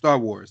Banks in the Star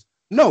Wars?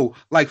 No,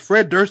 like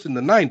Fred Durst in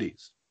the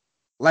 90s.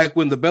 Like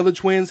when the Bella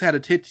Twins had a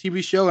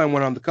TV show and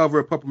went on the cover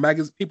of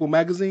People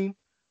magazine?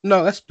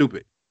 No, that's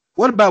stupid.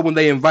 What about when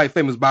they invite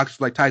famous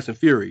boxers like Tyson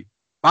Fury?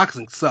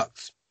 Boxing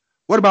sucks.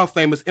 What about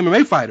famous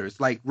MMA fighters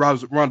like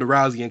Ronda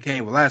Rousey and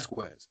Cain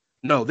Velasquez?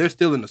 No, they're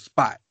still in the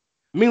spot.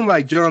 I mean,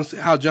 like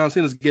how John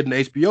Cena's getting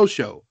an HBO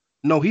show.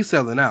 No, he's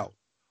selling out.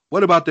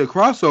 What about their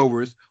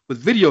crossovers with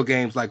video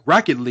games like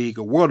Rocket League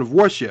or World of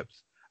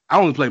Warships? I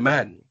only play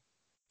Madden.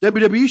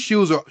 WWE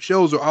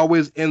shows are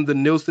always in the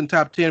Nielsen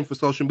top 10 for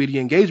social media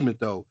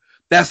engagement, though.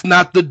 That's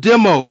not the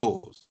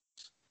demos.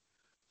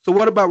 So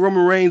what about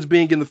Roman Reigns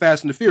being in the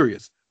Fast and the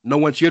Furious? No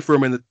one cheered for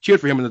him in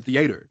the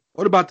theater.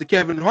 What about the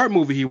Kevin Hart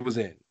movie he was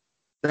in?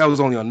 That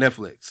was only on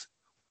Netflix.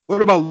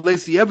 What about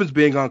Lacey Evans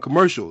being on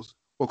commercials?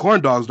 Well,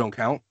 corn dogs don't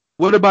count.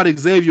 What about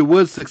Xavier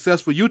Woods'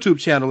 successful YouTube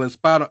channel and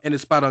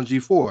his spot on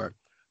G4?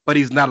 But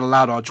he's not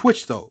allowed on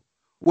Twitch, though.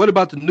 What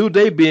about the New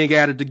Day being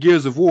added to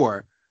Gears of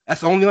War?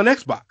 That's only on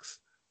Xbox.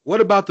 What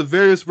about the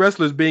various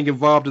wrestlers being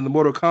involved in the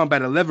Mortal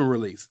Kombat 11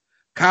 release?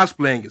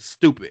 Cosplaying is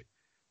stupid.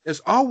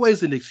 There's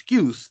always an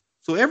excuse.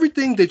 So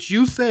everything that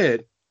you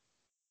said,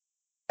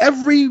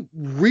 every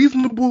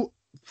reasonable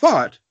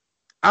thought,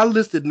 I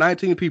listed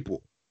 19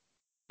 people.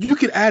 You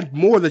could add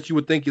more that you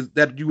would think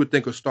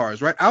are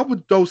stars, right? I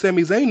would throw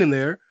Sami Zayn in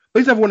there, but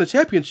he's never won a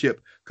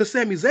championship because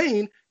Sami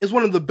Zayn is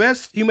one of the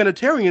best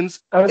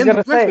humanitarians in the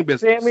wrestling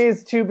business.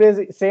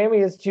 Sami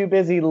is too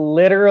busy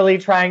literally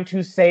trying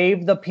to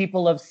save the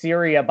people of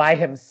Syria by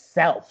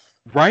himself.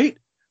 Right?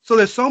 So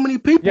there's so many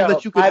people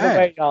that you could add. By the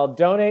way, y'all,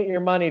 donate your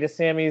money to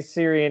Sami's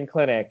Syrian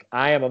clinic.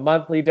 I am a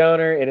monthly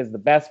donor. It is the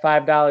best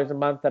 $5 a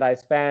month that I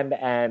spend,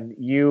 and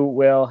you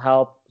will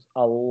help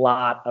a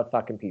lot of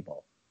fucking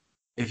people.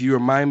 If you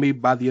remind me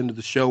by the end of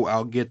the show,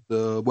 I'll get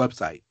the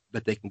website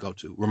that they can go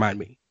to. Remind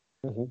me.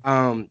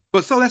 Mm-hmm.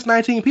 But so that's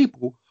 19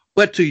 people.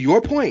 But to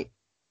your point,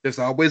 there's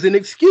always an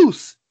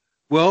excuse.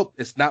 Well,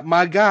 it's not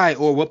my guy,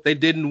 or what, they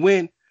didn't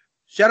win.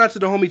 Shout out to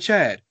the homie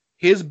Chad.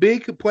 His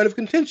big point of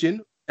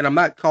contention, and I'm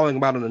not calling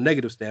him out on a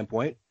negative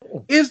standpoint,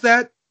 is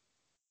that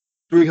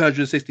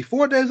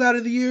 364 days out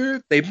of the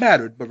year, they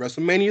mattered, but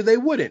WrestleMania, they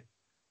wouldn't.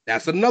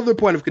 That's another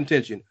point of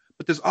contention.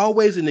 But there's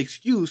always an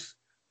excuse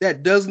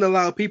that doesn't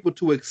allow people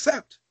to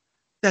accept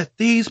that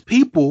these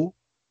people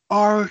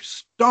are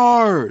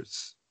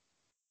stars.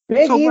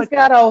 Biggie's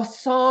got a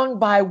song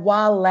by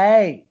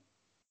Wale.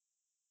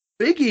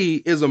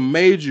 Biggie is a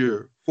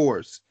major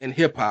force in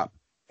hip hop.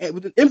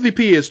 And MVP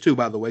is too,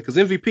 by the way, because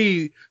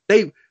MVP,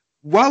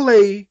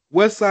 Wale,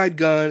 Westside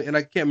Gun, and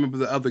I can't remember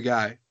the other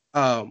guy,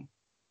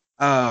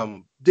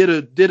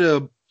 did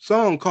a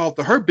song called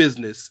The Hurt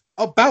Business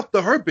about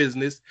the Hurt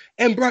Business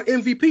and brought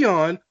MVP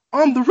on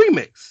the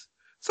remix.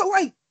 So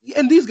like,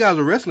 and these guys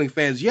are wrestling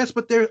fans, yes,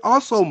 but they're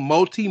also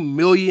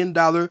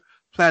multi-million-dollar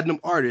platinum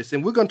artists.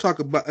 And we're going to talk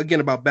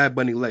about Bad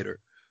Bunny later.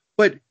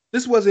 But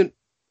this wasn't,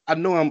 I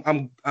know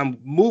I'm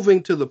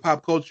moving to the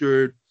pop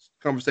culture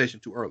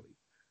conversation too early.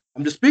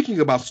 I'm just speaking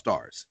about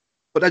stars.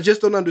 But I just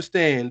don't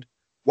understand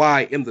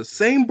why in the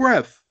same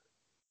breath,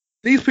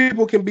 these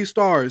people can be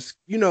stars.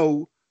 You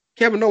know,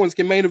 Kevin Owens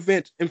can main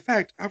event. In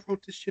fact, I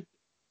wrote this shit.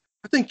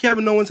 I think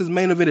Kevin Owens has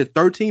main evented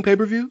 13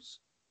 pay-per-views.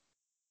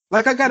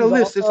 Like, I got a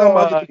list. It's on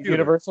my computer.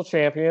 Universal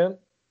Champion.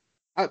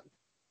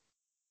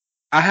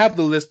 I have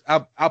the list.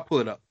 I'll pull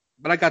it up.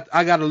 But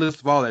I got a list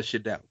of all that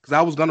shit down because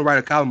I was going to write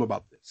a column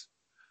about this.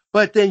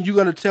 But then you're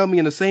going to tell me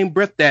in the same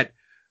breath that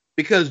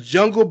because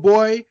Jungle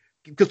Boy,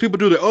 because people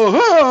do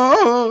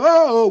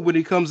the when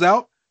he comes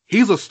out,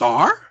 he's a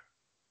star.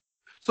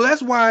 So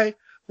that's why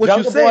what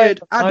Jungle you said,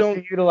 Boy is an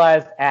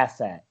underutilized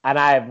asset, and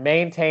I have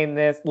maintained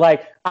this.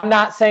 Like, I'm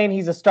not saying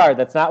he's a star.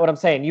 That's not what I'm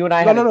saying. You and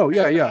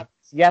I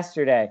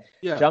yesterday.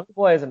 Yeah. Jungle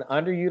Boy is an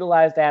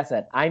underutilized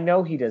asset. I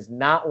know he does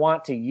not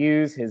want to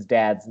use his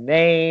dad's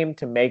name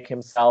to make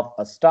himself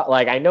a star.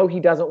 Like, I know he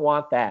doesn't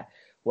want that.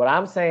 What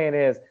I'm saying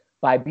is,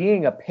 by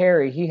being a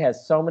Perry, he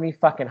has so many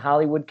fucking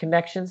Hollywood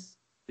connections.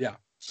 Yeah.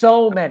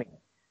 So many.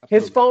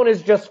 Absolutely. His phone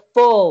is just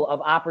full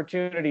of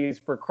opportunities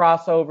for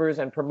crossovers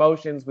and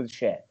promotions with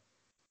shit.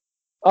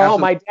 Oh,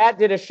 Absolutely. my dad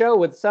did a show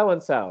with so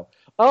and so.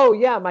 Oh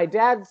yeah, my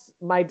dad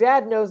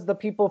knows the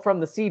people from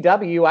the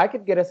CW. I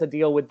could get us a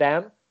deal with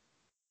them.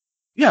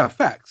 Yeah,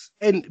 facts.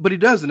 But he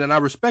doesn't, and I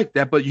respect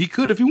that. But he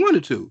could if he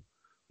wanted to.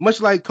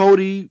 Much like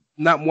Cody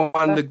not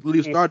wanting to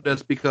leave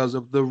Stardust because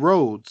of the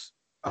Rhodes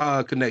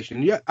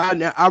connection. Yeah,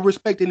 I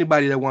respect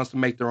anybody that wants to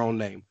make their own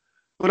name.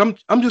 But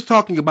I'm just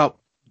talking about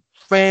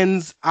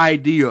fans'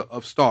 idea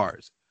of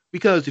stars.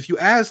 Because if you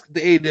ask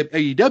the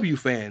AEW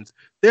fans,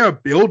 they're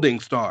building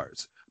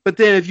stars. But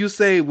then if you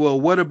say,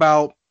 well, what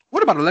about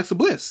Alexa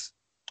Bliss?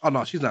 Oh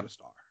no, she's not a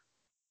star.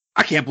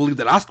 I can't believe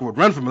that Oscar would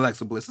run from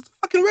Alexa Bliss. It's a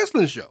fucking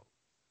wrestling show.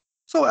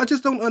 So I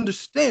just don't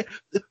understand.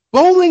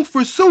 Bowling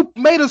for Soup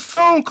made a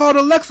song called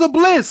Alexa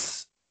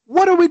Bliss.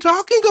 What are we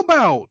talking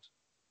about?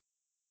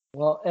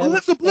 Well,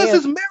 Alexa Bliss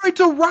is married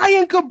to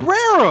Ryan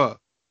Cabrera.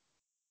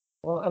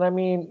 Well, and I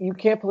mean, you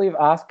can't believe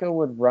Asuka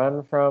would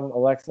run from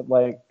Alexa.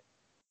 Like,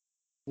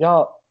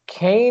 y'all,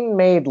 Kane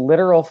made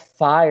literal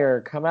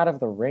fire come out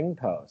of the ring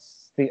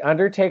posts. The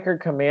Undertaker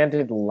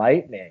commanded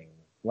lightning.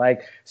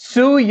 Like,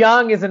 Su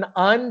Yung is an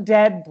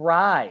undead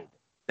bride.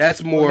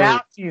 That's more. Well,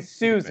 now she's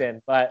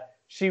Susan, but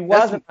she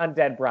was an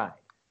undead bride.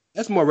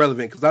 That's more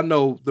relevant because I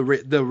know the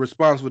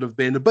response would have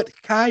been, but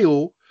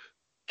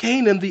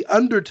Kane and the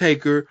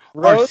Undertaker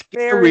are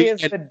scary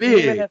and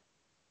big.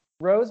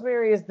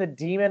 Rosemary is the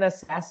demon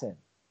assassin.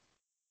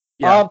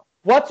 Yeah.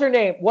 What's her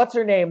name?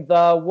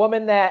 The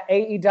woman that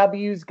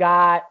AEW's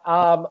got.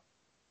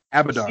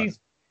 Abaddon.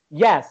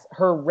 Yes,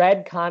 her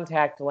red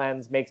contact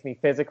lens makes me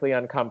physically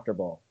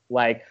uncomfortable.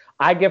 Like,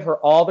 I give her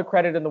all the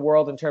credit in the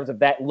world in terms of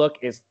that look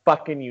is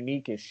fucking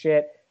unique as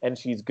shit, and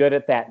she's good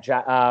at that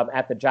job,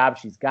 at the job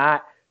she's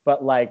got.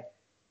 But like,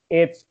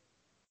 it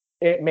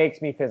makes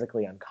me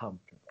physically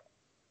uncomfortable.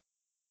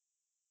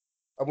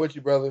 I'm with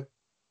you, brother.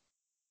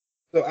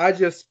 So I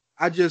just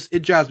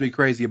it drives me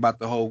crazy about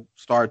the whole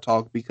star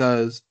talk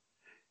because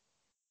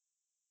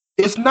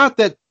it's not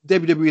that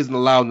WWE isn't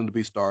allowing them to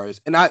be stars.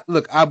 And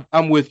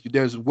I'm with you.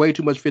 There's way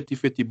too much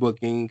 50-50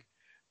 booking.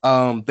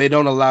 They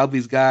don't allow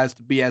these guys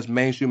to be as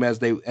mainstream as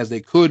they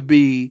could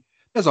be.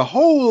 There's a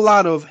whole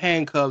lot of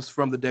handcuffs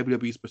from the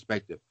WWE's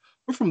perspective.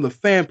 But from the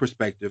fan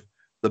perspective,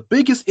 the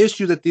biggest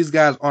issue that these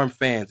guys aren't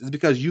fans is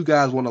because you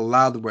guys won't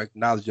allow them to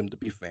acknowledge them to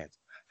be fans.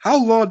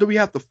 How long do we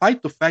have to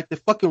fight the fact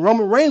that fucking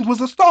Roman Reigns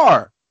was a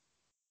star?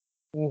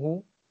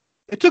 Mm-hmm.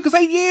 It took us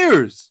 8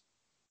 years.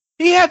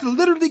 He had to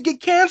literally get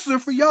cancer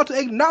for y'all to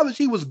acknowledge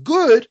he was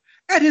good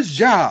at his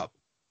job.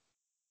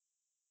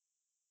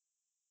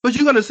 But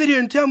you're gonna sit here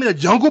and tell me that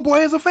Jungle Boy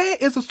is a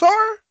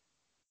star?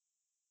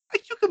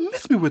 Like, you can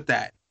miss me with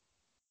that.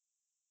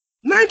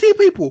 19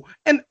 people,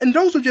 and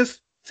those are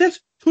just since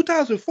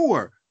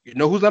 2004. You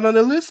know who's not on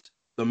the list?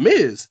 The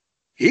Miz.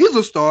 He's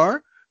a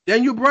star.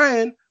 Daniel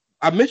Bryan,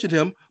 I mentioned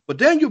him, but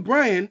Daniel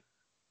Bryan,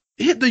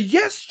 the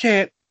yes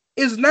chant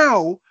is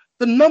now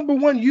the number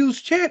one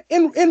used chant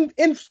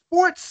in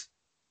sports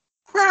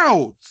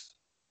crowds.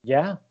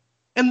 Yeah.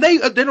 And they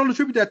don't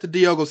attribute that to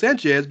Diego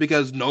Sanchez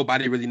because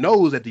nobody really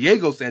knows that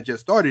Diego Sanchez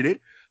started it.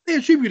 They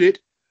attribute it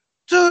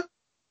to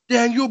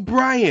Daniel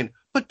Bryan.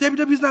 But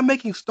WWE's not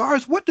making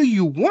stars. What do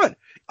you want?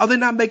 Are they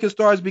not making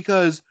stars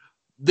because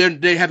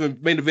they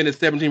haven't main evented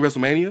 17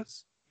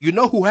 WrestleManias? You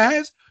know who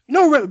has? You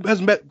know who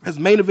has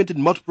main evented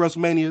multiple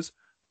WrestleManias?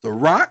 The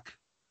Rock,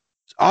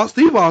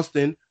 Steve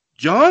Austin,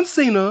 John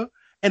Cena,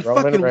 and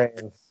Roman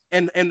Reigns.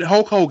 and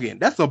Hulk Hogan.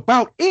 That's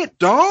about it,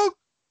 dog.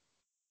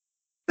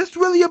 That's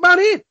really about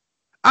it.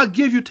 I'll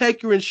give you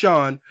Taker and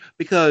Shawn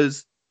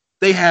because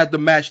they had the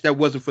match that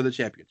wasn't for the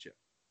championship.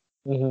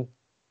 Mm-hmm.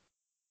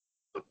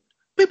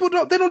 People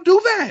don't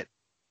do that.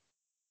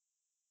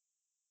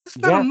 It's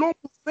not a normal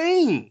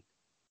thing.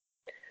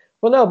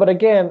 Well, no, but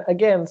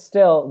again,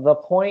 still the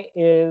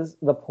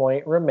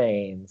point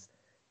remains.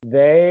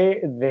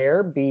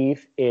 Their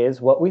beef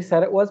is what we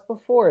said it was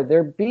before.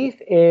 Their beef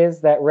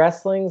is that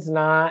wrestling's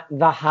not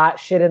the hot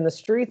shit in the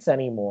streets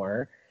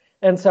anymore.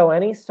 And so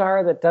any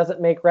star that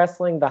doesn't make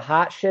wrestling the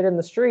hot shit in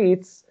the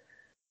streets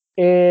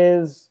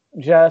is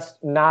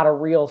just not a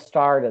real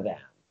star to them.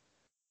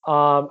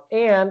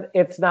 And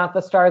it's not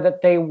the star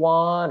that they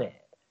wanted.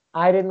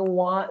 I didn't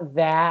want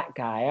that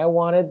guy. I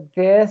wanted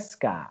this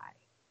guy.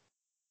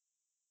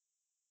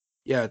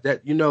 Yeah,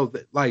 that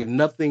like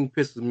nothing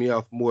pisses me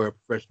off more at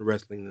professional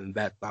wrestling than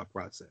that thought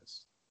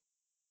process.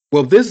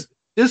 Well, this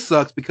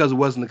sucks because it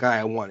wasn't the guy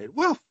I wanted.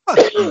 Well,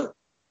 fuck you.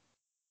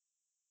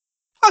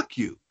 Fuck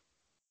you.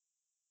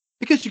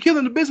 Because you're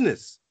killing the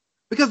business.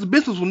 Because the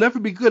business will never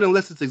be good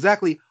unless it's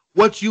exactly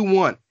what you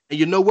want. And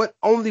you know what?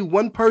 Only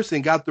one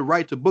person got the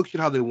right to book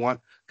shit how they want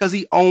because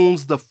he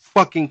owns the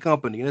fucking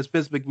company, and it's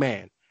Vince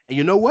McMahon. And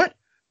you know what?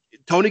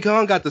 Tony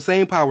Khan got the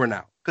same power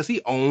now because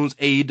he owns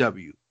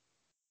AEW.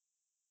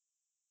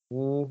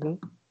 Mm-hmm.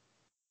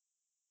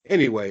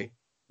 Anyway,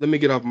 let me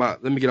get off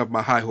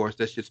my high horse.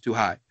 That shit's too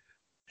high.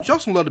 Show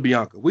some love to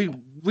Bianca. We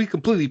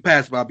completely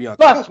passed by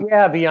Bianca. Fuck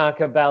yeah,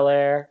 Bianca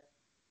Belair.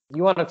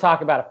 You want to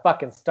talk about a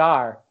fucking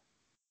star?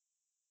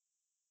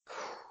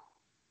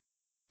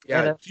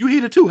 Yeah, you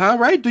heated too, huh?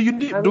 Right? Do we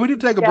need to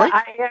take a break?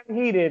 I am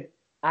heated.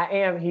 I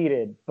am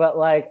heated, but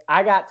like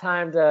I got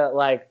time to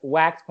like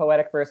wax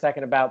poetic for a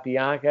second about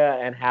Bianca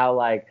and how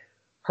like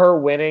her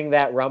winning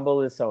that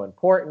Rumble is so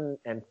important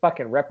and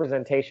fucking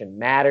representation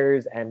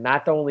matters. And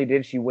not only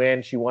did she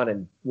win, she won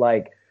and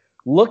like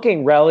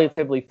looking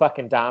relatively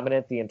fucking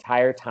dominant the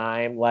entire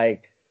time.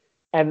 Like,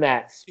 and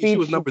that speech She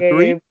was number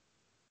 3.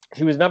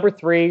 She was number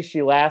 3.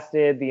 She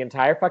lasted the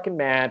entire fucking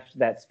match.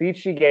 That speech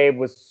she gave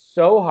was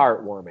so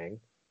heartwarming.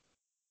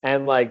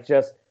 And like,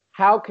 just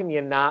how can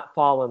you not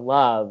fall in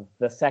love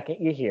the second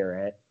you hear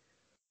it?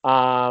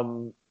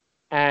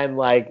 And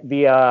like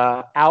the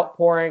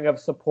outpouring of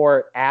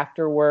support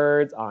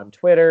afterwards on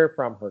Twitter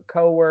from her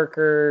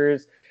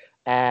coworkers.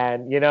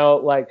 And, you know,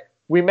 like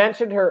we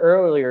mentioned her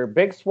earlier,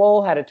 Big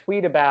Swole had a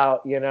tweet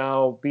about, you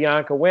know,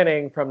 Bianca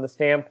winning from the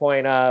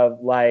standpoint of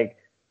like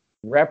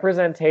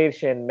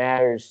representation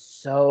matters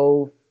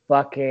so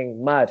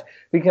fucking much.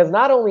 Because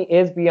not only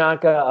is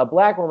Bianca a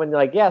black woman,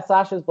 like, yeah,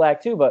 Sasha's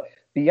black too, but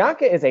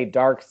Bianca is a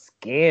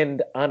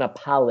dark-skinned,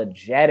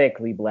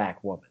 unapologetically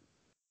black woman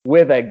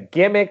with a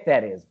gimmick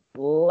that is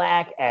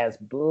black as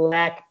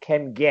black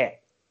can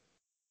get.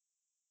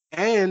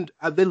 And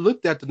they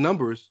looked at the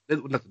numbers,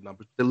 not the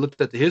numbers, they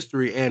looked at the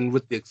history, and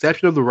with the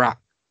exception of The Rock,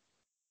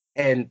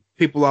 and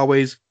people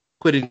always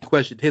put in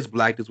question his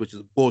blackness, which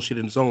is bullshit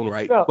in its own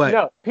right.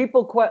 No,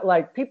 people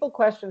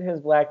question his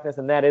blackness,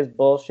 and that is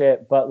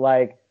bullshit, but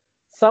like,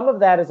 some of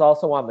that is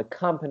also on the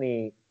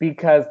company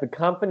because the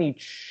company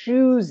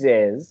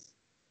chooses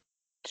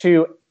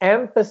to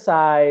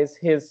emphasize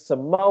his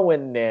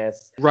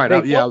Samoanness. Right.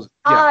 They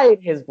hide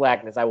his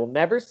blackness. I will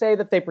never say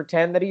that they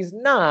pretend that he's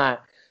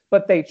not,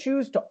 but they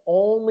choose to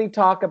only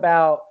talk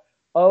about,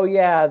 oh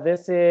yeah,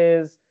 this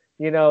is,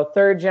 you know,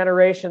 3rd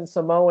generation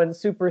Samoan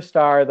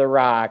superstar, The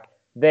Rock.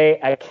 They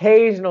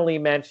occasionally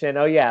mention,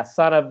 oh yeah,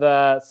 son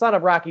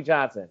of Rocky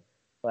Johnson.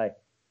 Like,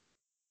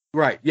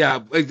 right, yeah,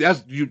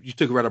 that's you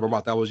took it right up my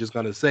mouth. I was just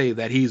gonna say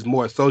that he's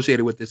more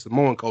associated with the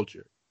Samoan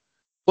culture.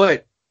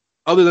 But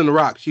other than The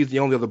Rock, she's the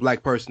only other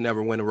black person to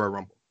ever win a Royal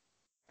Rumble.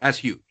 That's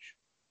huge.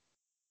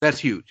 That's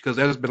huge because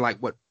there's been like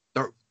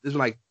there's been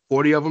like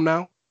 40 of them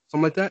now,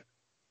 something like that.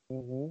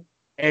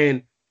 Mm-hmm.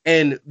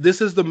 And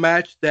this is the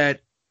match that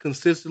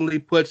consistently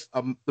puts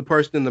the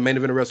person in the main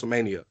event of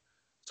WrestleMania.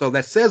 So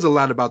that says a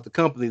lot about the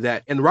company.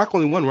 And The Rock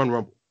only won one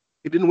Rumble.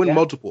 He didn't win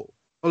multiple.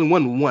 Only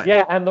won one.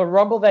 Yeah, and the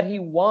Rumble that he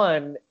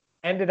won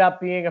ended up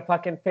being a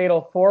fucking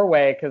fatal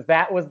 4-way because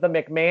that was the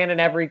McMahon in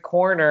every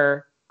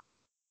corner.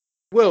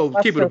 Well,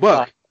 keep it a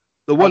buck.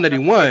 The one that he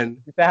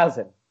won,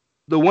 2000.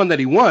 The one that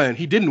he won,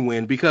 he didn't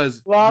win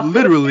because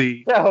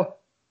literally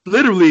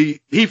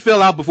he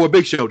fell out before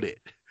Big Show did,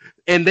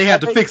 and they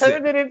had to fix it.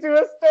 Turned it into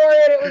a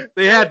story.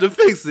 They had to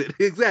fix it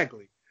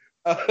exactly.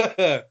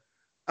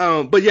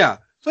 But yeah,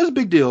 so it's a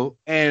big deal,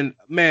 and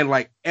man,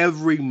 like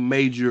every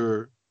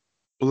major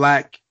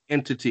black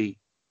entity,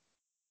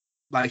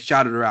 like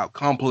shouted her out.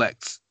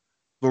 Complex,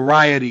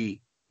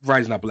 Variety.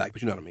 Variety's not black,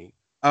 but you know what I mean.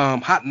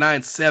 Hot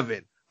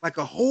 97. Like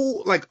a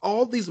whole, like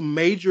all these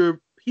major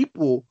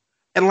people,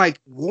 and like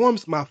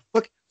warms my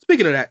fuck.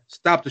 Speaking of that,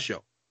 stop the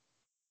show.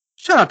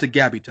 Shout out to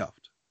Gabby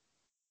Tuft.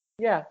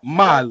 Yeah.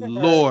 My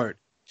lord.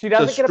 She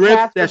doesn't get a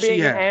pass for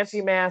being an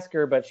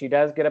anti-masker, but she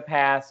does get a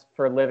pass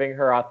for living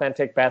her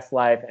authentic best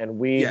life, and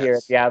we here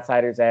at The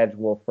Outsider's Edge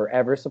will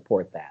forever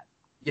support that.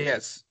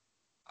 Yes.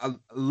 I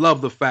love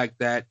the fact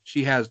that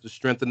she has the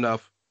strength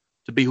enough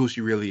to be who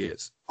she really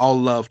is. All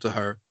love to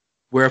her.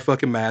 Wear a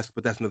fucking mask,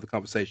 but that's another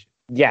conversation.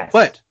 Yes.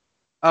 But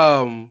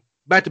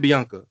back to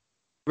Bianca.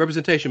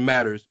 Representation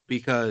matters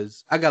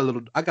because I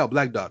got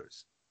black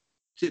daughters.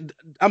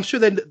 I'm sure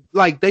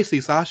they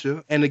see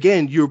Sasha, and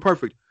again, you're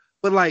perfect.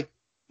 But like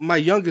my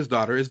youngest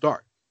daughter is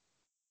dark,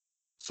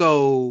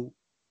 so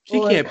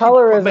she can't.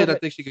 Colorism, I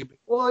think she could be.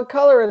 Well, and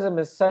colorism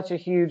is such a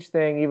huge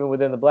thing, even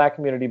within the black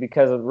community,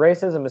 because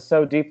racism is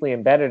so deeply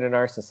embedded in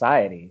our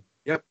society.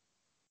 Yep,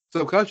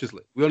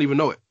 subconsciously, we don't even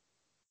know it.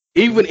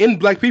 Even in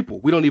black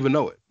people, we don't even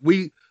know it.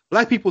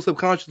 Black people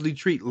subconsciously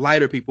treat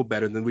lighter people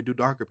better than we do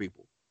darker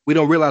people. We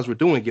don't realize we're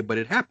doing it, but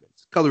it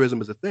happens.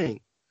 Colorism is a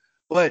thing.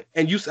 I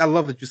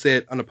love that you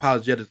said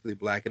unapologetically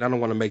black, and I don't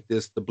want to make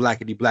this the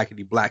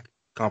blackity black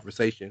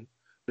conversation.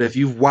 But if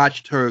you've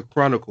watched her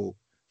chronicle,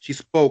 she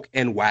spoke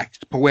and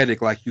waxed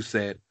poetic, like you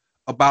said,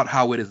 about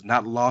how it is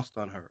not lost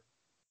on her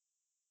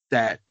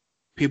that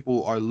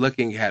people are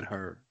looking at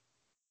her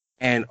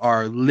and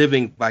are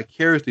living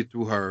vicariously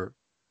through her,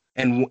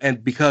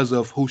 and because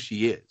of who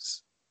she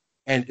is.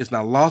 And it's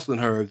not lost on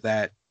her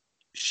that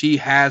she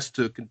has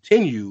to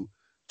continue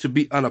to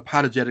be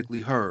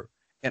unapologetically her,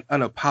 and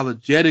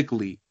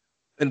unapologetically,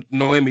 and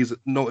Naomi's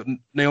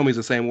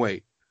the same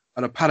way,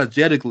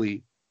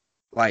 unapologetically,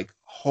 like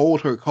hold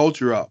her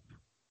culture up,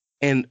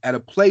 and at a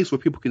place where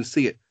people can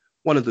see it.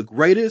 One of the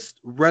greatest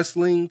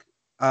wrestling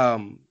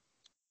outfits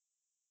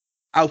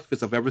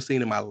I've ever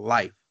seen in my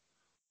life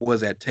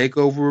was at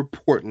TakeOver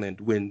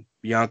Portland when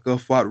Bianca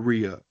fought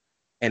Rhea,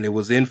 and it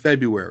was in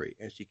February,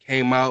 and she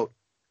came out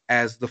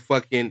as the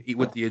fucking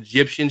with the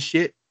Egyptian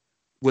shit,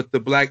 with the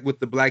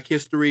Black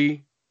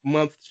History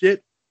Month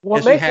shit,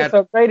 What makes it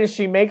so great is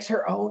she makes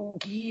her own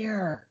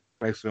gear.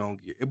 Makes her own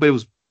gear, but it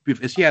was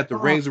beautiful. And she had the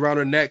rings around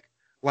her neck,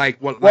 like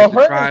the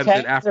tribes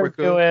in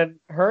Africa.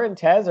 Her and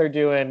Tez are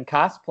doing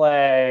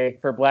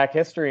cosplay for Black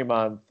History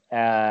Month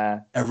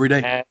every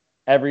day.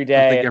 Every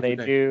day, and they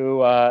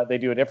do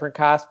a different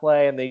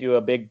cosplay, and they do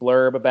a big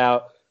blurb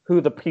about who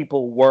the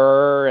people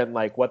were and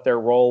like what their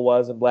role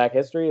was in Black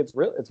history. It's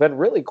been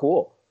really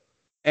cool.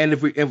 And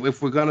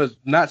if we're gonna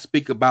not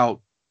speak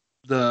about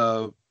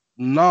the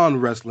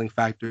non-wrestling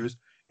factors,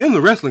 in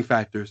the wrestling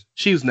factors,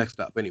 she's next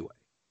up anyway.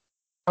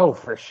 Oh,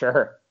 for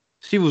sure.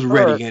 She was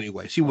ready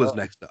anyway. She was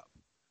next up.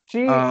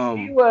 She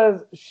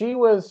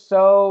was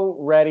so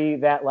ready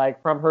that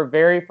like from her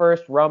very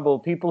first Rumble,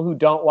 people who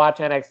don't watch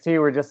NXT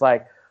were just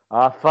like,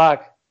 "Oh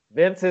fuck,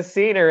 Vince has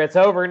seen her. It's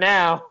over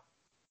now.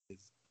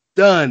 It's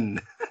done."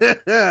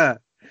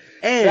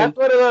 And that's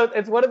one of those.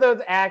 It's one of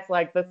those acts.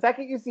 Like the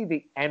second you see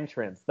the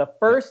entrance, the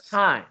first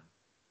time,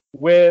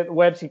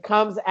 when she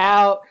comes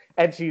out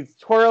and she's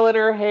twirling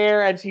her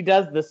hair and she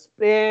does the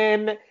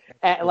spin,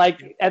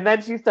 and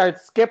then she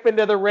starts skipping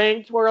to the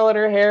ring, twirling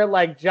her hair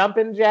like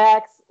jumping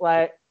jacks.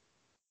 Like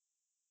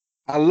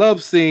I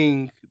love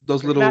seeing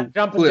those little not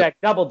jumping jack,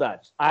 double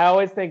dutch. I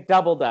always think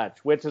double dutch,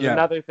 which is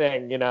another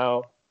thing,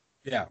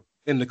 Yeah,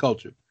 in the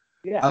culture.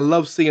 Yeah, I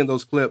love seeing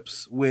those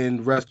clips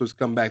when wrestlers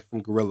go back to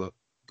the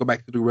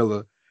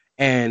Gorilla,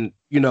 and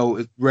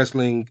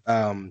wrestling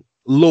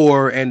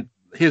lore and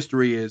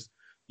history is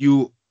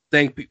you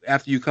think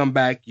after you come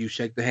back, you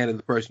shake the hand of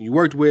the person you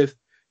worked with,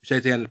 you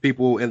shake the hand of the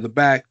people in the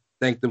back,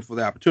 thank them for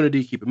the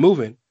opportunity, keep it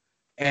moving.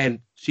 And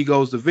she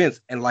goes to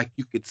Vince, and like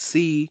you could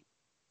see,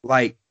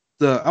 like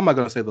I'm not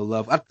gonna say the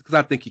love because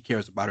I think he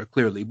cares about her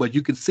clearly, but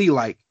you could see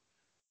like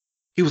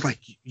he was like,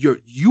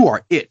 you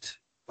are it,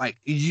 like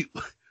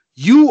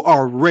you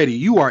are ready,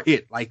 you are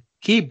it, like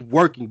keep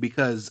working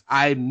because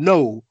I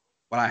know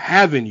what I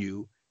have in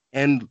you.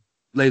 And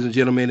ladies and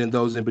gentlemen, and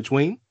those in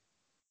between,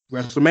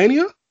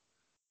 WrestleMania,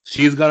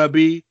 she's gonna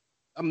be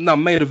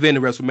main event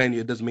in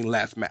WrestleMania doesn't mean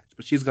last match,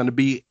 but she's gonna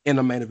be in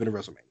the main event of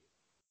WrestleMania.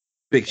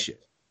 Big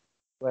shit.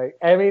 Like,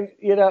 I mean,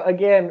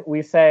 again,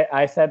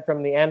 I said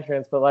from the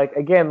entrance, but like,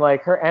 again,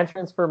 like her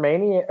entrance for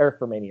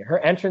her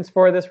entrance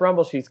for this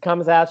Rumble, she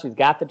comes out, she's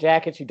got the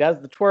jacket, she does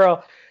the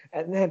twirl,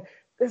 and then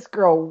this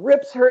girl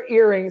rips her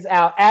earrings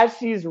out as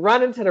she's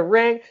running to the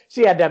ring.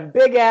 She had them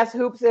big ass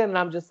hoops in, and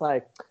I'm just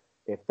like,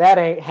 if that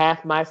ain't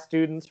half my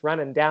students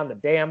running down the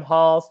damn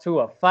halls to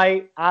a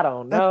fight, I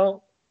don't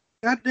know.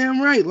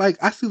 Goddamn right. Like,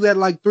 I see that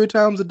like 3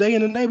 times a day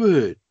in the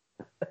neighborhood.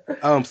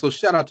 So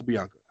shout out to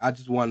Bianca. I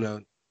just want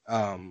to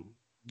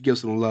give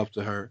some love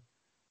to her.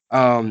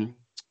 The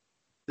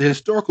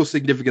historical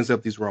significance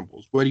of these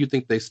Rumbles. Where do you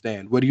think they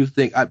stand? What do you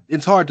think?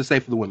 It's hard to say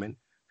for the women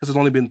because there's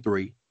only been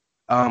 3.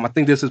 I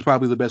think this is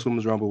probably the best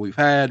women's Rumble we've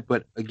had,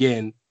 but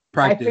again,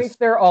 practice. I think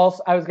they're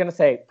also, I was going to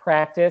say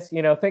practice,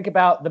 think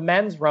about the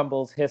men's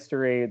Rumbles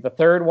history. The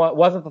third one,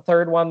 wasn't the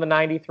third one the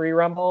 93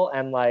 Rumble?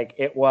 And like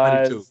it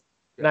was 92.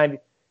 90.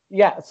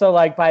 Yeah. So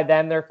like by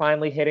then they're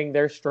finally hitting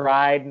their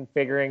stride and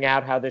figuring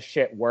out how this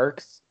shit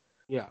works.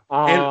 Yeah.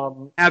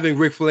 And having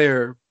Ric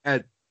Flair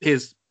at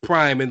his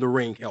prime in the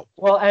ring helped.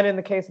 Well, and in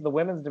the case of the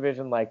women's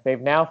division, like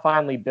they've now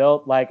finally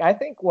built, like I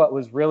think what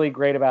was really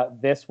great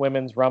about this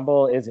women's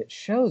Rumble is it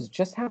shows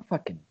just how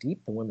fucking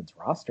deep the women's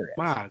roster is.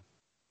 My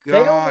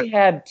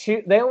God.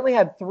 They only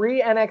had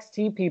 3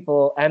 NXT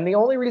people, and the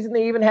only reason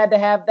they even had to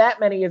have that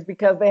many is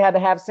because they had to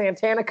have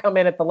Santana come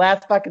in at the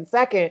last fucking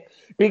second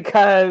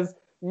because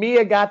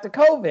Mia got to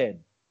COVID.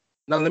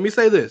 Now let me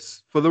say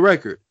this for the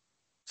record.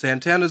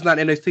 Santana's not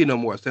NXT no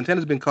more.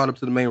 Santana's been called up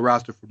to the main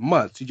roster for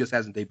months. She just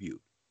hasn't debuted.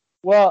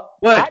 Well,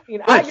 but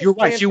you're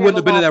right. She wouldn't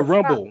have been in that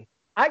Rumble.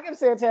 I give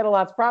Santana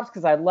lots of props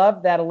because I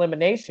loved that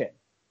elimination.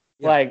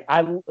 Yeah.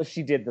 Like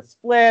she did the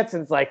splits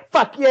and it's like,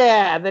 fuck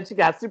yeah. And then she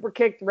got super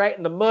kicked right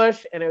in the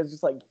mush. And it was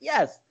just like,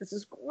 yes, this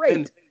is great.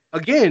 And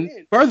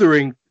again,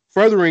 furthering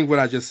what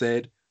I just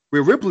said,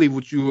 Rhea Ripley,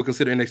 which you would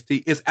consider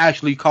NXT, is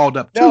actually called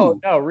up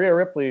too. No, Rhea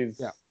Ripley's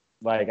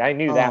like, I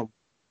knew that.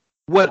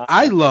 What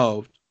I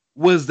loved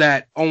was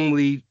that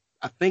only,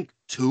 I think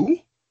 2?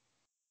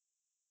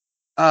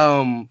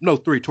 No,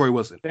 3. Tori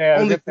wasn't.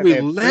 Only 3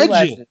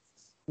 legends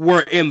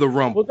were in the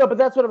Rumble. Well, no, but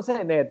that's what I'm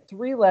saying. They had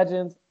 3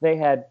 legends. They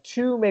had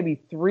 2,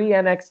 maybe 3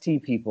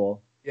 NXT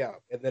people. Yeah,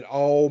 and then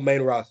all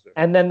main roster.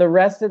 And then the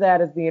rest of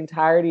that is the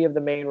entirety of the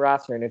main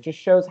roster. And it just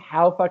shows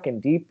how fucking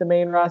deep the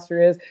main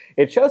roster is.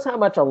 It shows how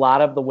much a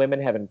lot of the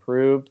women have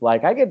improved.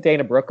 Like, I give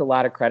Dana Brooke a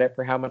lot of credit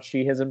for how much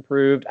she has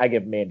improved. I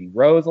give Mandy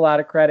Rose a lot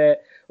of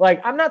credit.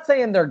 Like, I'm not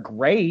saying they're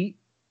great.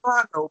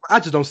 I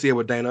just don't see it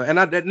with Dana. And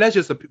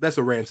that's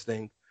a Rance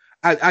thing.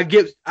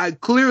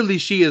 Clearly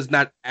she is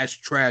not as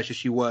trash as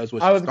she was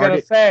when she started. I was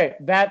going to say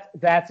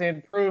that's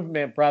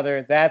improvement,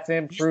 brother. That's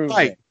improvement.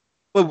 Right.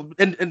 But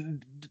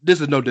and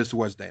this is no diss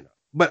towards Dana,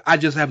 but I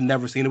just have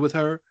never seen it with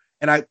her.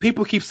 And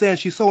people keep saying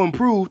she's so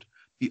improved.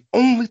 The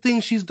only thing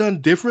she's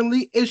done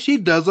differently is she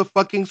does a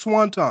fucking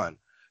swanton.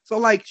 So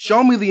like,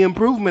 show me the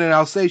improvement and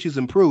I'll say she's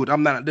improved.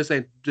 I'm not. This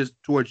ain't just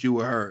towards you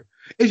or her.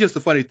 It's just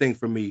a funny thing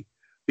for me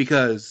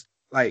because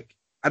like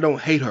I don't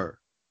hate her.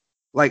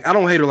 Like, I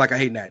don't hate her like I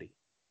hate Natty.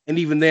 And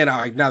even then,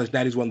 I acknowledge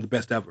Natty's one of the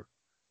best ever.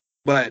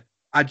 But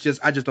I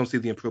just don't see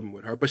the improvement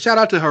with her. But shout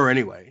out to her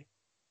anyway.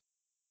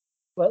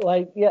 But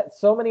like, yeah,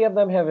 so many of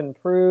them have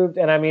improved.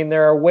 And I mean,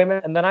 there are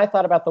women. And then I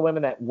thought about the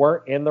women that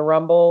weren't in the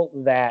Rumble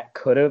that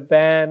could have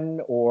been,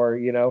 or,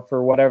 you know,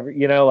 for whatever,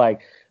 you know,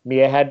 like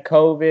Mia had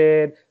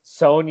COVID.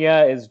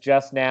 Sonya is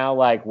just now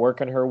like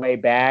working her way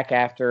back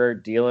after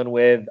dealing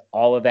with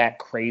all of that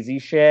crazy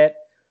shit.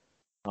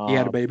 He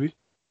had a baby.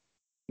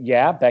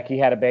 Yeah, Becky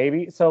had a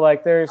baby. So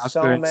like, there's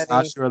so many.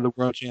 Sasha are the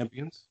world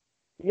champions.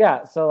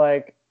 Yeah, so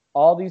like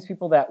all these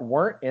people that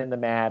weren't in the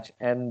match,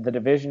 and the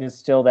division is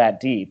still that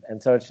deep,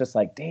 and so it's just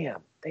like,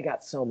 damn, they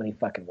got so many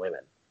fucking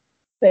women.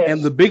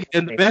 And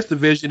the best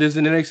division is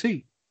in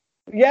NXT.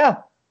 Yeah,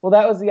 well,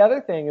 that was the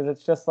other thing, is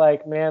it's just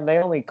like, man, they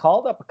only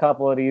called up a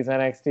couple of these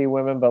NXT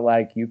women, but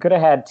like, you could have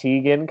had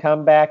Tegan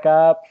come back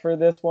up for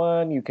this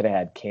one. You could have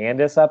had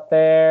Candice up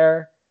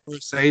there.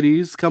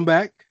 Mercedes come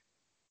back.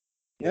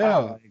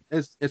 Yeah,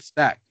 it's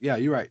stacked. Yeah,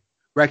 you're right.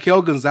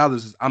 Raquel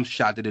Gonzalez, I'm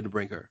shocked they didn't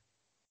bring her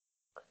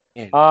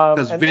in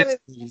because Vince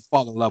will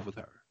fall in love with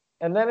her.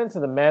 And then into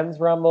the men's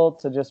rumble,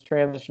 to just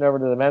transition over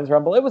to the men's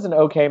rumble. It was an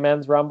okay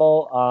men's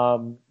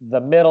rumble. The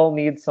middle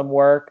needs some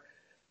work,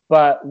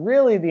 but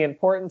really the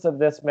importance of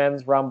this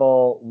men's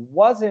rumble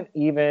wasn't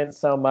even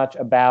so much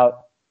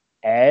about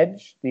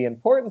Edge. The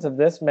importance of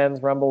this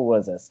men's rumble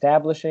was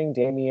establishing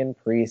Damian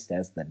Priest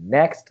as the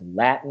next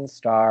Latin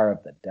star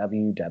of the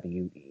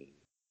WWE.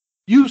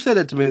 You said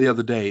it to me the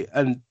other day,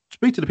 and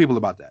speak to the people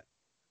about that.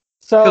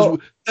 So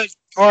we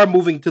are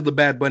moving to the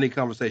Bad Bunny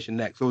conversation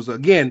next. So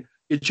again,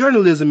 your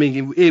journalism,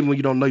 even when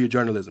you don't know your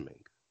journalism.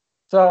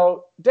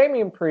 So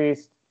Damian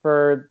Priest,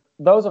 for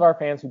those of our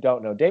fans who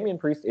don't know, Damian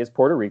Priest is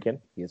Puerto Rican.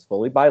 He is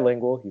fully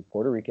bilingual. He's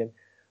Puerto Rican.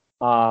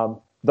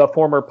 The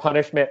former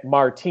Punishment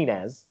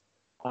Martinez.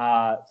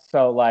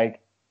 So like,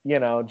 you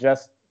know,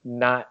 just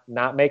not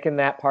making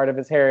that part of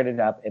his heritage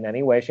up in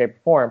any way, shape,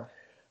 or form.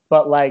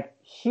 But like,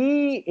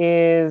 he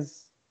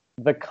is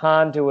the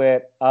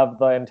conduit of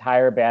the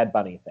entire Bad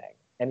Bunny thing.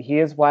 And he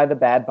is why the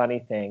Bad Bunny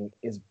thing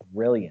is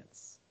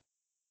brilliance.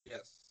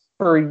 Yes.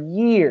 For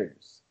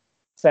years,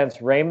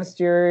 since Rey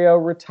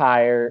Mysterio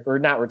retired, or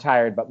not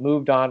retired, but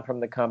moved on from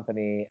the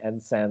company,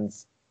 and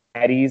since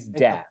Eddie's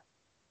death.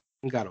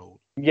 He got old.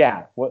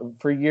 Yeah.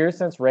 For years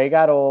since Rey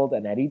got old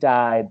and Eddie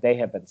died, they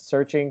have been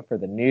searching for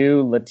the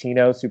new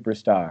Latino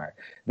superstar.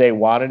 They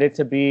wanted it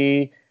to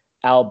be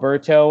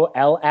Alberto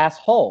El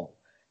Asshole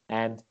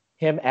and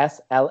him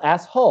El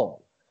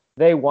Asshole.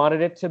 They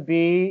wanted it to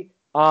be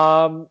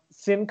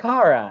Sin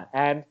Cara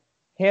and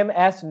him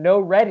No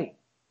Ready.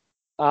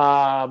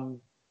 Who?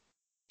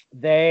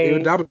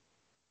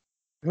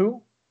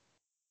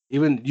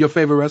 Even your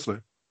favorite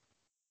wrestler.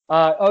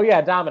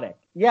 Dominic.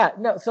 Yeah,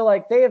 no, so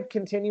like they have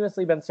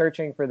continuously been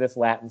searching for this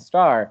Latin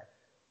star.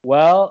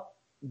 Well,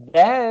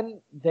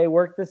 then they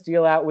worked this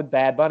deal out with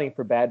Bad Bunny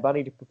for Bad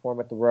Bunny to perform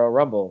at the Royal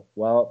Rumble.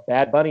 Well,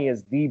 Bad Bunny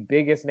is the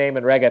biggest name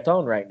in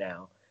reggaeton right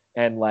now,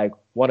 and like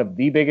one of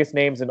the biggest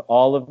names in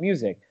all of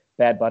music.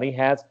 Bad Bunny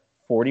has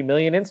 40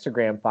 million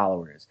Instagram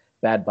followers.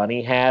 Bad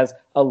Bunny has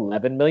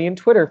 11 million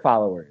Twitter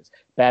followers.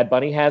 Bad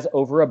Bunny has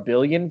over 1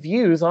 billion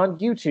views on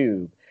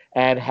YouTube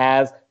and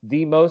has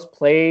the most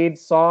played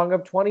song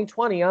of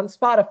 2020 on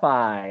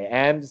Spotify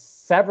and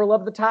several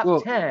of the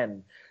top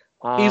 10.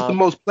 He's the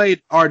most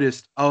played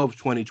artist of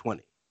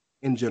 2020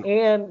 in general.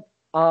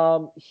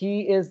 And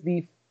he is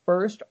the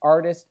first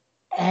artist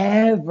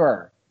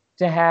ever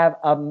to have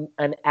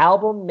an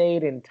album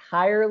made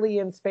entirely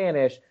in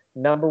Spanish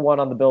 #1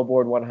 on the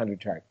Billboard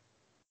 100 chart.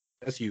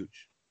 That's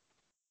huge.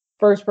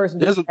 First person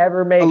to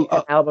ever make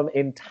an album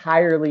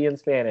entirely in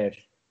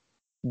Spanish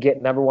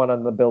get #1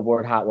 on the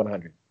Billboard Hot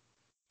 100.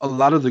 A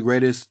lot of the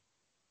greatest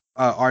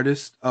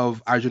artists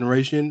of our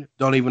generation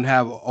don't even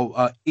have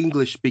an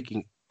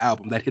English-speaking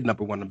album that hit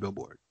 #1 on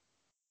Billboard.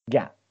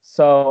 Yeah.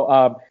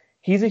 So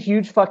he's a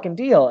huge fucking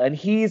deal, and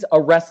he's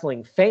a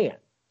wrestling fan.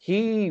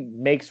 He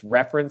makes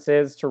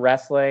references to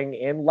wrestling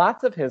in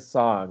lots of his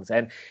songs,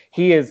 and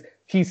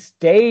he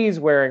stays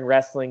wearing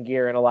wrestling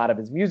gear in a lot of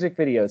his music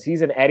videos.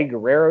 He's in Eddie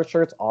Guerrero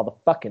shirts all the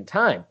fucking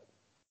time.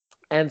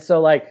 And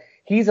so like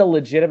he's a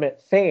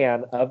legitimate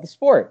fan of the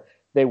sport.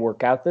 They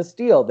work out this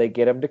deal. They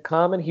get him to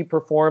come, and he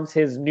performs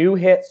his new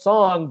hit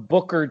song,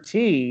 Booker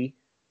T,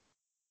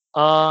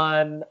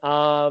 on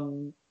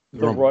the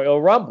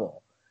Royal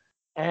Rumble.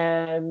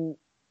 And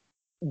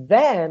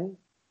then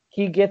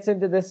he gets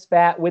into this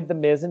spat with The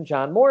Miz and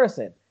John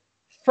Morrison.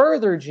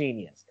 Further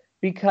genius,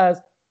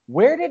 because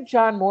where did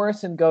John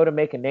Morrison go to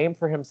make a name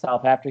for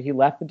himself after he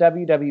left the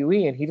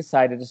WWE and he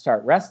decided to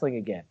start wrestling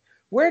again?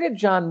 Where did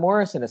John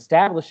Morrison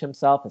establish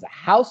himself as a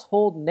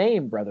household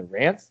name, Brother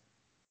Rance?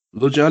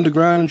 Lucha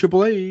Underground and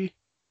AAA.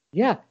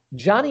 Yeah,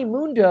 Johnny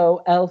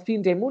Mundo, El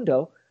Fin de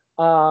Mundo,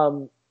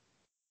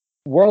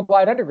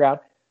 Worldwide Underground.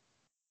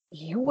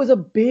 He was a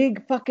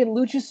big fucking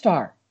lucha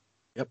star.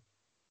 Yep.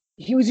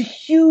 He was a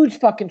huge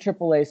fucking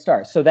AAA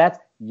star. So that's,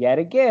 yet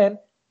again,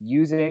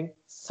 using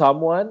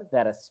someone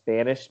that a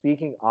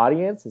Spanish-speaking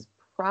audience is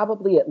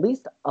probably at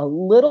least a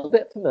little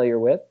bit familiar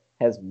with,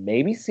 has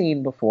maybe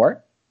seen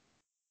before.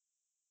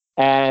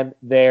 And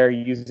they're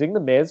using The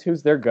Miz,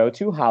 who's their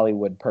go-to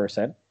Hollywood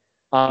person.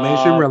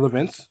 Mainstream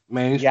relevance.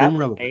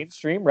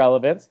 Mainstream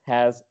relevance,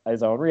 has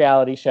his own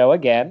reality show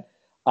again.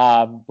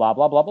 Blah, blah,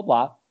 blah, blah,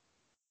 blah.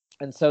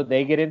 And so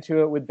they get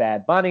into it with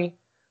Bad Bunny.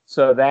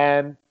 So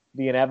then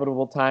the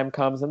inevitable time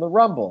comes in the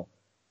Rumble.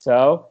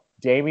 So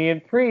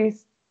Damian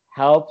Priest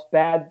helps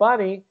Bad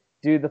Bunny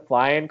do the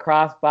flying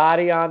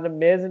crossbody on the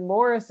Miz and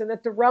Morrison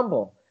at the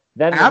Rumble.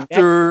 Then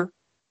after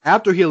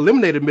he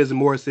eliminated Miz and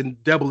Morrison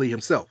doubly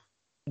himself.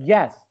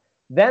 Yes.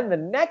 Then the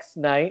next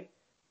night,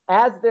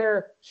 as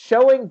they're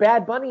showing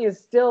Bad Bunny is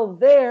still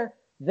there,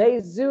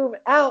 they zoom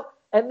out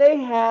and they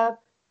have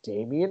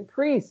Damian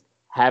Priest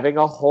having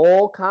a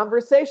whole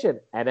conversation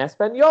en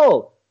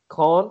Espanol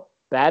con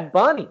Bad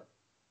Bunny.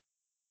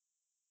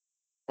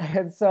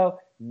 And so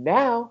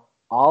now,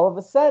 all of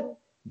a sudden,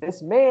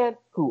 this man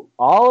who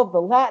all of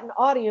the Latin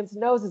audience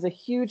knows is a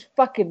huge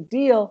fucking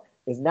deal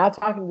is now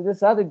talking to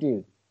this other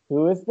dude.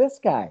 Who is this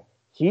guy?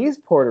 He's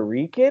Puerto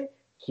Rican.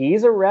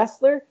 He's a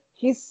wrestler.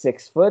 He's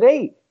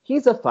 6'8".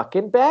 He's a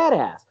fucking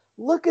badass.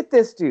 Look at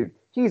this dude.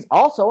 He's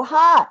also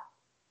hot.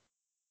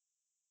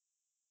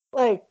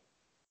 Like,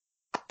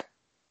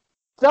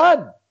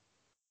 done.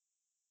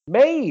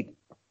 Made.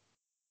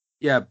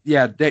 Yeah.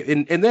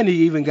 And then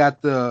he even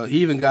got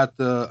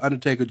the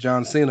Undertaker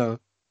John Cena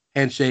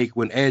handshake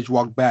when Edge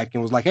walked back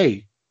and was like,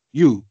 "Hey,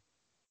 you're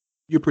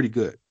pretty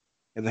good."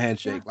 In the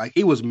handshake, like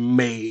he was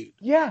made.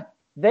 Yeah,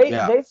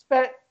 they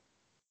spent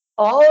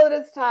all of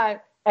this time,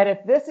 and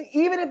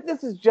even if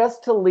this is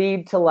just to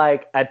lead to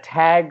like a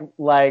tag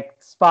like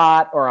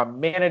spot or a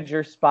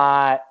manager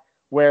spot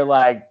where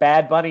like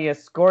Bad Bunny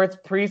escorts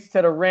Priest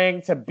to the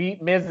ring to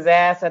beat Miz's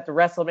ass at the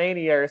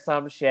WrestleMania or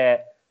some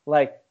shit,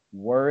 like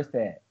worth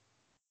it.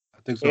 I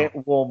think so.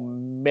 It will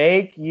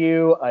make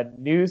you a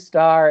new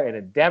star in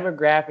a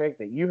demographic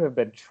that you have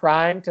been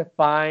trying to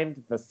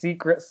find the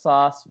secret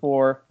sauce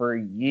for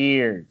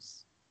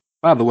years.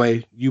 By the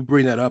way, you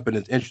bring that up and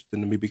it's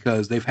interesting to me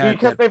because they've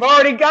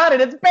already got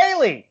it. It's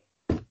Bayley.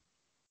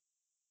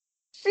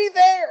 She's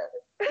there.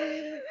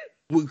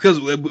 Because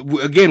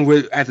again,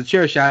 we're at the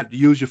chair shot.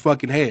 Use your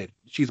fucking head.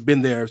 She's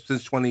been there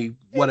since 20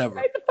 whatever.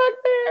 Right the fuck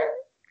there.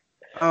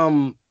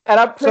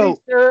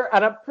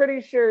 And I'm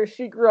pretty sure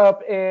she grew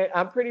up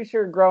I'm pretty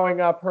sure growing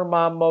up her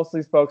mom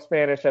mostly spoke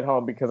Spanish at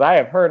home because I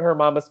have heard her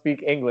mama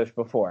speak English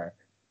before.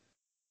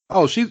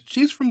 Oh,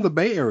 she's from the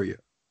Bay Area.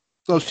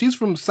 So she's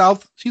from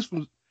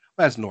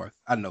that's north.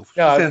 I know.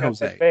 No, San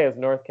Jose. Bay is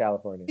North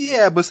California.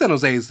 Yeah, but San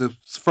Jose is the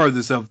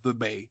furthest of the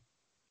Bay.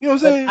 You know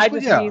what I'm saying? I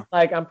just mean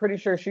like I'm pretty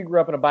sure she grew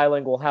up in a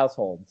bilingual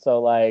household.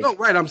 So like no,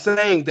 right. I'm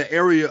saying the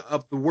area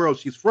of the world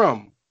she's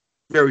from,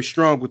 very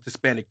strong with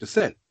Hispanic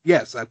descent.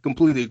 Yes, I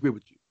completely agree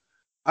with you.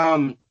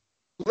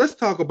 Let's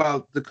talk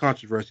about the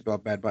controversy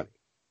about Bad Bunny.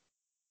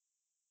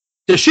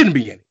 There shouldn't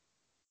be any.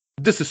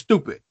 This is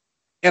stupid.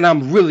 And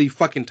I'm really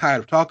fucking tired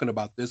of talking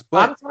about this,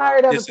 but I'm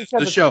tired of this it is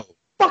because the show.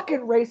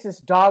 Fucking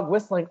racist dog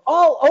whistling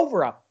all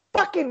over a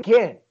fucking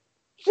kid.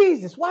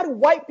 Jesus, why do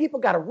white people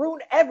gotta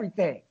ruin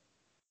everything?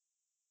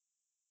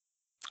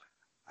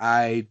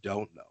 I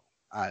don't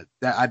know.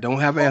 I don't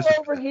have an answer.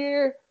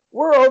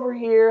 We're over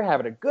here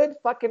having a good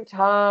fucking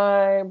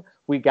time.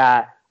 We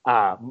got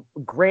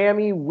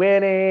Grammy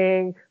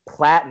winning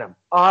platinum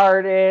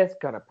artist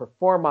gonna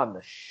perform on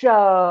the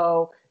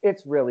show.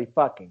 It's really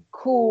fucking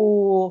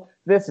cool.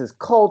 This is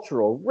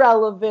cultural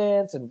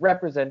relevance and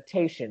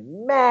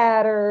representation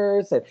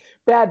matters. And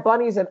Bad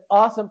Bunny's an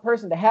awesome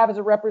person to have as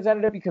a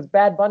representative because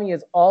Bad Bunny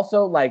is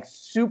also like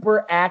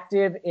super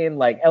active in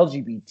like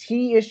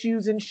LGBT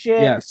issues and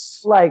shit.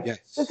 Yes.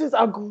 This is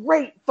a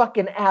great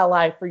fucking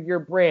ally for your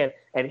brand.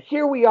 And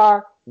here we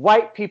are,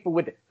 white people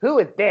with who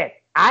is this?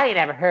 I ain't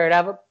ever heard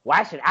of him.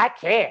 Why should I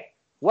care?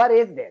 What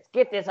is this?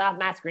 Get this off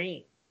my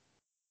screen.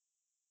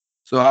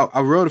 So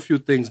I wrote a few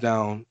things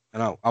down,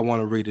 and I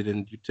want to read it,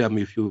 and you tell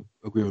me if you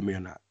agree with me or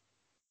not.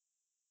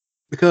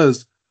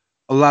 Because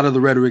a lot of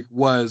the rhetoric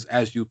was,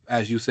 as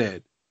you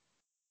said,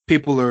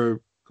 people are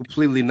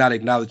completely not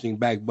acknowledging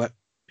back, but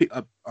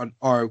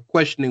are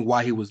questioning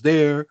why he was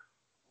there,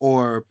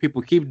 or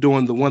people keep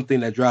doing the one thing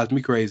that drives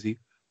me crazy.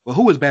 Well,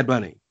 who is Bad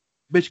Bunny?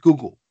 Bitch,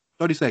 Google.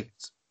 30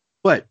 seconds.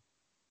 But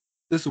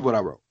this is what I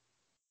wrote.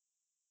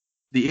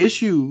 The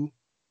issue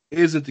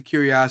isn't the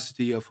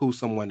curiosity of who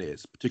someone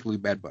is, particularly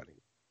Bad Bunny.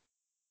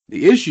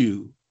 The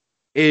issue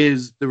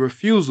is the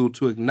refusal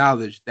to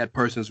acknowledge that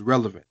person's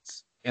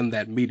relevance in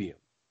that medium.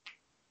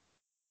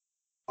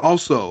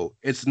 Also,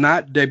 it's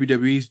not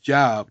WWE's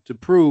job to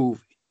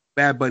prove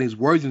Bad Bunny's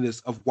worthiness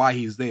of why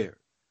he's there.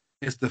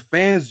 It's the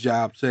fans'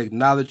 job to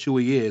acknowledge who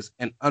he is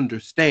and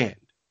understand.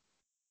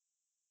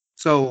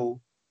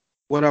 So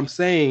what I'm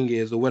saying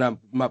is, or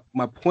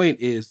my point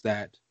is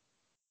that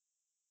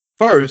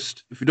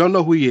first, if you don't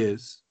know who he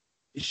is,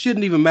 it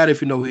shouldn't even matter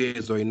if you know who he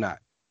is or not.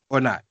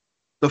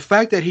 The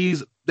fact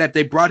that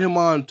they brought him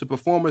on to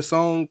perform a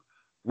song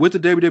with the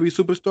WWE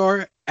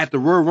superstar at the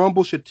Royal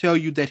Rumble should tell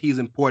you that he's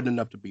important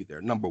enough to be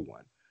there. Number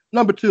one.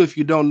 Number two, if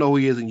you don't know who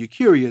he is and you're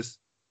curious,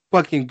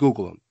 fucking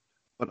Google him.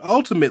 But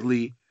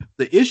ultimately,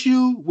 the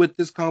issue with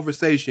this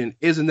conversation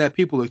isn't that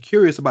people are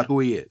curious about who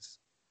he is,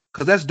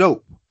 because that's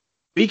dope.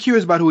 Be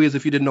curious about who he is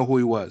if you didn't know who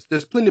he was.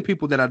 There's plenty of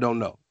people that I don't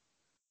know.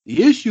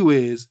 The issue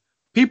is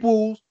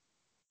people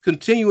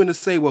continuing to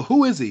say, well,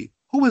 who is he?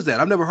 Who is that?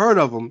 I've never heard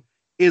of him,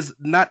 is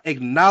not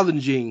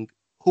acknowledging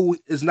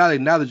his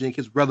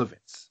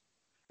relevance.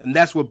 And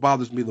that's what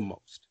bothers me the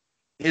most,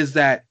 is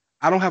that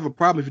I don't have a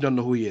problem if you don't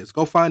know who he is.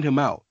 Go find him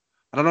out.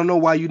 But I don't know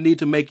why you need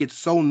to make it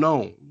so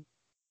known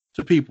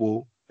to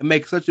people and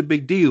make such a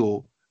big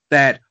deal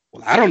that,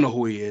 well, I don't know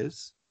who he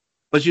is.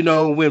 But, you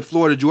know, when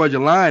Florida Georgia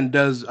Line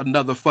does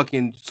another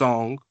fucking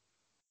song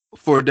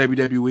for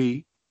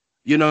WWE,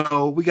 you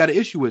know, we got an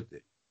issue with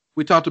it.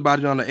 We talked about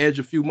it on the Edge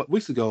a few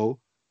weeks ago,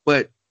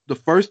 but the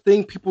first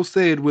thing people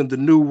said when the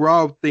new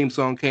Raw theme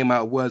song came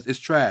out was it's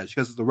trash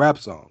because it's a rap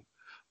song.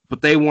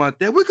 But they want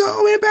that we're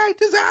going back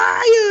to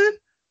Zion.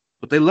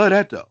 But they love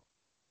that though.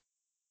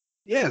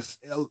 Yes,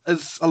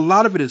 a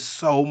lot of it is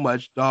so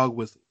much dog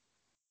whistle.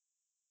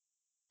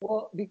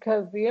 Well,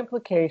 because the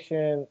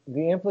implication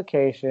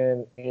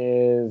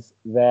is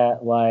that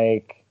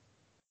like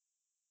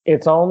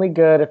it's only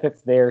good if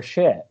it's their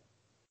shit.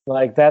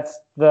 Like that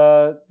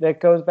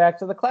goes back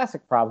to the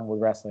classic problem with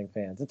wrestling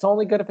fans. It's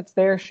only good if it's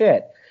their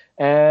shit.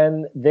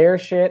 And their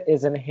shit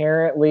is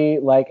inherently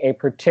like a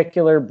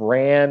particular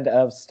brand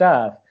of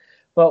stuff.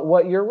 But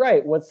what you're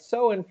right, what's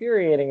so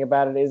infuriating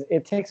about it is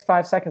it takes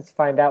 5 seconds to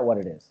find out what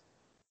it is.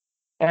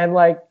 And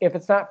like if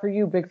it's not for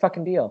you, big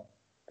fucking deal.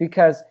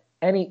 Because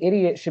any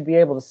idiot should be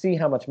able to see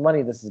how much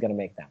money this is going to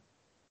make them.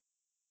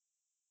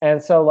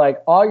 And so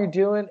like all you're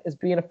doing is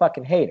being a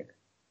fucking hater.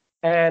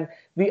 And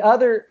the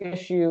other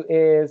issue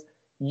is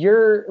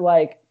you're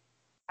like,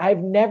 I've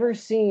never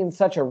seen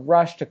such a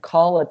rush to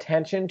call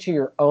attention to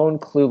your own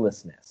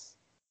cluelessness.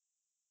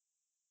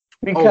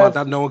 Because,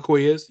 about knowing who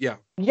he is? Yeah.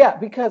 Yeah,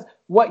 because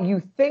what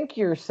you think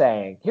you're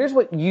saying, here's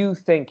what you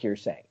think you're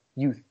saying.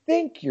 You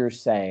think you're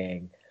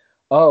saying,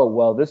 oh,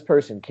 well, this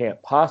person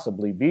can't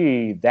possibly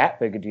be that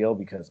big a deal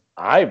because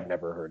I've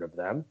never heard of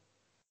them.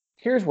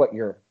 Here's what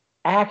you're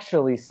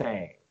actually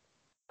saying.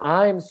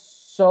 I'm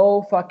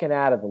so fucking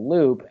out of the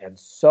loop and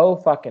so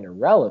fucking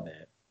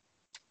irrelevant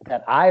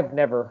that I've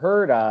never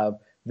heard of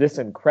this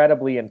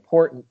incredibly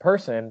important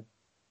person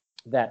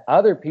that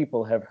other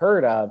people have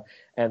heard of,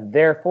 and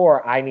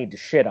therefore I need to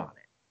shit on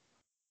it.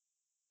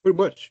 Pretty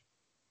much.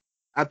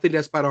 I think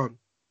that's spot on.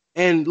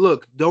 And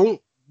look,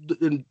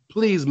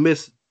 please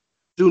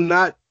do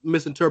not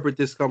misinterpret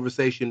this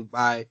conversation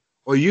by,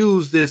 or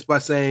use this by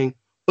saying,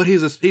 but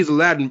he's a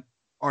Latin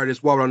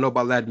artist, why would I know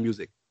about Latin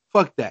music?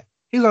 Fuck that.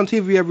 He's on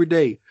TV every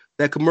day.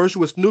 That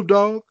commercial with Snoop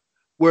Dogg,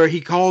 where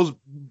he's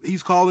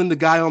calling the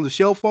guy on the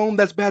cell phone,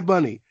 that's Bad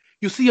Bunny.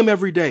 You see him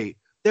every day.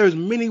 There's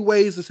many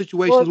ways and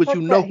situations which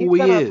you know who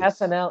he is.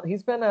 SNL.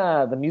 He's been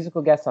the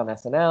musical guest on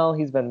SNL.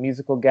 He's been a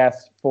musical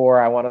guest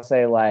for, I want to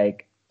say,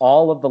 like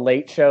all of the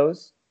late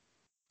shows.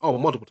 Oh,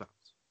 multiple times.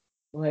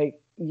 Like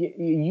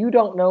you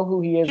don't know who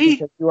he is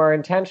because you are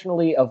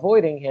intentionally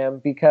avoiding him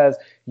because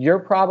you're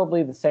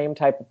probably the same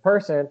type of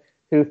person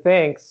who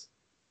thinks.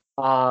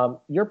 Oh,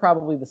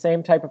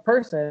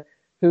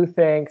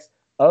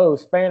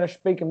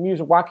 Spanish-speaking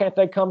music, why can't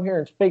they come here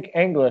and speak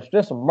English?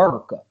 This is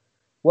America.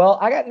 Well,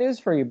 I got news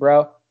for you,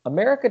 bro.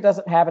 America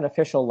doesn't have an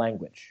official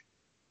language.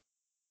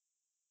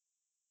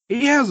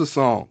 He has a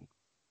song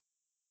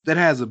that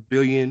has 1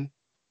 billion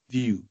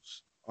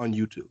views on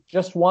YouTube.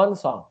 Just one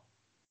song.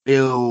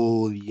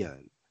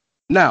 Billion.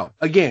 Now,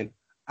 again,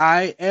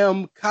 I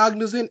am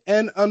cognizant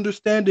and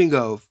understanding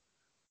of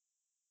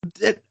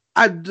that.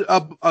 A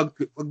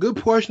good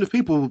portion of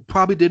people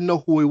probably didn't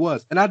know who he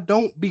was, and I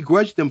don't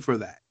begrudge them for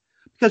that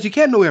because you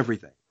can't know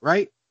everything,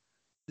 right?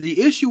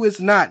 The issue is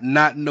not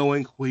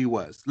knowing who he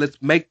was. Let's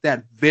make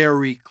that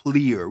very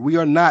clear. We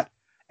are not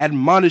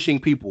admonishing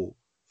people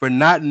for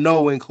not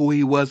knowing who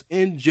he was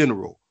in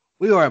general.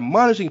 We are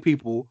admonishing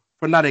people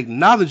for not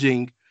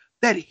acknowledging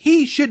that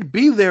he should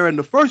be there in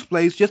the first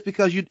place just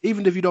because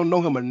even if you don't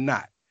know him or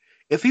not.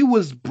 If he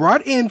was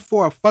brought in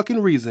for a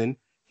fucking reason,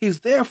 he's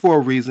there for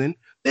a reason,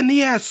 then he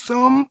has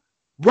some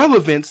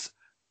relevance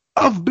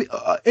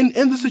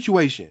in the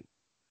situation.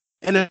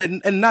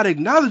 And not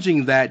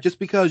acknowledging that just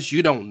because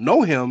you don't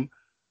know him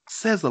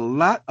says a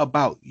lot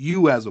about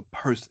you as a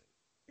person.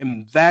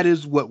 And that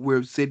is what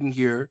we're sitting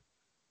here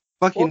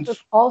fucking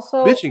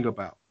bitching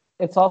about.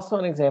 It's also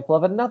an example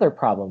of another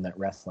problem that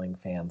wrestling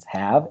fans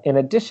have, in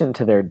addition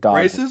to their dog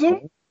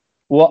racism.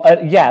 Well,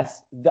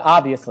 yes,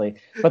 obviously.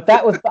 But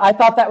I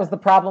thought that was the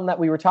problem that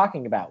we were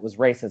talking about, was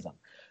racism.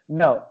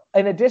 No,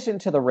 in addition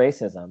to the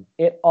racism,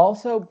 it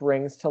also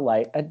brings to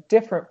light a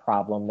different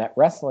problem that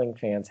wrestling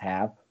fans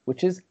have,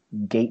 which is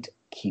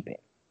gatekeeping.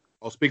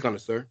 Oh, speak on it,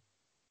 sir.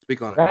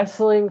 Speak on it.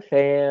 Wrestling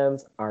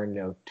fans are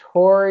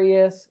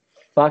notorious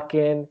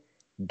fucking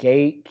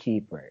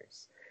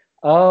gatekeepers.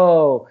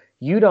 Oh,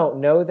 you don't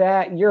know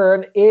that? You're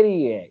an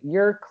idiot.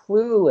 You're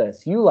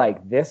clueless. You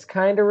like this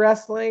kind of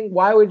wrestling?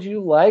 Why would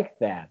you like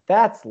that?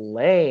 That's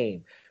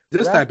lame.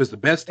 This type is the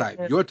best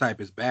type. Your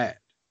type is bad.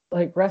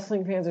 like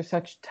wrestling fans are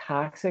such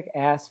toxic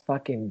ass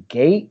fucking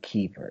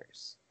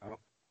gatekeepers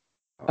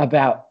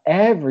about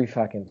every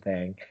fucking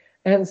thing.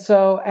 And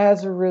so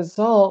as a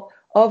result,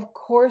 of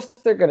course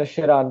they're going to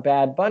shit on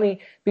Bad Bunny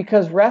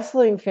because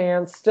wrestling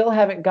fans still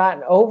haven't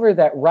gotten over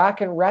that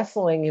rock and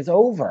wrestling is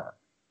over.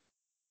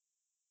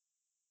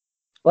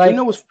 Like,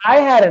 I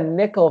had a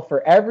nickel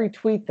for every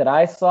tweet that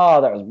I saw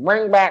that was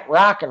bring back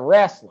rock and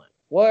wrestling.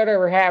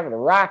 Whatever happened to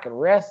rock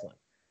and wrestling?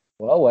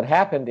 Well, what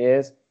happened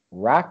is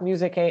rock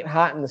music ain't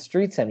hot in the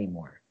streets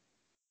anymore.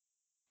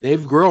 Dave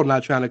Grohl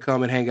not trying to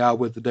come and hang out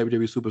with the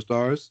WWE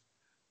superstars.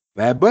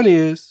 Bad Bunny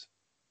is.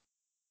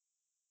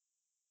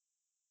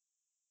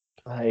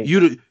 Like,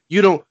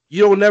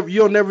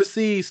 you'll never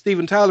see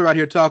Steven Tyler out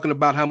here talking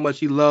about how much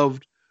he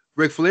loved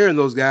Ric Flair and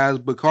those guys,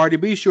 but Cardi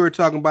B sure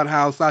talking about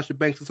how Sasha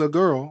Banks is her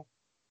girl.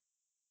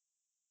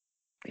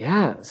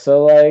 Yeah,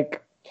 so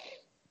like,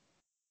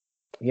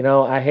 you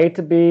know, I hate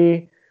to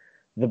be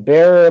the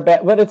bearer of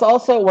bad, but it's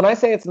also, when I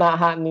say it's not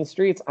hot in these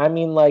streets, I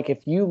mean, like,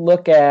 if you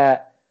look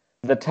at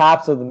the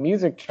tops of the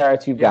music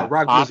charts, you've got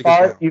pop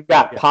artists,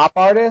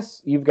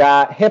 you've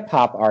got hip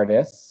hop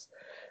artists,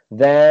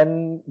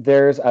 then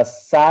there's a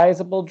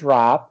sizable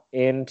drop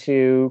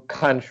into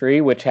country,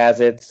 which has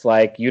its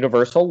like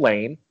universal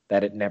lane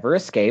that it never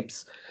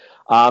escapes,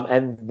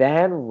 and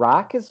then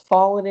rock has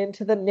fallen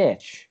into the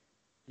niche.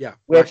 Yeah,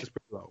 rock is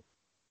pretty low.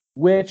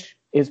 Which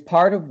is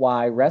part of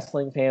why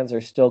wrestling fans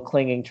are still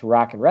clinging to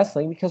rock and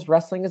wrestling, because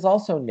wrestling is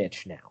also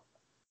niche now.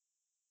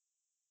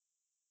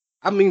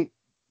 I mean,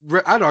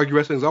 I'd argue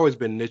wrestling's always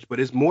been niche, but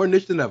it's more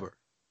niche than ever.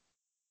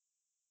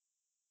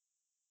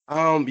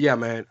 Yeah,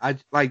 man. I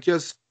like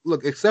just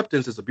look.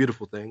 Acceptance is a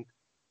beautiful thing.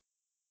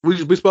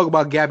 We spoke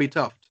about Gabby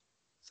Tuft.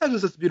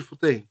 Acceptance is a beautiful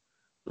thing.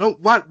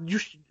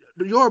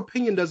 Your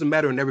opinion doesn't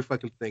matter in every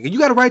fucking thing, and you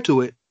got a right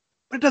to it,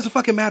 but it doesn't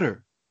fucking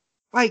matter.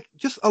 Like,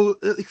 just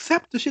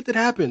accept the shit that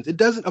happens. It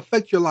doesn't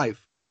affect your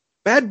life.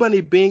 Bad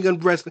Bunny being in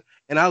wrestling,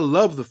 and I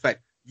love the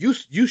fact you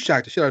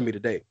shocked the shit out of me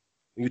today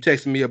when you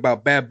texted me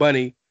about Bad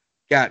Bunny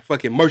got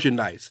fucking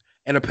merchandise,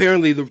 and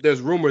apparently there's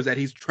rumors that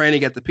he's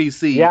training at the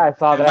PC. Yeah, I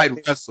saw that.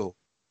 Might wrestle.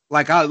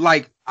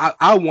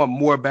 I want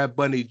more Bad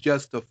Bunny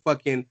just to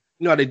fucking,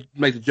 you know how they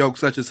make the joke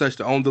such and such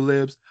to own the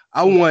libs.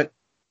 I want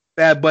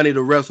Bad Bunny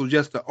to wrestle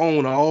just to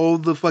own all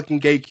the fucking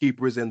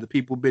gatekeepers and the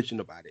people bitching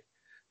about it,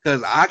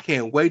 because I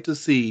can't wait to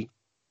see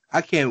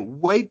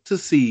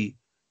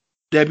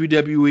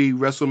WWE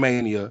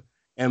WrestleMania,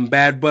 and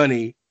Bad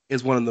Bunny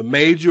is one of the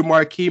major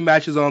marquee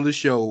matches on the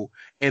show,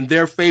 and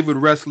their favorite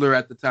wrestler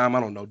at the time, I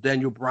don't know,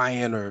 Daniel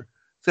Bryan or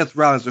Seth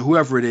Rollins or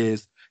whoever it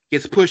is,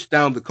 gets pushed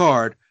down the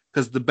card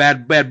because the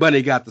Bad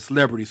Bunny got the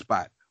celebrity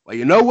spot. Well,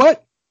 you know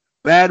what?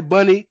 Bad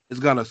Bunny is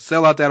going to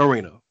sell out that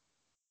arena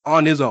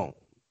on his own.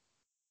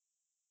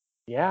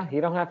 Yeah, he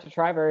don't have to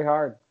try very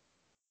hard.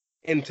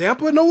 In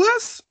Tampa, no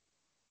less?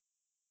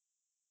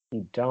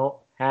 You don't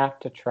have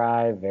to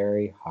try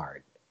very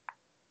hard.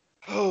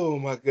 Oh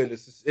my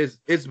goodness,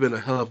 it's been a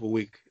hell of a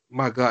week.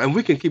 My God, and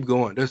we can keep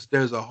going.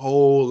 There's a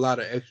whole lot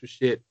of extra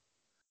shit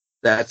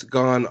that's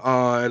gone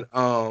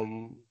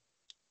on.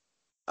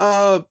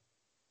 I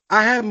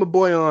had my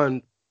boy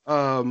on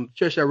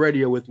Cheshire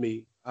Radio with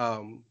me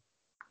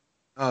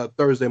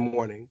Thursday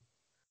morning.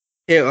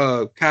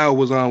 Kyle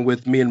was on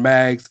with me and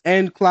Mags,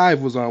 and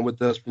Clive was on with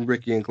us from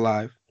Ricky and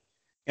Clive.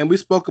 And we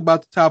spoke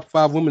about the top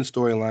 5 women's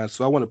storylines.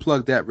 So I want to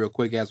plug that real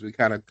quick as we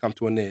kind of come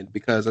to an end,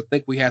 because I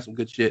think we had some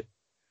good shit.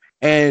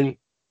 And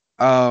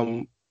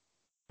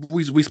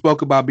we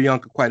spoke about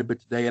Bianca quite a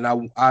bit today. And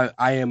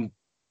I am,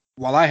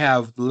 while I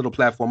have the little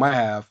platform I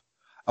have,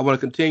 I want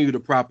to continue to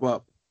prop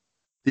up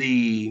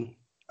the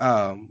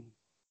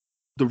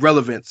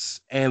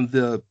relevance and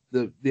the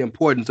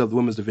importance of the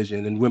women's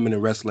division and women in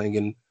wrestling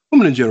and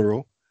women in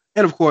general.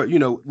 And of course, you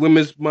know,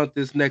 Women's Month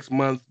is next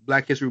month.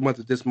 Black History Month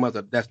is this month.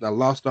 That's not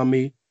lost on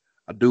me.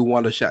 I do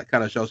want to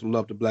kind of show some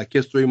love to Black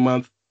History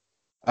Month.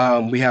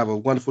 We have a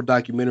wonderful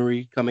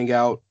documentary coming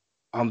out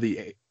on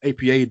the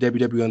APA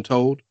WWE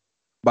Untold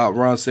about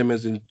Ron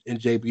Simmons and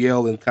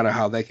JBL and kind of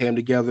how that came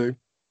together.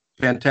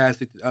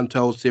 Fantastic. The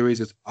Untold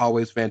series is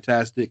always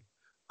fantastic.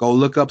 Go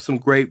look up some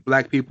great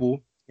Black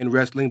people in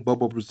wrestling.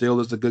 Bobo Brazil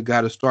is a good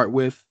guy to start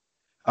with.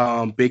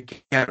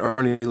 Big Cat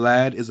Ernie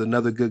Ladd is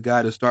another good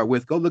guy to start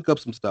with. Go look up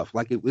some stuff.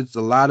 Like it's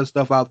a lot of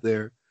stuff out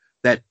there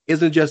that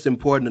isn't just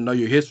important to know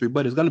your history,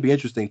 but it's going to be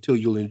interesting too.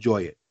 You'll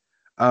enjoy it.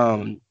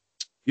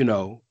 You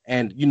know,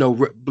 and you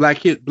know,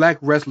 black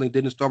wrestling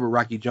didn't start with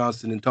Rocky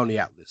Johnson and Tony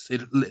Atlas.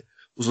 It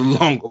was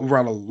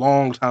around a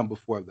long time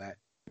before that.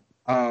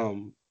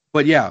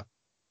 But yeah,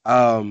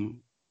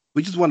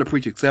 we just want to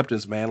preach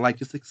acceptance, man. Like,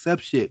 just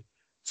accept shit.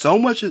 So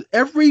much of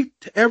every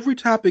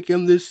topic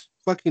in this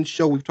fucking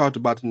show we've talked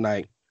about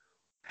tonight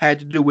had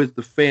to do with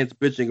the fans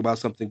bitching about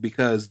something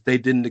because they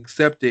didn't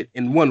accept it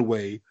in one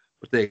way,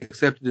 but they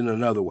accepted it in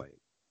another way.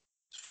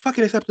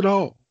 Fucking accept it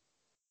all.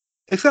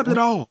 Accept it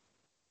all.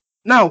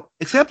 Now,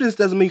 acceptance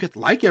doesn't mean you have to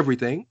like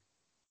everything.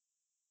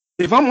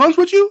 If I'm honest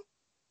with you,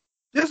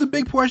 there's a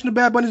big portion of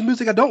Bad Bunny's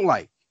music I don't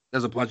like.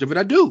 There's a bunch of it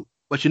I do.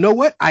 But you know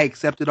what? I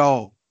accept it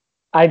all.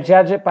 I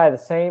judge it by the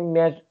same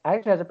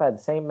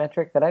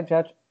metric that I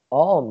judge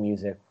all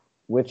music,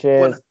 which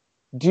is,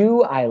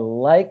 do I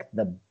like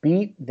the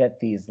beat that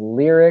these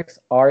lyrics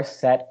are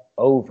set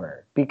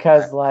over?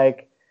 Because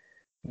like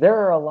there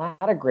are a lot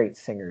of great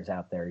singers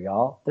out there,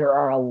 y'all. There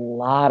are a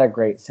lot of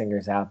great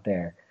singers out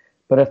there.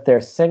 But if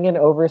they're singing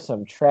over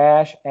some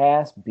trash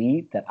ass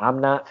beat that I'm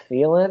not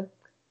feeling,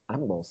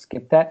 I'm going to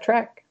skip that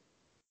track.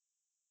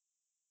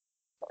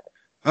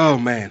 Oh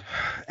man.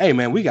 Hey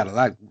man, we got a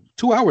lot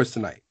 2 hours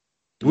tonight.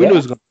 We knew it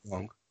was going to be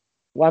long.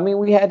 Well, I mean,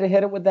 we had to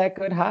hit it with that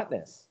good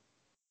hotness.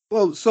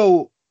 Well,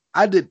 so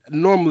I did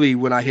normally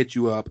when I hit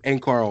you up,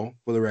 and Carl,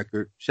 for the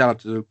record, shout out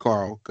to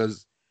Carl,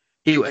 because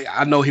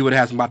I know he would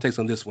have some hot takes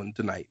on this one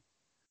tonight.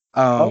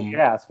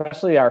 Yeah,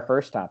 especially our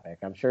first topic.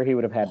 I'm sure he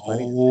would have had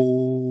plenty.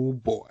 Oh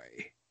boy.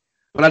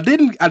 But I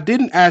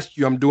didn't ask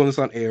you, I'm doing this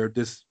on air,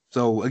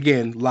 so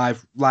again,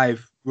 live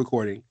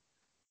recording.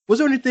 Was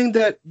there anything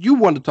that you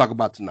wanted to talk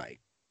about tonight?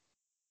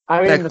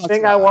 I mean, the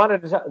thing I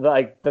wanted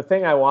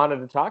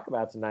to talk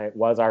about tonight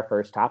was our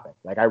first topic.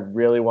 Like, I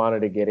really wanted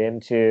to get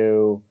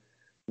into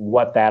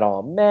what that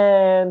all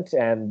meant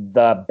and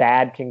the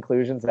bad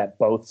conclusions that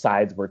both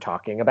sides were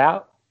talking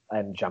about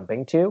and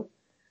jumping to,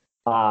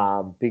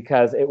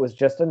 because it was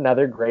just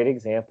another great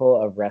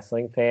example of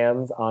wrestling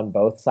fans on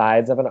both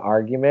sides of an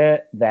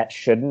argument that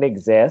shouldn't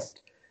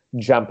exist,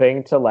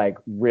 jumping to like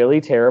really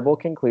terrible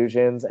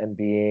conclusions and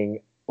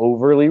being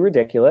overly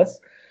ridiculous.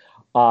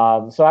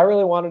 So I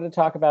really wanted to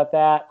talk about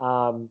that.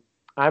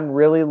 I'm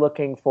really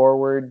looking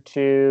forward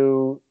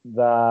to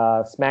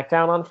the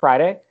SmackDown on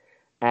Friday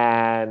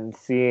and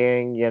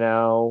seeing,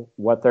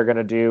 what they're going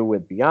to do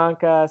with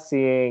Bianca,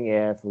 seeing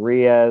if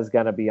Rhea is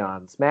going to be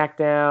on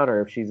SmackDown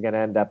or if she's going to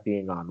end up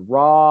being on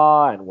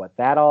Raw and what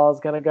that all is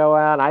going to go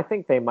on. I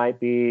think they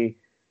might be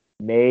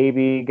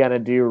maybe going to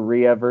do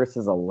Rhea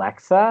versus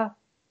Alexa.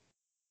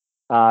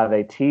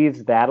 They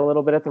teased that a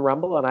little bit at the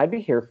Rumble, and I'd be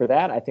here for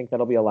that. I think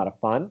that'll be a lot of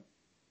fun.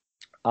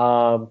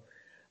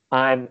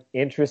 I'm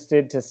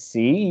interested to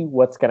see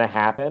what's going to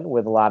happen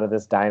with a lot of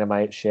this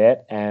Dynamite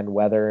shit and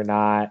whether or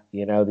not,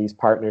 these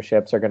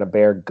partnerships are going to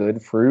bear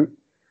good fruit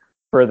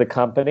for the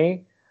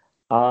company.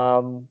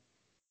 But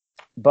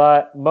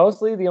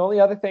mostly the only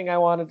other thing I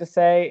wanted to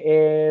say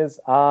is,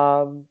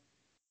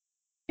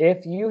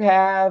 if you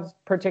have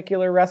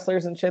particular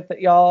wrestlers and shit that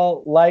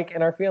y'all like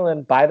and are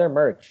feeling, buy their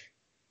merch.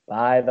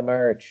 Buy the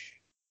merch.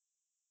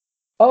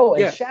 Oh,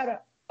 and shout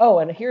out. Oh,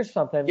 and here's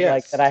something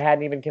like that I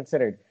hadn't even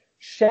considered.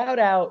 Shout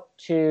out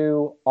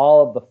to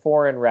all of the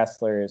foreign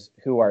wrestlers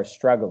who are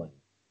struggling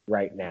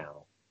right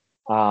now.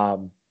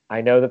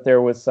 I know that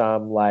there was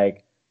some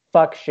like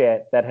fuck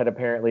shit that had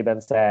apparently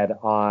been said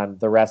on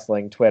the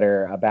wrestling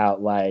Twitter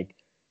about like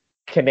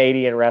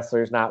Canadian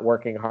wrestlers not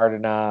working hard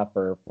enough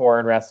or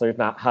foreign wrestlers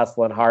not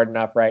hustling hard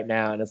enough right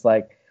now. And it's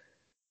like,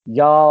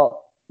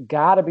 y'all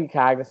gotta be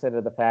cognizant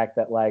of the fact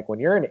that like when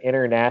you're an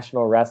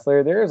international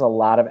wrestler, there's a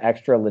lot of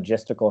extra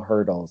logistical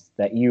hurdles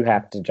that you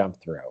have to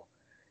jump through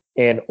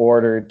in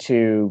order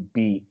to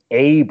be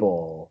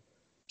able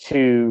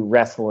to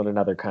wrestle in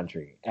another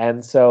country.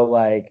 And so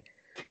like,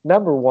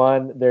 number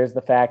one, there's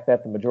the fact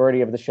that the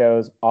majority of the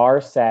shows are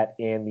set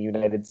in the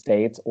United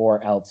States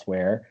or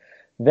elsewhere.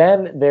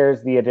 Then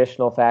there's the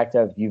additional fact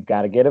of you've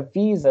got to get a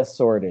visa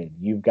sorted.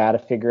 You've got to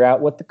figure out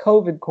what the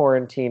COVID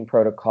quarantine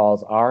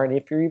protocols are and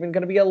if you're even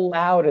going to be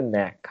allowed in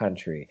that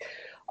country.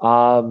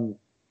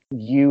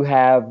 You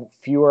have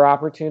fewer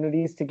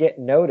opportunities to get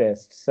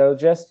noticed. So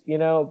just,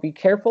 be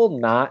careful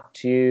not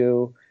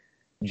to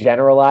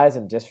generalize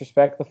and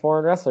disrespect the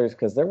foreign wrestlers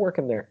because they're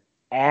working their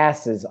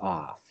asses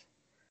off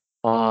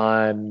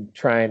on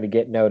trying to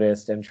get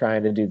noticed and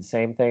trying to do the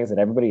same things that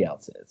everybody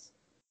else is.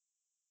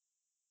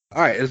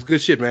 All right, it's good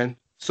shit, man.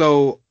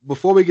 So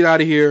before we get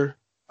out of here,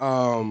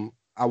 I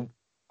know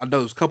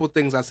there's a couple of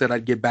things I said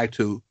I'd get back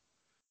to.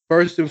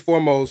 First and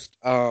foremost,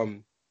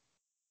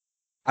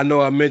 I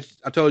know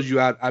I told you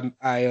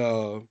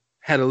I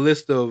had a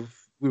list of,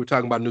 we were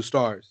talking about new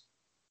stars,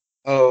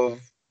 of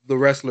the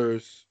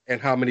wrestlers and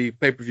how many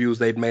pay-per-views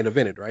they'd main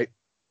evented, right?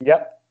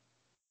 Yep.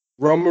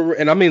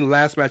 And I mean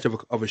last match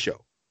of a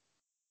show.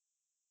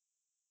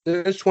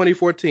 Since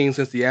 2014,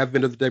 since the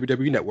advent of the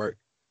WWE Network,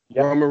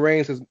 yep. Roman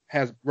Reigns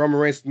has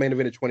main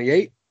evented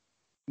 28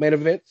 main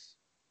events.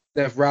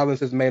 Seth Rollins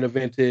has main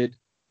evented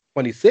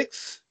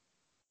 26.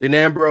 Dean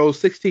Ambrose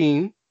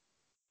 16.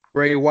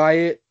 Bray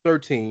Wyatt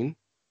 13.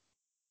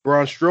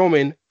 Braun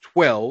Strowman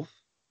 12.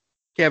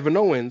 Kevin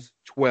Owens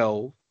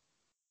 12.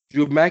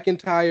 Drew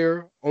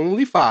McIntyre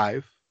only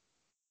 5,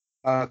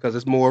 because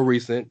it's more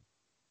recent.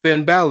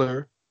 Finn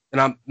Balor, and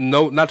I'm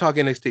not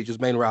talking NXT,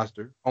 just main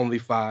roster, only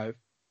 5.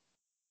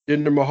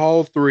 Jinder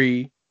Mahal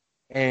 3,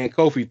 and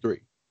Kofi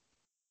 3.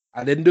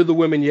 I didn't do the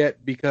women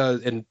yet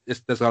because, and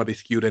that's gotta be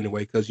skewed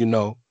anyway, because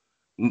a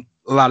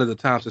lot of the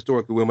times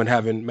historically women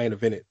haven't main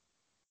evented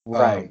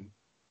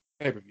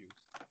pay-per-views.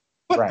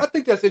 But right. I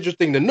think that's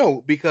interesting to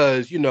note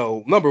because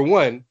number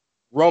one,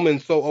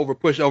 Roman's so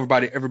pushed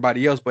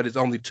everybody else, but it's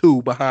only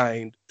 2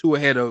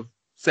 ahead of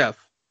Seth,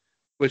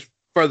 which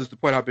furthers the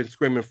point I've been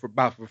screaming for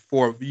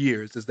 4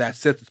 years is that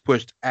Seth is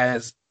pushed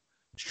as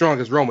strong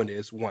as Roman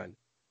is. 1,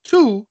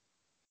 2.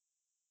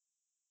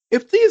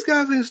 If these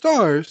guys ain't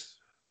stars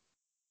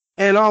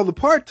and all the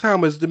part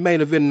timers the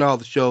main event in all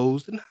the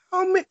shows, then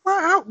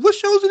what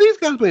shows are these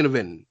guys main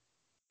eventing?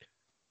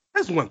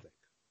 That's one thing.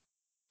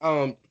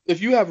 If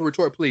you have a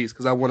retort, please,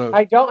 because I want to.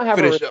 I don't have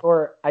a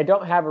retort. I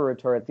don't have a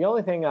retort. The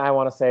only thing I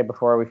want to say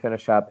before we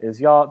finish up is,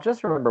 y'all,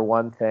 just remember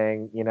one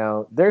thing. You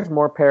know, there's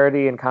more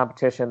parity and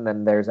competition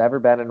than there's ever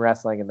been in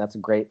wrestling, and that's a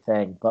great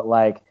thing. But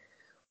like,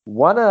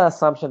 one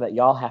assumption that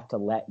y'all have to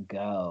let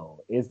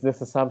go is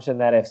this assumption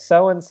that if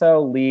so and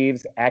so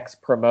leaves X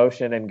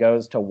promotion and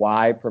goes to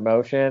Y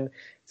promotion,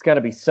 it's going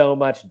to be so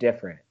much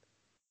different.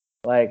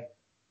 Like,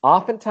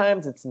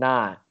 oftentimes it's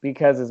not,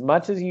 because as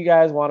much as you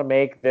guys want to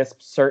make this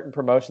certain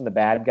promotion the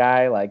bad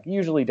guy, like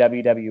usually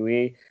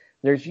WWE,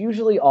 there's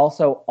usually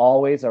also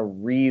always a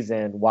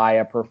reason why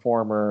a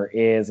performer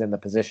is in the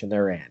position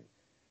they're in.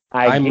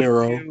 I'm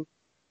Miro.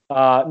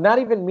 Not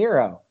even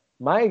Miro.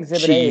 My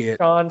exhibit A is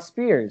Shawn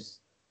Spears.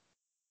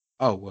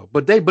 Oh, well,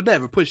 but they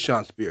never pushed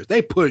Shawn Spears.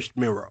 They pushed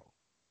Miro.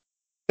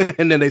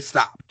 And then they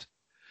stopped.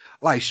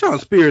 Like, Shawn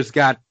Spears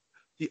got...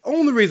 The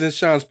only reason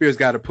Shawn Spears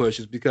got a push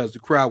is because the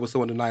crowd was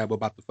so undeniable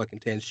about the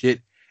fucking 10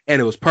 shit,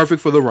 and it was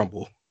perfect for the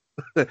Rumble.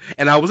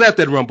 And I was at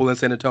that Rumble in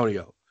San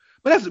Antonio.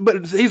 But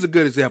he's a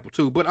good example,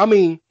 too. But, I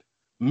mean,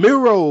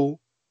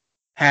 Miro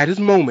had his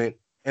moment,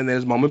 and then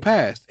his moment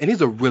passed. And he's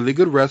a really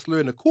good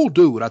wrestler and a cool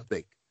dude, I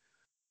think.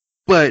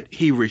 But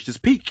he reached his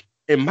peak,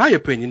 in my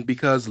opinion,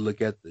 because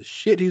look at the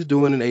shit he's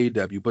doing in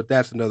AEW. But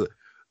that's another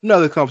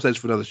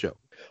conversation for another show.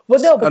 Well,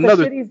 no, but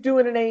the shit he's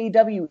doing in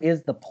AEW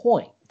is the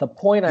point. The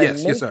point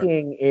I'm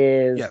making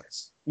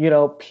is, you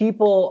know,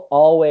 people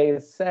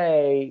always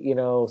say, you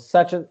know,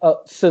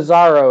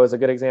 Cesaro is a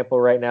good example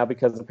right now,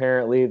 because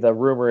apparently the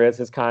rumor is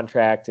his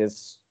contract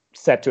is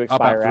set to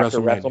expire after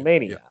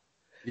WrestleMania.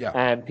 Yeah.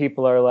 And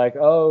people are like,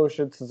 oh,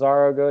 should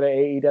Cesaro go to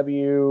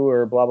AEW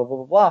or blah, blah, blah,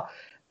 blah, blah.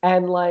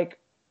 And like,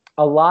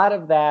 a lot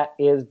of that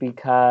is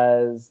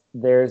because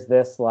there's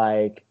this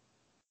like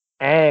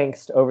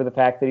angst over the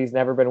fact that he's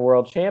never been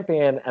world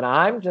champion. And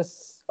I'm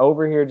just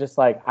over here just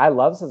like, I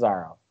love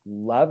Cesaro.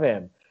 Love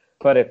him.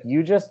 But if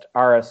you just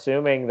are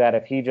assuming that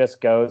if he just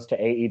goes to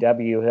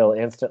AEW, he'll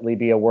instantly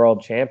be a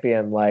world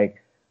champion,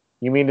 like,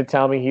 you mean to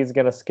tell me he's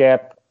going to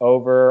skip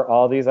over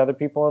all these other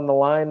people in the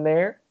line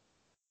there?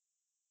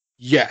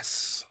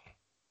 Yes.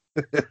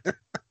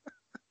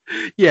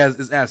 Yes,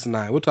 it's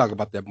asinine. We'll talk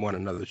about that more in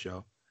another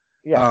show.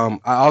 Yeah.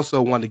 I also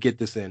want to get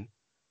this in.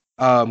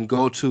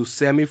 Go to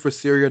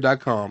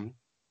SammyForSyria.com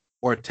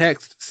or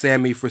text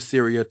Sammy for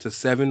Syria to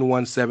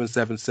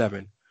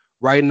 71777.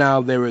 Right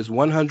now, there is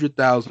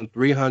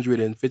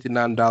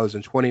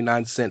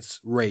 $100,359.29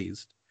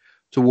 raised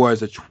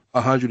towards a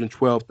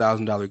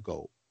 $112,000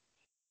 goal.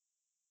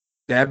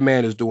 That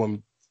man is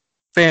doing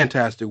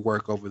fantastic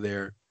work over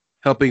there,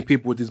 helping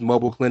people with these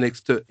mobile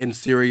clinics in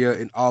Syria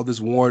and all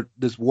this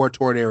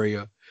war-torn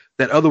area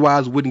that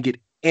otherwise wouldn't get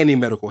any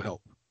medical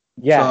help.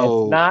 Yeah,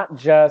 so,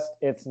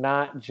 it's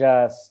not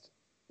just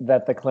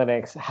that the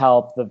clinics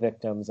help the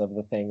victims of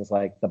the things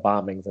like the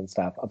bombings and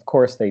stuff. Of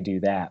course they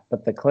do that,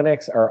 but the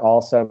clinics are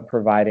also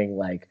providing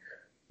like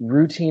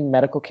routine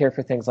medical care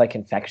for things like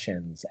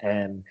infections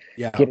and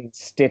getting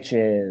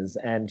stitches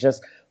and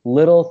just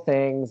little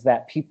things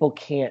that people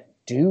can't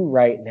do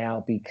right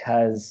now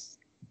because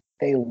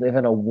they live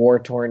in a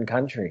war-torn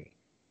country.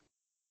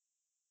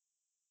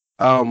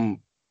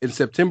 In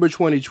September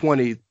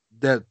 2020,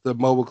 that the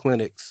mobile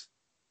clinics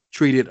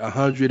treated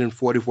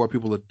 144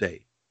 people a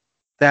day.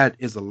 That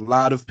is a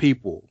lot of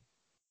people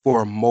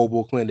for a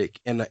mobile clinic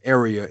in an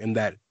area in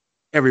that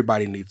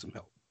everybody needs some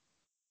help.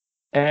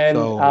 And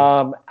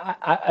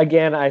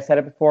I said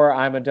it before,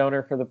 I'm a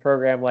donor for the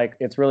program. Like,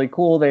 it's really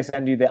cool. They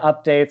send you the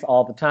updates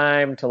all the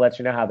time to let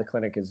you know how the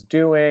clinic is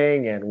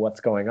doing and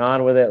what's going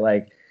on with it.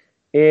 Like,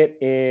 it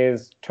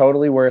is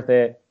totally worth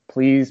it.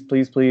 Please,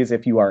 please, please,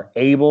 if you are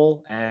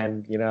able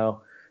and, you know,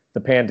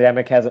 the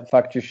pandemic hasn't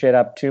fucked your shit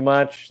up too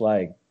much,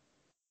 like,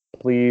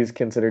 please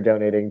consider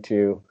donating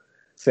to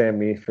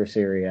Sammy for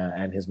Syria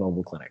and his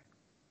mobile clinic.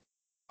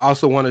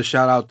 Also want to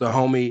shout out the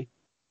homie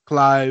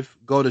Clive.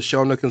 Go to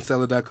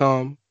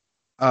ShonaKinsella.com.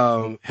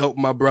 Help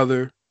my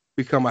brother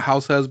become a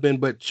house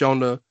husband, but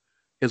Shona,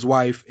 his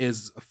wife,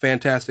 is a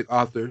fantastic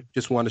author.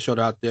 Just want to shout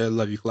out there.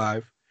 Love you,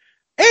 Clive.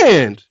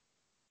 And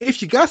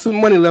if you got some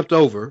money left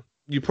over,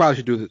 you probably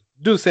should do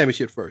the Sammy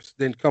shit first.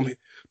 Then come here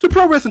to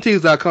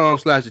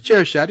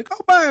ProWrestlingTees.com/thechairshot and go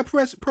buy a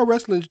Pro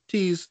Wrestling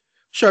Tees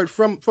shirt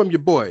from your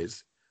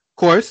boys. Of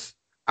course,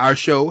 our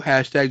show,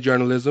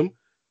 #journalism.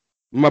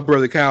 My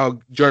brother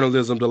Kyle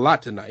journalismed a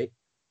lot tonight.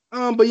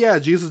 But yeah,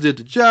 Jesus did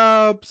the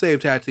job,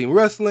 saved Tag Team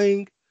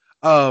Wrestling.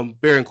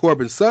 Baron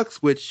Corbin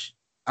sucks, which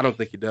I don't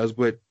think he does,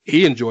 but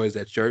he enjoys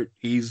that shirt.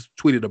 He's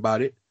tweeted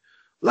about it.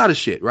 A lot of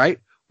shit, right?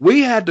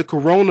 We had the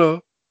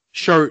Corona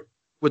shirt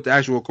with the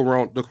actual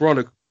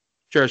Corona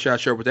chair shot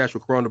shirt with the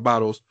actual Corona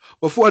bottles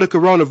before the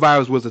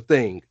coronavirus was a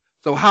thing.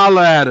 So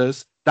holla at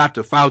us,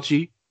 Dr.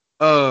 Fauci.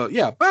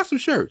 Buy some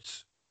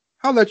shirts.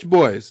 Holla at your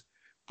boys.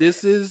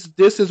 This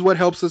is what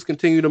helps us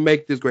continue to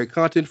make this great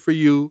content for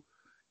you.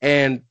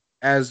 And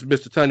as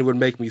Mr. Tunney would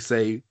make me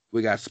say,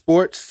 we got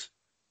sports,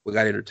 we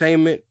got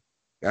entertainment,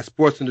 got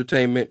sports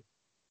entertainment,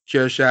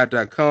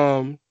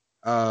 chairshot.com,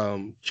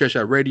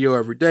 Chairshot Radio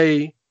every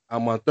day.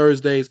 I'm on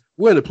Thursdays.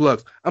 We're in the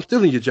plugs. I'm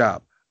still in your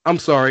job. I'm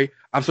sorry.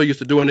 I'm so used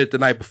to doing it the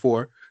night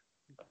before.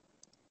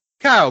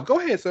 Kyle, go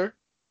ahead, sir.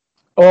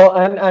 Well,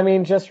 and I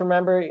mean, just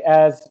remember,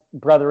 as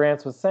Brother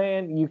Rance was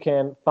saying, you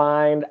can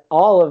find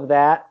all of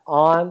that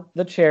on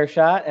the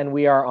Chairshot, and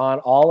we are on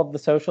all of the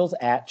socials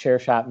at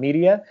Chairshot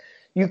Media.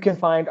 You can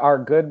find our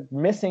good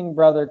missing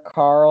brother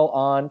Carl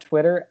on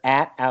Twitter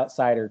at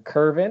Outsider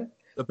Curvin.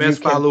 The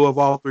best follow of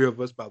all three of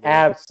us, by the way.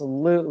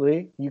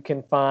 Absolutely. You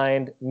can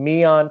find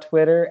me on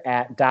Twitter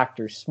at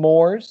Dr.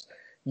 S'mores.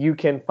 You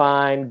can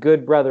find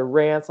good brother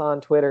Rance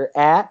on Twitter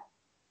at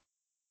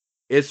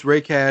It's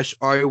Ray Cash,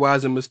 R-A-Y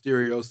as in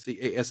Mysterio,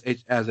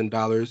 C-A-S-H as in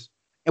dollars.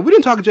 And we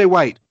didn't talk to Jay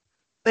White.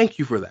 Thank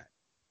you for that.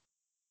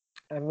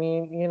 I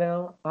mean, you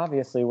know,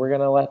 obviously we're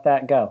going to let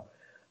that go.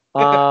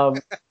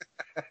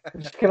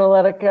 Just going to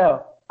let it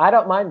go. I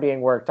don't mind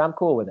being worked. I'm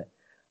cool with it.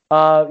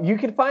 You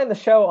can find the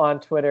show on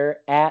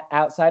Twitter at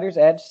Outsiders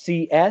Edge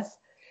CS.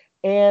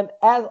 And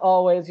as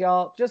always,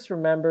 y'all, just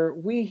remember,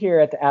 we here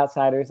at the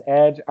Outsiders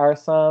Edge are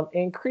some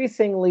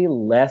increasingly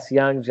less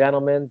young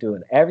gentlemen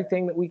doing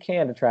everything that we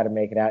can to try to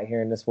make it out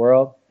here in this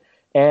world.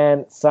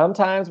 And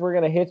sometimes we're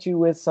going to hit you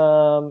with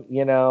some,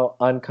 you know,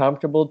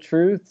 uncomfortable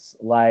truths,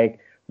 like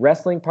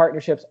wrestling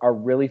partnerships are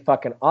really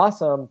fucking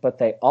awesome, but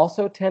they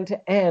also tend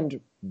to end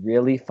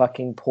really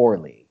fucking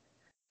poorly.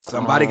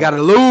 Somebody got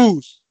to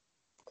lose.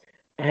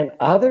 And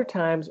other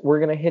times we're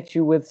going to hit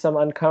you with some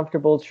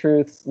uncomfortable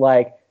truths,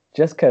 like,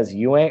 just because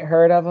you ain't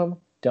heard of them,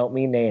 don't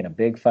mean they ain't a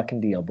big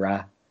fucking deal,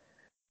 brah.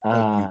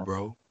 Thank you,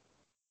 bro.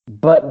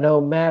 But no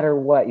matter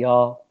what,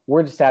 y'all,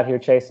 we're just out here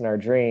chasing our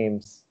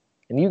dreams.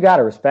 And you got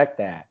to respect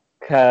that.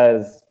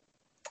 Because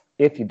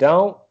if you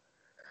don't,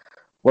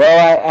 well,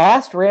 I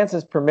asked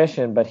Rance's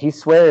permission, but he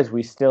swears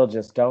we still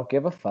just don't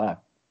give a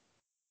fuck.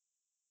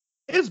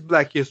 It's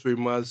Black History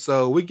Month,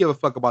 so we give a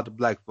fuck about the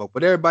black folk.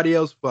 But everybody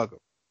else, fuck them.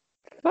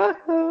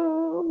 Fuck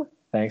them.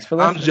 Thanks for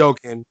listening. I'm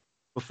joking.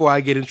 Before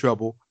I get in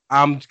trouble.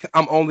 I'm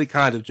only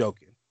kind of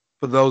joking.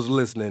 For those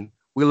listening,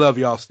 we love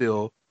y'all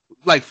still.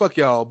 Like, fuck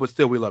y'all, but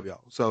still we love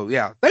y'all. So,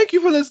 yeah, thank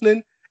you for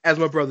listening. As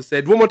my brother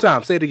said. One more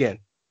time. Say it again.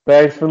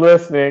 Thanks for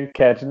listening.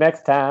 Catch you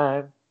next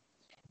time.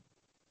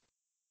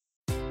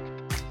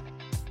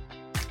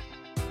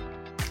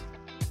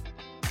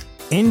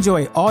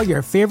 Enjoy all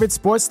your favorite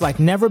sports like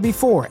never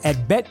before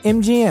at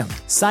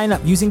BetMGM. Sign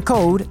up using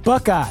code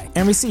Buckeye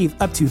and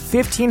receive up to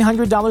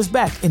 $1,500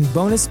 back in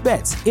bonus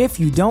bets if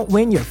you don't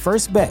win your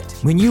first bet.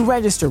 When you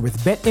register with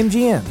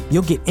BetMGM,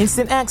 you'll get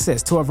instant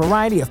access to a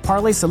variety of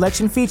parlay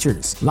selection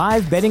features,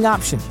 live betting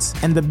options,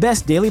 and the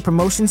best daily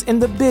promotions in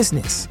the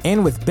business.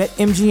 And with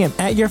BetMGM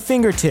at your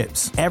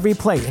fingertips, every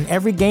play and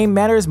every game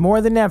matters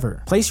more than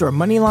ever. Place your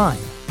money line,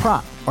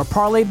 prop, or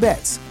parlay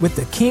bets with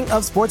the king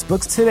of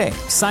sportsbooks today.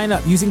 Sign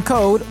up using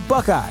code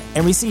Buckeye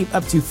and receive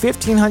up to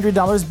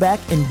 $1,500 back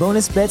in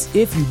bonus bets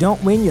if you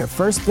don't win your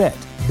first bet.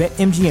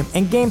 BetMGM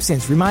and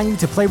GameSense remind you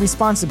to play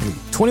responsibly.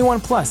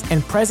 21 plus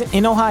and present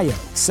in Ohio,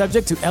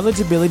 subject to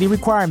eligibility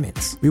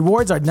requirements.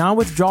 Rewards are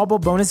non-withdrawable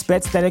bonus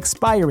bets that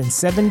expire in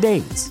 7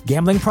 days.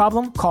 Gambling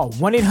problem? Call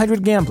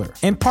 1-800-GAMBLER.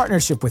 In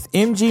partnership with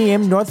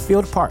MGM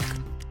Northfield Park.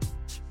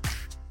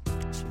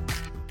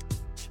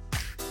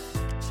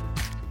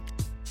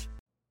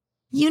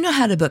 You know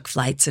how to book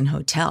flights and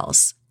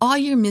hotels. All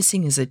you're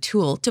missing is a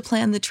tool to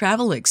plan the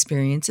travel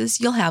experiences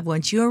you'll have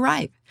once you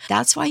arrive.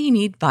 That's why you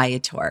need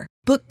Viator.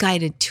 Book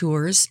guided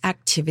tours,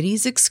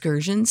 activities,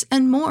 excursions,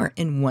 and more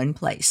in one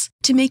place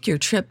to make your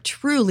trip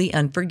truly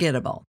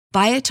unforgettable.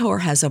 Viator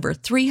has over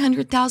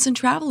 300,000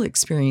 travel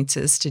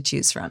experiences to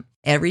choose from.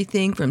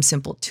 Everything from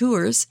simple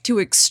tours to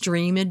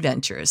extreme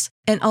adventures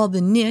and all the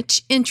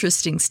niche,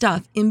 interesting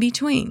stuff in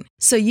between.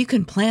 So you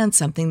can plan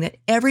something that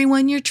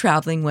everyone you're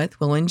traveling with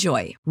will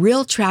enjoy.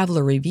 Real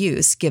traveler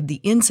reviews give the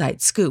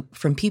inside scoop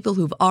from people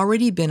who've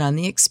already been on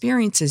the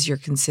experiences you're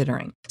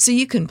considering. So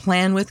you can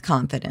plan with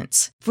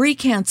confidence. Free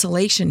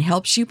cancellation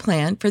helps you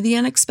plan for the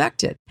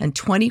unexpected. And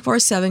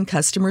 24/7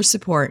 customer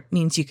support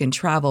means you can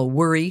travel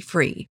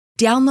worry-free.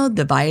 Download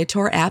the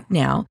Viator app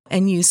now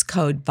and use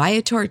code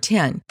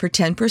Viator10 for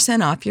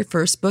 10% off your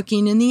first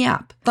booking in the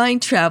app.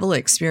 Find travel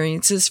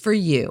experiences for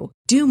you.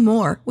 Do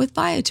more with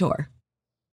Viator.